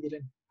বাইনারিটা দিয়ে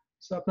দিলেন।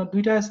 সো আপনার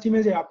দুইটা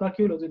স্টেজে আপনার কি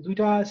হলো যে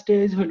দুইটা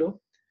স্টেজ হলো,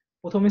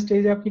 প্রথম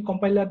স্টেজে আপনি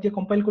কম্পাইলার দিয়ে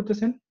কম্পাইল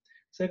করতেছেন,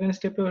 সেকেন্ড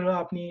স্টেপে হলো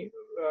আপনি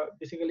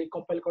বেসিক্যালি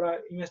কম্পাইল করা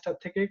ইমেজটা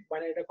থেকে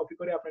বাইনারিটা কপি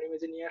করে আপনার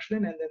ইমেজে নিয়ে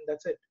আসলেন, and then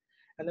that's it.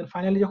 and then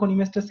finally যখন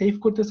ইমেজটা সেভ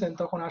করতেছেন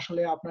তখন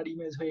আসলে আপনার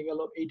ইমেজ হয়ে গেল,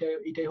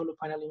 এইটাই হলো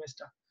ফাইনাল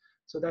ইমেজটা।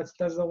 So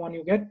that's the one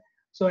you get.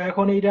 So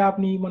এখন এইটা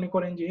আপনি মনে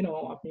করেন যে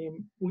আপনি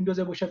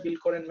উইন্ডোজে বসে বিল্ড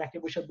করেন, ম্যাকে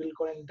বসে বিল্ড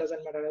করেন, it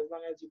doesn't matter as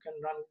long as you can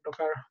run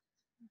docker,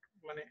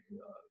 মানে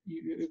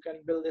you can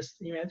build this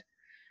image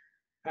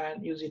and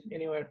use it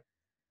anywhere.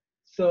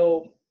 So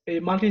a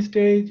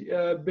multi-stage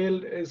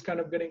build is kind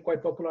of getting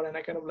quite popular and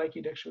I kind of like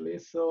it actually.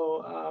 So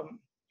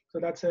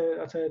that's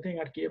a thing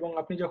আর কি। এবং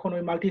আপনি যখন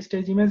ওই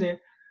multi-stage ইমেজে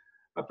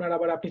আপনার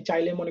আবার আপনি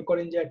চাইলে মনে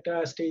করেন যে একটা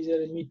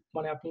স্টেজের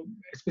মানে আপনি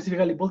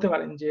স্পেসিফিক্যালি বলতে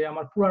পারেন যে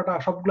আমার পুরাটা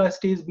সবগুলা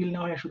স্টেজ বিল্ড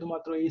না হয়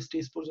শুধুমাত্র এই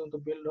স্টেজ পর্যন্ত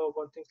বিল্ড হোক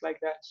or things like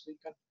that. So you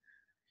can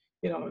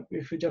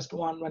if you just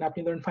want মানে আপনি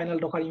ধরেন ফাইনাল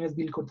ডকার ইমেজ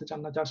বিল্ড করতে চান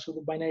না, জাস্ট শুধু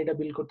বাইনারিটা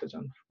বিল্ড করতে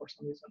চান for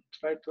some reason,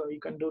 right? So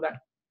you can do that.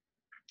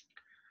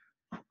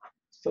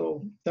 So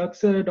that's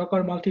a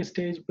Docker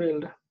multi-stage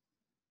build.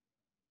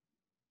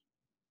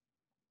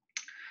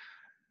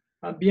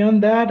 Beyond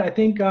that, I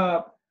think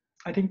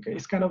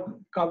it kind of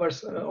covers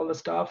all the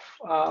stuff.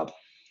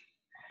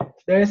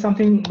 There is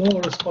something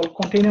more. It's called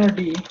containerd.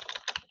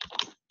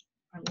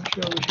 I'm not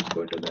sure we should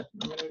go into that.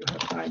 I mean, we don't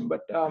have time,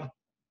 but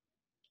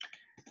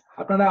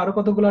আপনারা আরো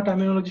কতগুলো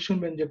terminology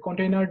শুনবেন যে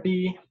containerd,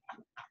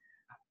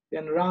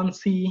 then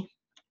runc.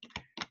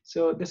 So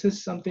this is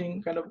something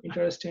kind of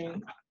interesting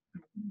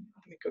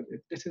because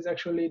this is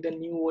actually the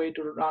new way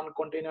to run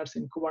containers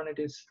in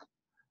Kubernetes.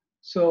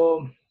 So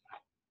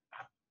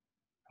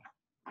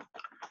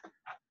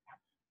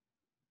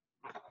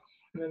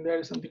and then there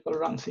is something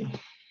called runc.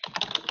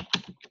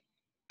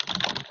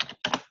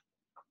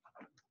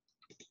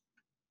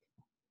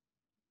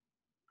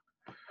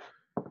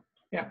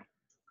 Yeah,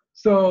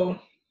 so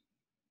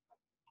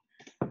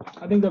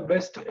I think the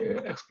best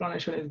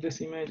explanation is this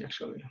image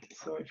actually.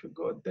 So if you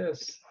go this,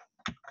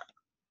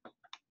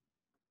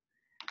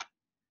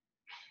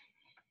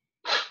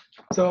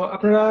 so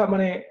আপনারা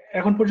মানে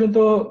এখন পর্যন্ত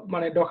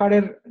মানে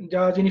ডকারের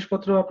যা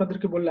জিনিসপত্র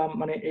আপনাদেরকে বললাম,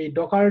 মানে এই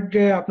ডকার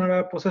যে আপনারা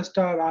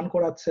প্রসেসটা রান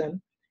করাচ্ছেন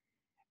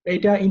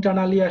এইটা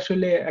ইন্টারনালি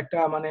আসলে একটা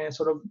মানে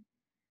sort of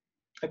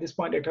at this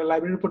point একটা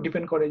লাইব্রেরির উপর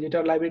ডিপেন্ড করে, যেটা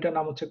লাইব্রেরিটার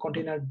নাম হচ্ছে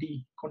containerd,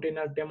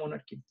 container daemon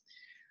আর কি।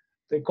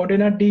 তো এই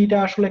containerd টা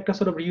আসলে একটা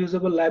সর্ট অফ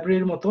রিউজেবল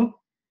লাইব্রেরির মতো।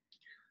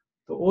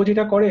 তো ও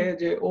যেটা করে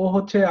যে ও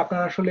হচ্ছে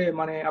আপনার আসলে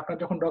মানে আপনার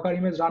যখন ডকার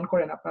ইমেজ রান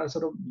করেন আপনার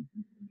সর্ট অফ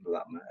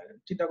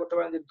চিন্তা করতে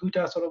পারেন যে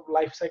দুইটা সর্ট অফ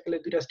লাইফ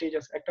সাইকেলের দুইটা স্টেজ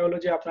আছে। একটা হলো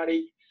যে আপনার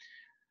এই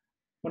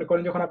মনে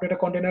করেন যখন আপনি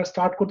একটা কন্টেইনার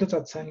স্টার্ট করতে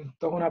চাচ্ছেন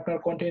তখন আপনার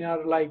কন্টেইনার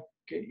লাইক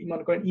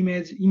মনে করেন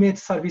ইমেজ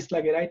সার্ভিস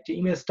লাগে, রাইট? যে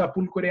ইমেজটা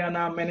পুল করে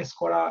আনা, ম্যানেজ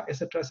করা,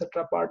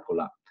 এটসেট্রা পার্ট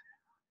গুলা।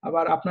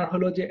 আবার আপনার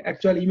হলো যে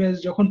অ্যাকচুয়াল ইমেজ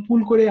যখন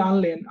পুল করে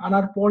আনলেন,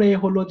 আনার পরে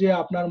হলো যে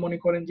আপনার মনে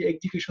করেন যে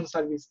এক্সিকিউশন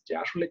সার্ভিস, যে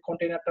আসলে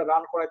কন্টেইনারটা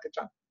রান করাইতে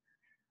চান।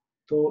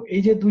 তো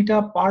এই যে দুইটা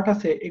পার্ট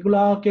আছে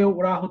এগুলাকে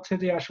ওরা হচ্ছে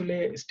যে আসলে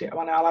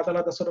মানে আলাদা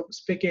আলাদা সর্ট অফ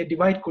স্পেকে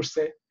ডিভাইড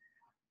করছে।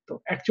 তো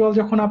অ্যাকচুয়াল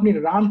যখন আপনি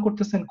রান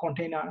করতেছেন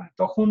কন্টেইনার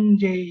তখন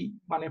যেই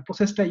মানে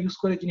প্রসেসটা ইউজ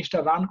করে জিনিসটা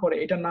রান করে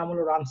এটার নাম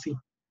হলো runc।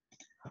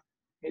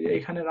 এই যে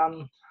এখানে রান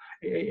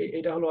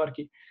এটা হলো আর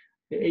কি,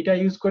 এইটা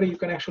ইউজ করে ইউ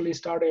ক্যান অ্যাকচুয়ালি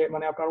স্টার্ট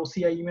মানে আপনার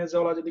ওসিআই ইমেজ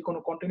ওলা যদি কোনো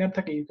কন্টেইনার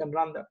থাকে you can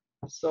run that.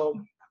 So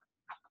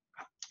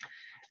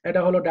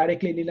এটা হলো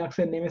ডাইরেক্টলি লিনাক্স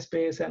এর name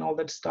space and all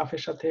that staff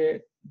এর সাথে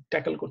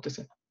ট্যাকল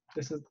করতেছে।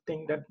 This is the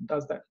thing that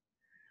does that.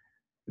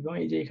 এবং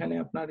এই যে এখানে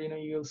আপনার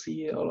you will see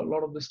a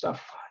lot of the stuff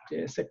যে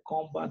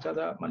seccomp বা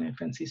যারা মানে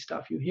fancy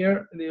stuff you hear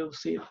they will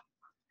see it.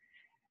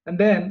 And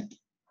then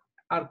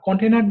R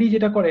containerd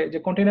যেটা করে যে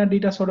containerd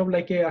টা sort of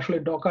like আসলে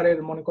docker এর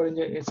মনে করেন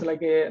যে it's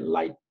like a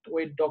light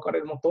weight docker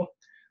এর মতো।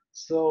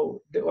 So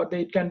what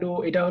it can do,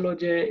 এটা হলো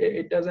যে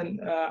it doesn't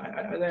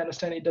as I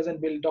understand it doesn't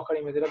build docker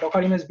image, এটা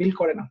docker image build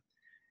করে না।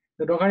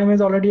 তো docker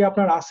image already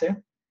আপনার আছে,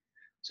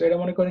 সো এটা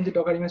মনে করেন যে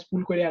docker image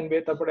pull করে আনবে,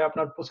 তারপরে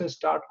আপনার প্রসেস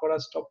স্টার্ট করা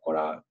স্টপ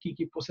করা, কি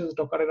কি প্রসেস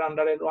ডকারের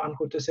আন্ডারে রান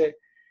করতেছে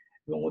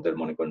এবং ওদের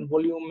মনে করেন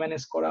ভলিউম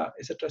ম্যানেজ করা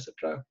এটসেট্রা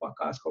এটসেট্রা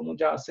কাজকর্ম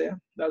যা আছে,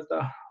 that's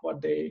the what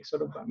they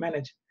sort of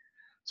manage.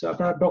 So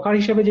আপনারা ডকার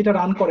হিসেবে যেটা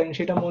রান করেন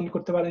সেটা মনে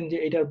করতে পারেন যে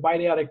এটার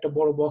বাইরে আর একটা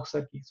বড় বক্স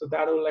আর কি। So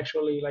that will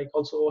actually like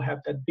also have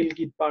that build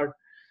গিট পার্ট,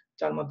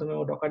 যার মাধ্যমে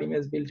ও ডকার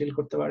ইমেজ বিল্ড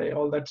করতে পারে,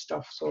 all that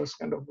staff. So it's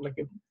kind of like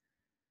a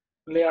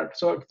layer,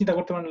 so চিন্তা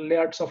করতে পারেন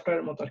লেয়ার্ড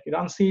সফটওয়্যারের মতো আর কি।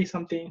 Run see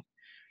something,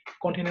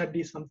 container d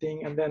something,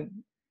 and then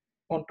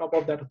on top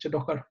of that হচ্ছে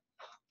docker.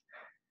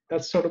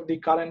 That's sort of the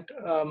current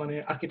মানে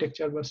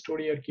architecture বা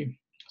story আর কি।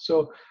 So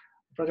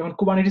আপনারা যখন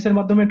kubernetes এর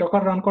মাধ্যমে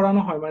docker রান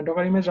করানো হয়, মানে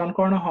docker image রান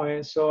করানো হয়,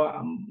 so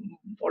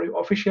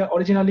official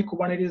originally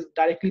kubernetes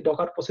directly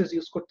docker process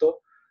use করতো,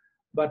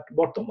 but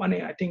বর্তমানে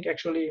I think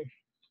actually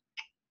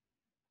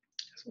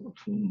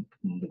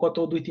গত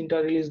 2-3টা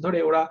রিলিজ ধরে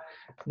ওরা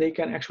they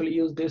can actually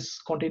use this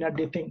container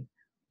d thing,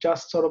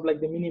 just sort of like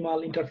the minimal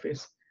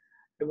interface.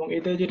 এবং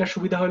এতে যেটা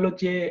সুবিধা হলো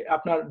যে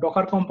আপনার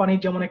ডকার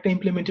কোম্পানির যেমন একটা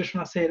ইমপ্লিমেন্টেশন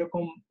আছে,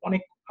 এরকম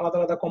অনেক আলাদা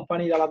আলাদা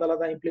কোম্পানির আলাদা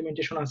আলাদা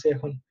ইমপ্লিমেন্টেশন আছে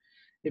এখন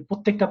এই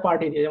প্রত্যেকটা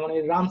পার্টির। যেমন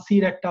এই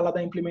রানসির একটা আলাদা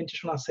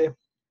ইমপ্লিমেন্টেশন আছে,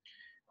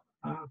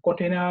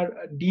 কন্টেইনার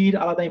ডির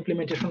আলাদা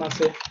ইমপ্লিমেন্টেশন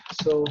আছে।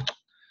 সো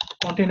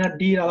কন্টেইনার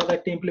ডির আলাদা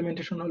একটা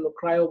ইমপ্লিমেন্টেশন হলো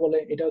ক্রায়ো বলে,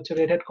 এটা হচ্ছে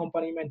রেড হ্যাট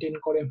কোম্পানি মেইনটেইন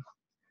করে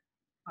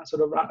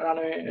sort of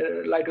runway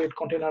lightweight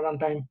container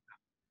runtime,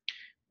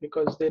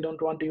 because they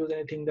don't want to use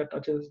anything that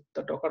touches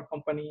the Docker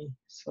company.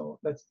 So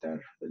that's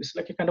there. It's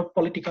like a kind of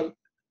political,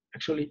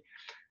 actually.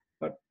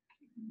 But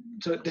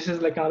so this is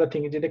like another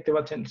thing.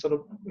 Sort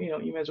of,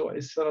 image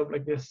wise, sort of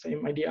like this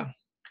same idea.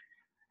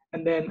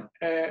 And then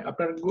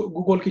আপনার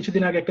Google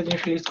কিছুদিন আগে একটা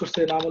জিনিস release করছে,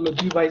 নাম হলো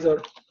gvisor.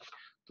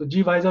 তো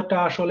gvisorটা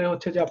আসলে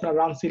হচ্ছে যে আপনার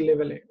রানসির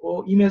লেভেলে, ও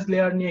ইমেজ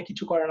লেয়ার নিয়ে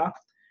কিছু করে না,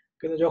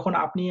 কিন্তু যখন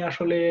আপনি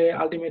আসলে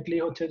আলটিমেটলি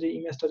হচ্ছে যে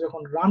ইমেজটা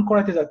যখন রান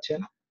করাতে যাচ্ছেন,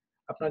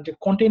 আপনার যে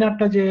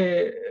কন্টেইনারটা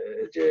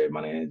যে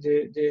মানে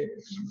যে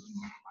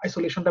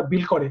আইসোলেশনটা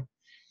বিল্ড করে,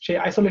 সেই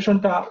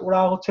আইসোলেশনটা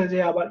ওরা হচ্ছে যে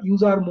আবার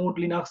ইউজার মোড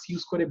লিনাক্স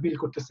ইউজ করে বিল্ড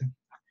করতেছে।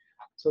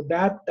 So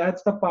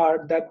that's the part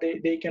that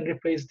they can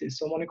replace this.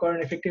 So মনে করেন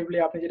এফেক্টিভলি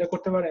আপনি যেটা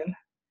করতে পারেন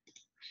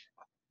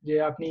যে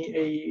আপনি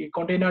এই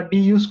কন্টেইনার ডি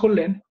ইউজ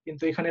করলেন,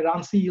 কিন্তু এখানে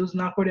রান সি ইউজ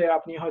না করে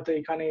আপনি হয়তো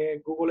এখানে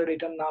গুগলের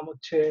এটার নাম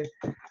হচ্ছে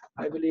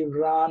I believe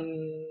run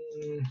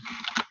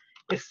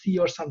SC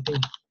or something,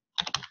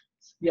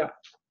 ইয়া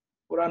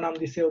ওরা নাম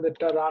দিছে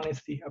ওদেরটা রান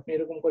এসসি। আপনি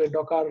এরকম করে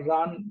Docker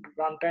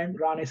run time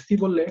run SC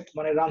বললে,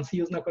 মানে রান সি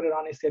ইউজ না করে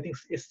run SC, I think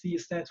SC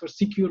stands for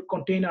secure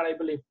container I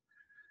believe.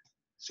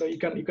 So you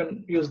can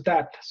use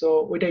that. So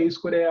ওইটা ইউজ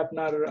করে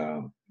আপনার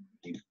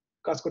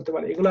কাজ করতে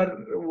পারে। এগুলার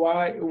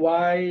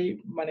why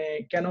মানে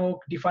কেন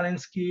ডিফারেন্স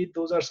কি,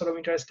 those are sort of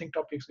interesting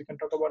topics we can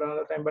talk about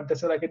another time, but this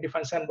is like a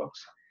different sandbox.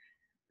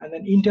 And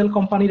then Intel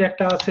কোম্পানির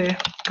একটা আছে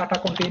কাটা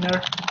container,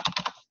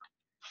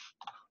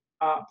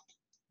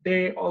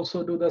 they also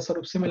do the sort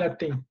of similar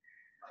thing,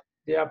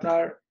 যে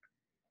আপনার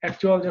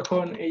actual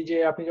যখন এই যে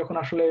আপনি যখন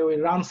আসলে ওই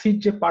রানসিট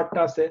যে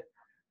পার্টটা আছে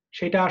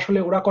সেটা আসলে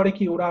ওরা করে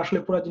কি, ওরা আসলে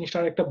পুরো জিনিসটা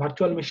একটা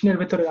ভার্চুয়াল মেশিনের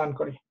ভেতরে রান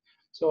করে।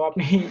 সো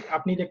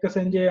আপনি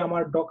দেখতেছেন যে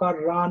আমার ডকার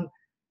রান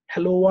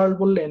হ্যালো ওয়ার্ল্ড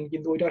বললেন,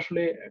 কিন্তু ওইটা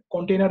আসলে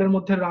কন্টেইনারের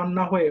মধ্যে রান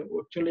না হয়ে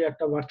অ্যাকচুয়ালি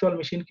একটা ভার্চুয়াল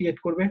মেশিন ক্রিয়েট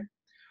করবে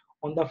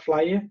on the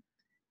fly A,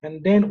 and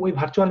then ওই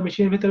ভার্চুয়াল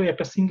মেশিনের ভিতরে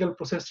একটা সিঙ্গেল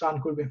প্রসেস রান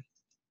করবে।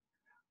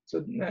 সো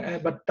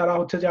বাট তারা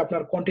হচ্ছে যে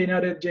আপনার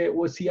কন্টেইনারের যে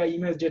ওসিআই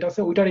ইমেজ যেটা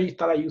আছে ওইটারই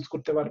তারা ইউজ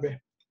করতে পারবে।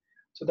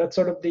 So that's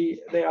sort of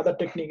the other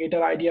technique.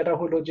 এটার আইডিয়াটা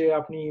হলো যে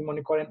আপনি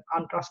মনে করেন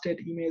আনট্রাস্টেড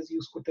ইমেজ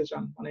ইউজ করতে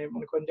চান, মানে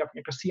মনে করেন যে আপনি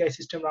একটা সিআই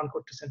সিস্টেম রান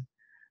করতেছেন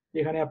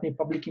যেখানে আপনি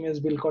পাবলিক ইমেজ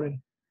বিল্ড করেন,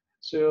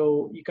 so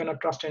you cannot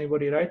trust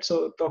anybody, right? So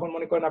তখন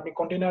মনে করেন আপনি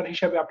কন্টেইনার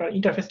হিসাবে আপনার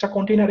ইন্টারফেসটা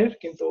কন্টেইনারের,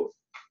 কিন্তু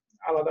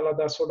আলাদা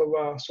আলাদা sort of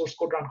swords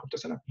code run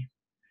করতেছেন আপনি,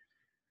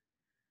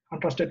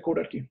 আনট্রাস্টেড কোড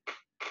আর কি।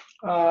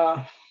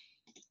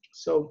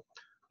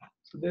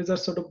 So these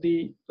are sort of the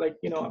like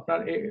আপনার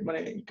মানে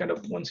kind of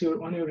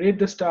when you read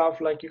the stuff,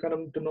 like you kind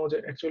of to know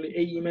that actually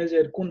a image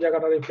এর কোন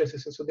জায়গাটা replace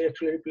হচ্ছে, so they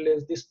actually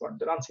replace this part,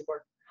 the RANSI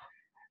part.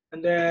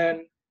 And then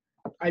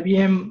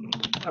IBM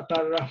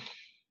আপনার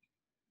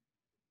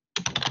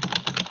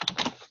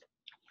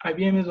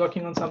IBM is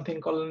working on something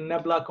called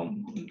Nebula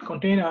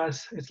containers.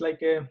 It's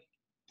like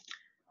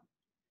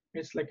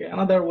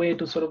another way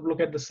to sort of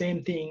look at the same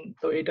thing.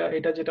 তো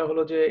এটা যেটা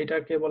হলো যে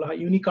এটাকে বলা হয়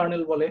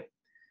ইউনিকার্নেল বলে।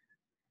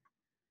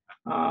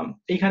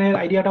 এইখানের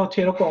আইডিয়াটা হচ্ছে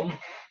এরকম,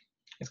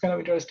 ইটস কাইন্ড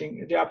অফ ইন্টারেস্টিং,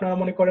 যে আপনারা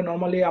মনে করেন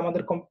নরমালি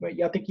আমাদের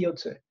ইয়াতে কি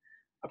হচ্ছে,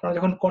 আপনারা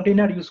যখন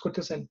কন্টেইনার ইউজ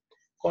করতেছেন,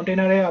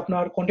 কন্টেইনারে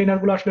আপনার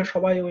কন্টেইনারগুলো আসলে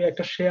সবাই ওই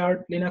একটা শেয়ার্ড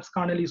লিনাক্স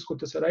কার্নেল ইউজ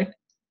করতেছে, রাইট?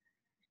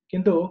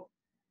 কিন্তু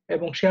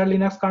এবং শেয়ার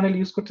লিনাক্স কার্নেল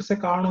ইউজ করতেছে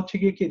কারণ হচ্ছে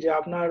কি যে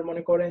আপনার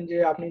মনে করেন যে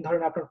আপনি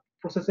ধরেন আপনার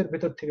প্রসেসের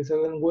ভেতর থেকে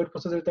গোয়ের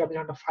প্রসেসের ভিতরে আপনি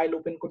একটা ফাইল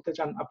ওপেন করতে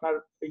চান, আপনার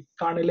ওই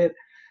কার্নেলের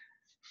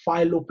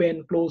ফাইল ওপেন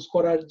ক্লোজ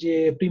করার যে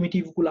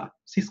প্রিমিটিভ গুলা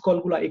সিসকল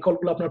গুলা এই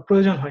কলগুলো আপনার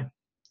প্রয়োজন হয়।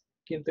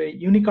 কিন্তু এই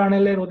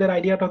ইউনিকার্নেলের ওদের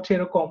আইডিয়াটা হচ্ছে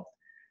এরকম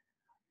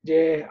যে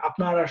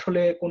আপনার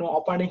আসলে কোনো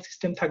অপারেটিং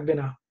সিস্টেম থাকবে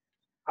না।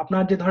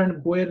 আপনার যে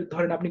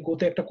ধরেন আপনি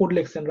গোতে একটা কোড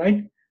লিখছেন, রাইট?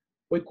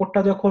 ওই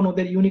কোডটা যখন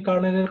ওদের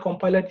ইউনিকার্নেলের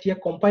কম্পাইলার দিয়ে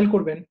কম্পাইল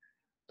করবেন,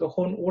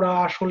 তখন ওরা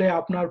আসলে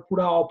আপনার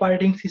পুরো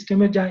অপারেটিং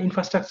সিস্টেমের যা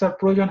ইনফ্রাস্ট্রাকচার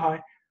প্রয়োজন হয়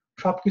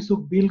সবকিছু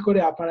বিল করে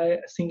আপনার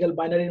সিঙ্গেল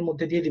বাইনারির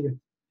মধ্যে দিয়ে দিবে।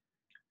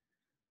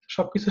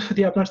 সবকিছু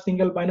যদি আপনার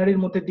সিঙ্গেল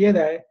বাইনারির মধ্যে দিয়ে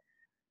দেয়,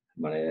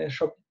 মানে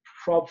সব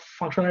সব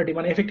ফাংশনালিটি,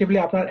 মানে এফেক্টিভলি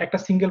আপনার একটা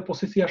সিঙ্গেল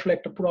প্রসেসই আসলে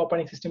একটা পুরো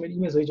অপারেটিং সিস্টেমের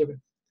ইমেজ হয়ে যাবে।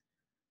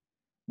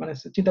 মানে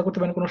চিন্তা করতে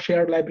পারেন কোনো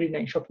শেয়ার লাইব্রেরি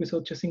নাই, সবকিছু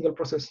হচ্ছে সিঙ্গেল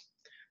প্রসেস।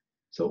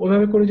 সো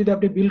ওইভাবে করে যদি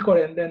আপনি বিল্ড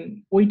করেন, দেন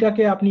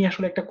ওইটাকে আপনি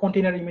আসলে একটা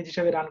কন্টেইনার ইমেজ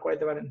হিসেবে রান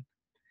করাতে পারেন।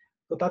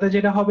 তো তাতে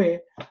যেটা হবে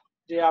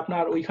যে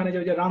আপনার ওইখানে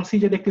যে রানসি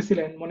যে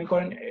দেখতেছিলেন, মনে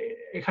করেন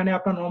এখানে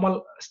আপনার নর্মাল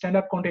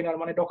স্ট্যান্ডার্ড কন্টেইনার,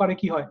 মানে ডকারে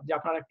কি হয় যে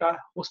আপনার একটা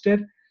হোস্টের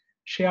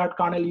শেয়ার্ড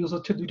কার্নেল ইউজ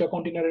হচ্ছে দুইটা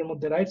কন্টেইনারের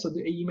মধ্যে, রাইট? সো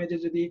এই ইমেজে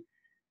যদি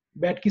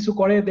ব্যাড কিছু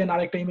করে, দেন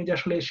আরেকটা ইমেজ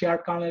আসলে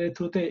শেয়ার্ড কার্নেলের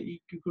থ্রুতে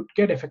you could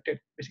get affected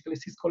basically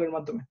সিসকলের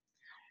মাধ্যমে।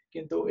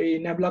 কিন্তু এই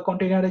নেবলা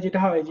কন্টেইনারে যেটা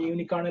হয় যে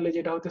ইউনিক কার্নেলে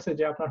যেটা হতেছে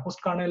যে আপনার হোস্ট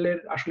কার্নেলের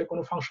আসলে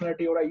কোনো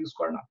ফাংশনালিটি ওরা ইউজ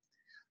করে না।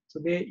 So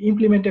they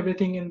implement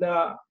everything in the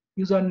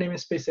user name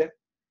স্পেসে,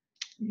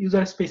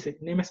 ইউজার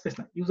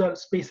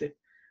স্পেসে,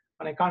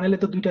 মানে কার্নেলে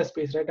তো দুইটা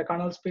স্পেস, রাইট? একটা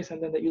kernel space and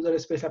then the user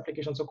space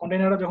application. So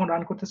কন্টেইনাররা যখন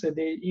রান করতেছে,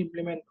 দে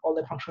ইমপ্লিমেন্ট অল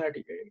দ্যাট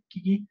ফাংশনালিটি।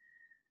 কি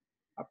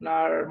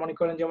আপনার মনে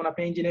করেন যেমন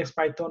আপনি nginx,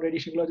 পাইথন,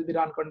 রেডিশ এগুলো যদি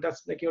রান করেন,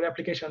 that's like your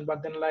application, but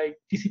then like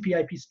TCP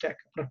IP stack,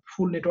 আপনার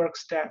ফুল network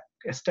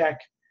stack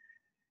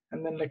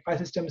and then like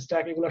file system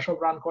stack এগুলো সব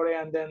রান করে,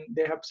 and then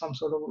they have some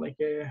sort of like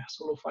a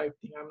solo 5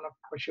 thing, I'm not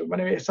quite sure,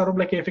 মানে sort of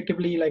like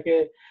effectively like a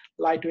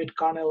lightweight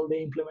kernel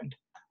they implement,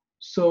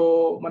 so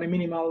মানে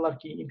minimal আর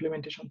কি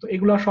implementation। তো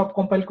এগুলো সব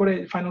compile করে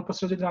ফাইনাল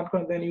প্রসেস যদি run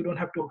করেন, then you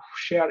don't have to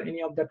share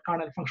any of that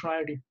kernel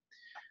functionality,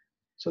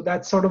 so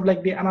that's sort of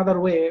like the another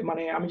way।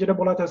 মানে আমি যেটা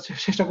বলার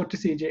চেষ্টা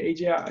করতেছি যে এই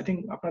যে I think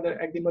আপনাদের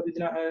একদিন বা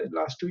দুদিন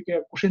লাস্ট উইকে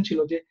কোশ্চেন ছিল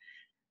যে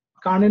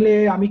কার্নেলে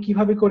আমি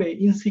কিভাবে করে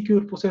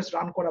ইনসিকিউর প্রসেস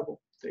রান করাবো।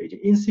 তো এই যে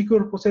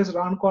ইনসিকিউর প্রসেস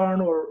রান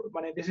করানোর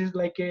মানে this is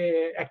like a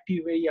active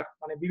area,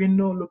 মানে বিভিন্ন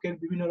লোকের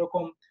বিভিন্ন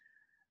রকম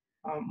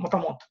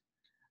মতামত।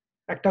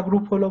 একটা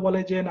গ্রুপ হলো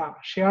বলে যে না,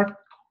 শেয়ার্ড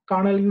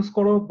কার্নেল ইউজ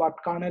করো, বাট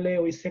কার্নেলে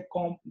ওই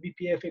সেককম্প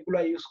বিপিএফ এগুলা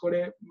ইউজ করে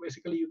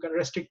basically you can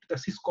restrict the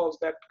সিসকলস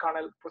that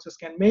kernel process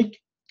can make,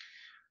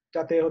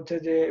 যাতে হচ্ছে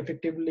যে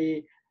এফেক্টিভলি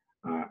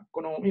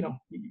কোনো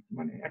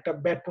মানে একটা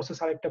ব্যাড প্রসেস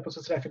আর একটা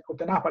প্রসেসে এফেক্ট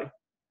করতে না পারে।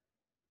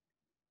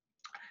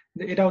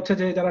 এটা হচ্ছে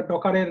যে যারা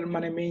ডকারের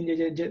মানে মেইন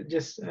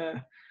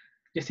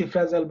যে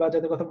সিফ্রাজেল বা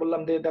যাদের কথা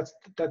বললাম,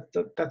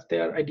 that's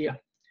there idea.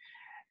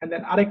 And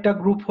then আরেকটা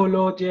গ্রুপ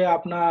হলো যে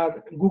আপনার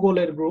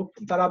গুগলের গ্রুপ,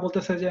 তারা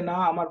বলতেছে যে না,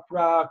 আমার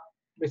পুরা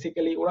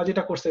বেসিক্যালি ওরা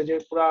যেটা করছে যে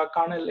পুরা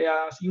কার্নেল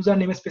ইউজার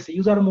নেম স্পেসে,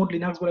 ইউজার মোড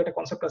লিনাক্স বলে একটা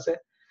কনসেপ্ট আছে,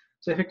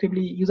 সো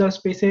এফেক্টিভলি ইউজার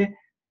স্পেসে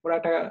ওরা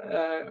একটা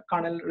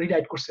কার্নেল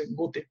রিরাইট করছে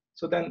গোতে,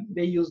 so then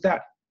they use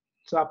that.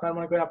 So আপনার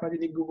মনে করেন আপনার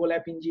যদি গুগল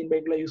অ্যাপ ইঞ্জিন বা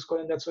এগুলো ইউজ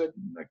করেন, দ্যাটস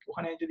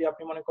ওখানে যদি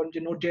আপনি মনে করেন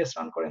যে নোড.js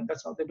রান করেন,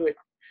 that's how they do it.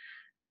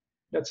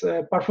 That's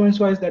performance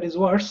wise that is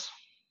Wars,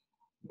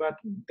 but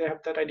they have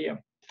that idea.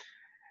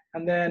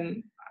 And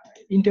then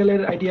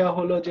Intel's idea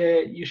holo je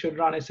you should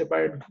run a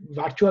separate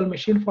virtual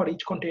machine for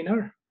each container,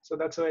 so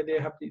that's why they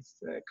have this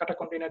kata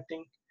container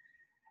thing.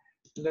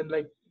 And then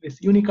like this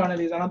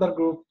unikernel is another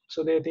group, so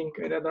they think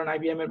rather than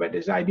IBM, but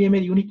this IBM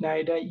er unique na,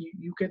 eta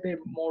UK te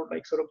more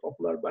like sort of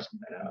popular, but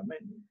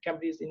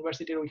Cambridge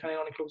University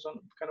oikhane onek lokjon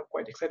kind of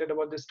quite excited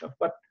about this stuff.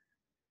 But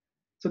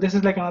so this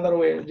is like another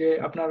way je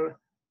apnar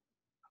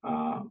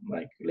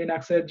like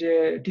Linux এর যে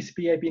TCP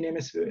IP name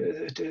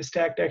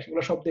stack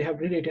এগুলো সব they have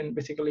rewritten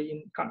basically in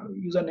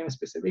user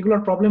namespace।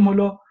 এগুলোর problem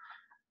হলো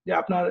যে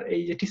আপনার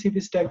এই যে TCP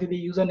stack যদি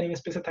ইউজার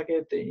নেমস্পেসে থাকে,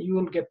 you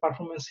will get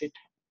performance hit,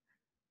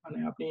 মানে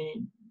আপনি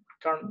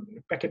কারণ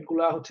প্যাকেট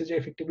গুলা হচ্ছে যে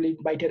এফেক্টিভলি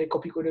বাইটারে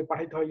কপি করে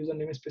পাঠাইতে হয় user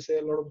নেমস্পেসে,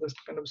 a lot of this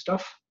kind of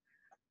stuff,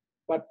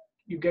 but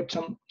you get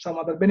some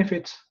other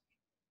benefits,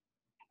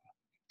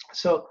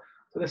 so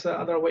this is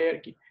another way আর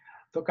কি।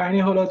 তো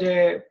কাহিনী হলো যে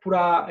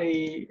পুরা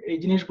এই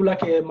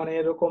জিনিসগুলাকে মানে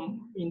এরকম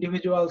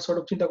ইন্ডিভিজুয়াল সর্ট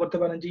অফ চিন্তা করতে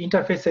পারেন যে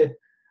ইন্টারফেসে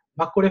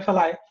ভাগ করে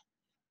ফেলায়,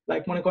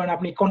 লাইক মনে করেন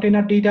আপনি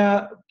কন্টেইনার ডেটা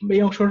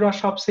এই অংশটা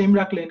সব সেম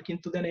রাখলেন,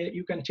 কিন্তু দেন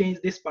you can change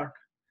this part,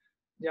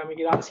 যে আমি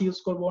কি রান সি ইউজ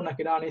করবো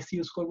নাকি রান এসি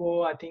ইউজ করবো।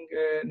 আই থিঙ্ক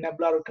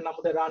নেবলার ওটার নাম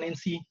হচ্ছে রান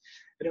এনসি,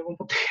 এরকম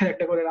প্রত্যেকের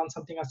একটা করে রান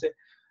সামথিং আছে,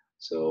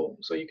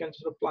 so you can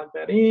just plug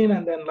that in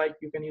and then like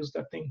you can use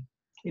that thing.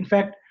 In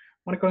fact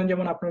মনে করেন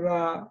যেমন আপনারা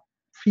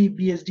ফ্রি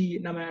বিএসডি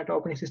নামে একটা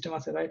অপারেটিং সিস্টেম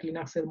আছে, রাইট?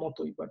 লিনাক্স এর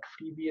মতোই, বাট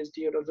ফ্রি বিএসডি,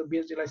 ওটা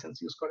বিএসডি লাইসেন্স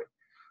ইউজ করে।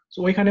 সো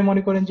ওইখানে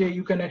মনে করেন যে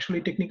you can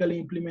actually technically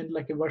implement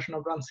like a version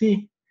of run see,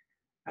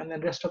 and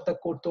then rest of the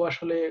code তো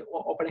আসলে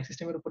অপারেটিং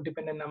সিস্টেমের উপর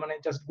ডিপেন্ডেন্ট না, মানে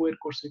জাস্ট গো এর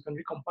code, you can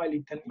recompile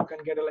it, then you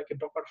can get like a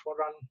docker for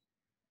run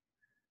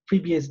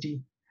FreeBSD.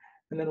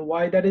 And then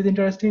why that is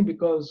interesting,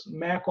 because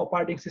Mac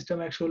operating system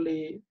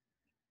actually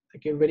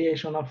like a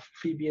variation of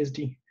FreeBSD.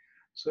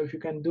 So if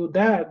you can do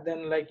that, then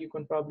like you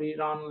can probably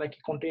run like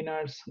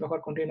containers,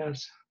 Docker containers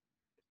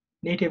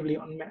natively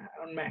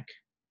on Mac.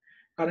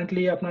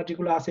 Currently আপনার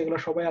যেগুলো আছে এগুলো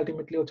সবাই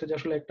ultimately হচ্ছে যে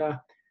আসলে একটা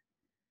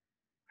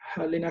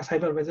Linux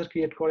hypervisor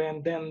create করে and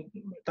then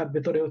তার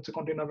ভেতরে হচ্ছে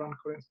কন্টেইনার রান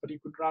করে, but you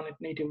could run it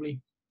natively.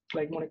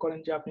 Like মনে করেন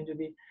যে আপনি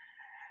যদি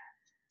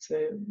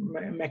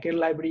ম্যাকের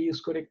লাইব্রেরি ইউজ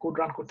করে কোড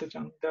রান করতে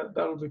চান,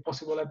 that will be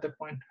possible at that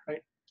point,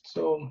 right?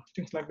 So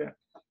things like that.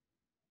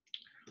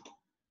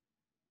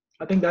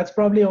 I think that's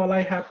probably all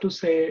I have to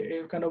say.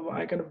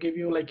 I kind of give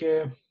you like a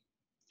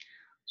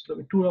sort of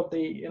a tour of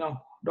the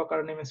Docker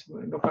NMS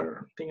Docker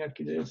thing.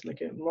 There's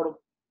like a lot of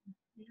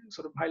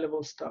sort of high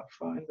level stuff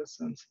in this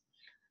sense.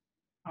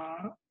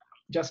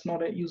 Just not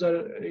a user.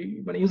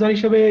 But user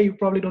হিসেবে, you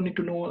probably don't need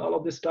to know all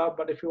of this stuff.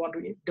 But if you want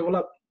to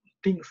develop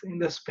things in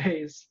the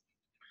space,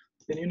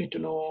 then you need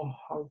to know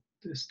how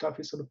this stuff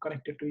is sort of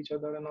connected to each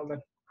other and all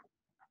that.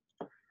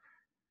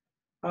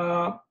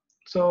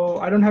 So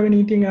I don't have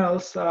anything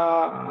else.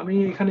 আমি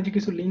এখানে যে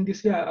কিছু link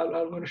দিছি,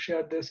 I'm going to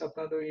share this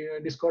আপনাদের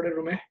Discord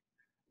room,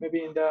 maybe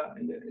in the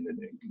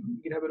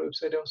GitHub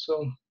website also.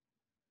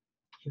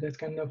 You guys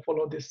can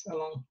follow this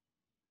along.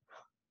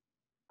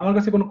 আমার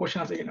কাছে কোনো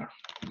question আছে কিনা?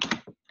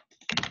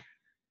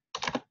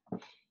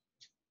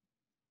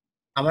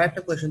 আমার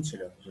একটা কোশ্চেন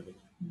ছিল,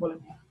 বলেন।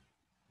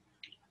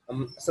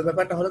 সো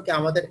ব্যাপারটা হলো কি,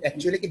 আমাদের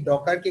অ্যাকচুয়ালি কি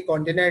ডকার কি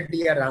কন্টেইনার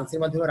দিয়ে আর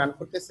রানসের মাধ্যমে রান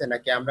করতেছে,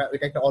 নাকি আমরা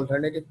এটা একটা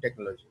অল্টারনেটিভ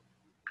টেকনোলজি?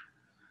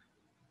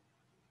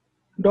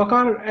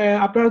 ডকার,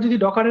 আপনারা যদি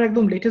ডকারের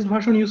একদম লেটেস্ট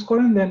ভার্সন ইউজ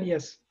করেন, দেন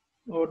ইয়েস,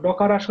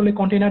 ডকার আসলে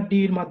কন্টেইনার ডি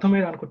এর মাধ্যমে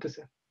রান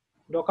করতেছে।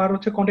 ডকার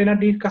হচ্ছে কন্টেইনার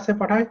ডি এর কাছে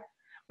পাঠায়,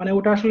 মানে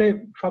ওটা আসলে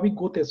সবই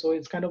গোতে, so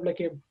it's kind of like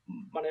a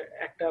মানে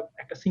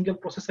একটা সিঙ্গেল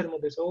প্রসেসের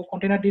মধ্যে। সো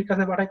কন্টেইনার ডি এর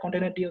কাছে পাঠায়,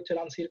 কন্টেইনার ডি হচ্ছে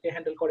রানসির কে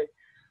হ্যান্ডেল করে।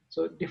 সো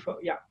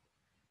ইয়া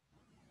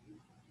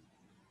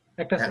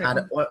একটা আর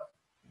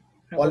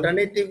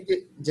অল্টারনেটিভ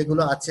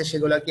যেগুলো আছে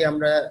সেগুলো কি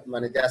আমরা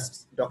মানে জাস্ট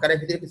ডকারের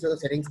ভিতরে কিছু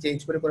সেটিংস চেঞ্জ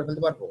করে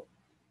ফেলতে পারবো?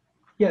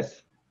 ইয়েস,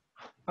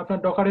 আপনার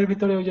ডকারের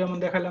ভিতরে ওই যেমন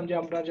দেখালাম যে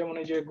আমরা যেমন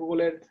এই যে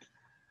গুগলের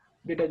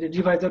যেটা যে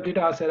ডিভাইজার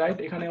যেটা আছে, রাইট,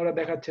 এখানে ওরা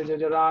দেখাচ্ছে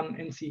যে রান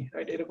এনসি,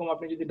 রাইট, এরকম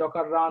আপনি যদি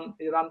Docker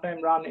run time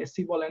run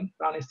SC বলেন,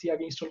 রান এসসি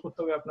আগে ইনস্টল করতে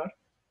হবে আপনার,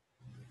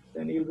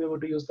 দেন you will be able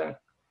to use that.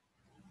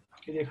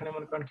 এই যে এখানে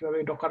মনে করেন কিভাবে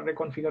ডকারে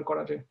কনফিগার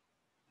করা যায়।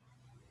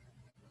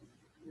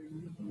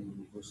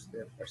 বুঝতে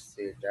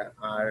পারছি এটা।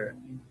 আর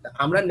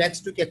আমরা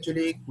নেক্সট উইক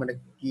অ্যাকচুয়ালি মানে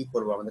কি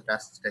করব, আমাদের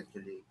টাস্কটা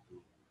অ্যাকচুয়ালি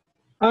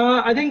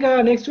আই থিংক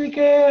নেক্সট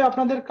উইকে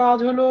আপনাদের কাজ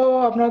হলো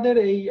আপনাদের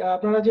এই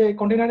আপনারা যে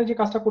কন্টেইনারে যে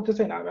কাজটা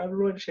করতেছেন, আমি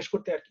বলবো শেষ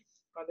করতে আর কি।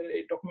 আপনাদের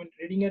এই ডকুমেন্ট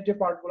রিডিং এর যে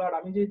পার্টগুলো, আর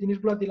আমি যে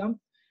জিনিসগুলো দিলাম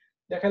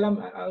দেখালাম,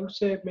 I would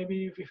say maybe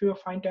if you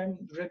find time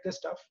read this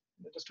stuff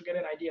just to get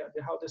an idea of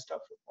how this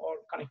stuff all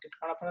connected.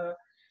 কারণ আপনারা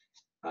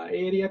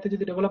এই এরিয়াতে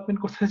যদি ডেভেলপমেন্ট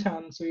করতে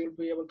চান, so you'll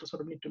be able to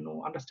sort of need to know,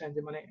 understand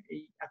যে মানে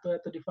এই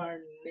এত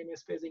ডিফারেন্ট নেম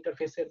স্পেস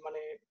ইন্টারফেসের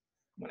মানে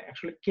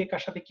অ্যাকচুয়ালি কে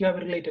কার সাথে কিভাবে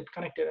রিলেটেড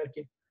কানেক্টেড আর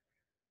কি,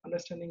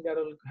 আন্ডারস্ট্যান্ডিং দ্যাট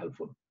উইল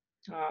হেল্পফুল।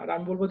 আর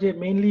আমি বলবো যে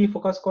মেইনলি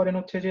ফোকাস করেন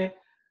হচ্ছে যে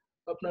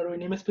আপনার ওই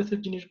নেম স্পেসের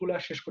জিনিসগুলো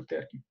শেষ করতে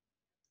আর কি,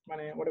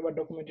 মানে whatever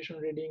documentation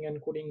reading and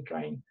coding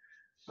trying,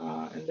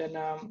 and then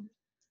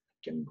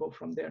can go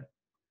from there.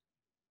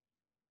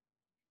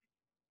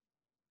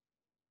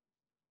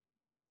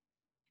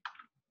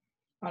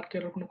 আর কি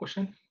কোনো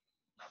question?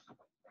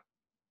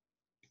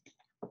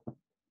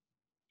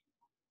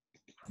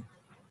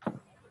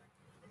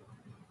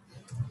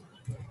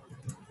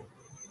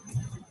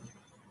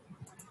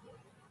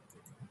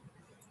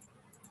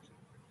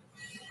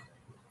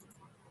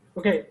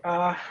 Okay,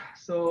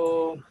 so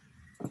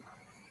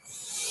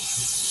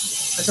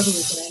I suppose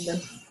we can end then.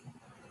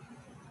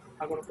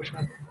 I got a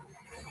question.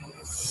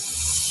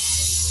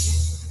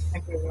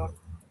 Thank you everyone.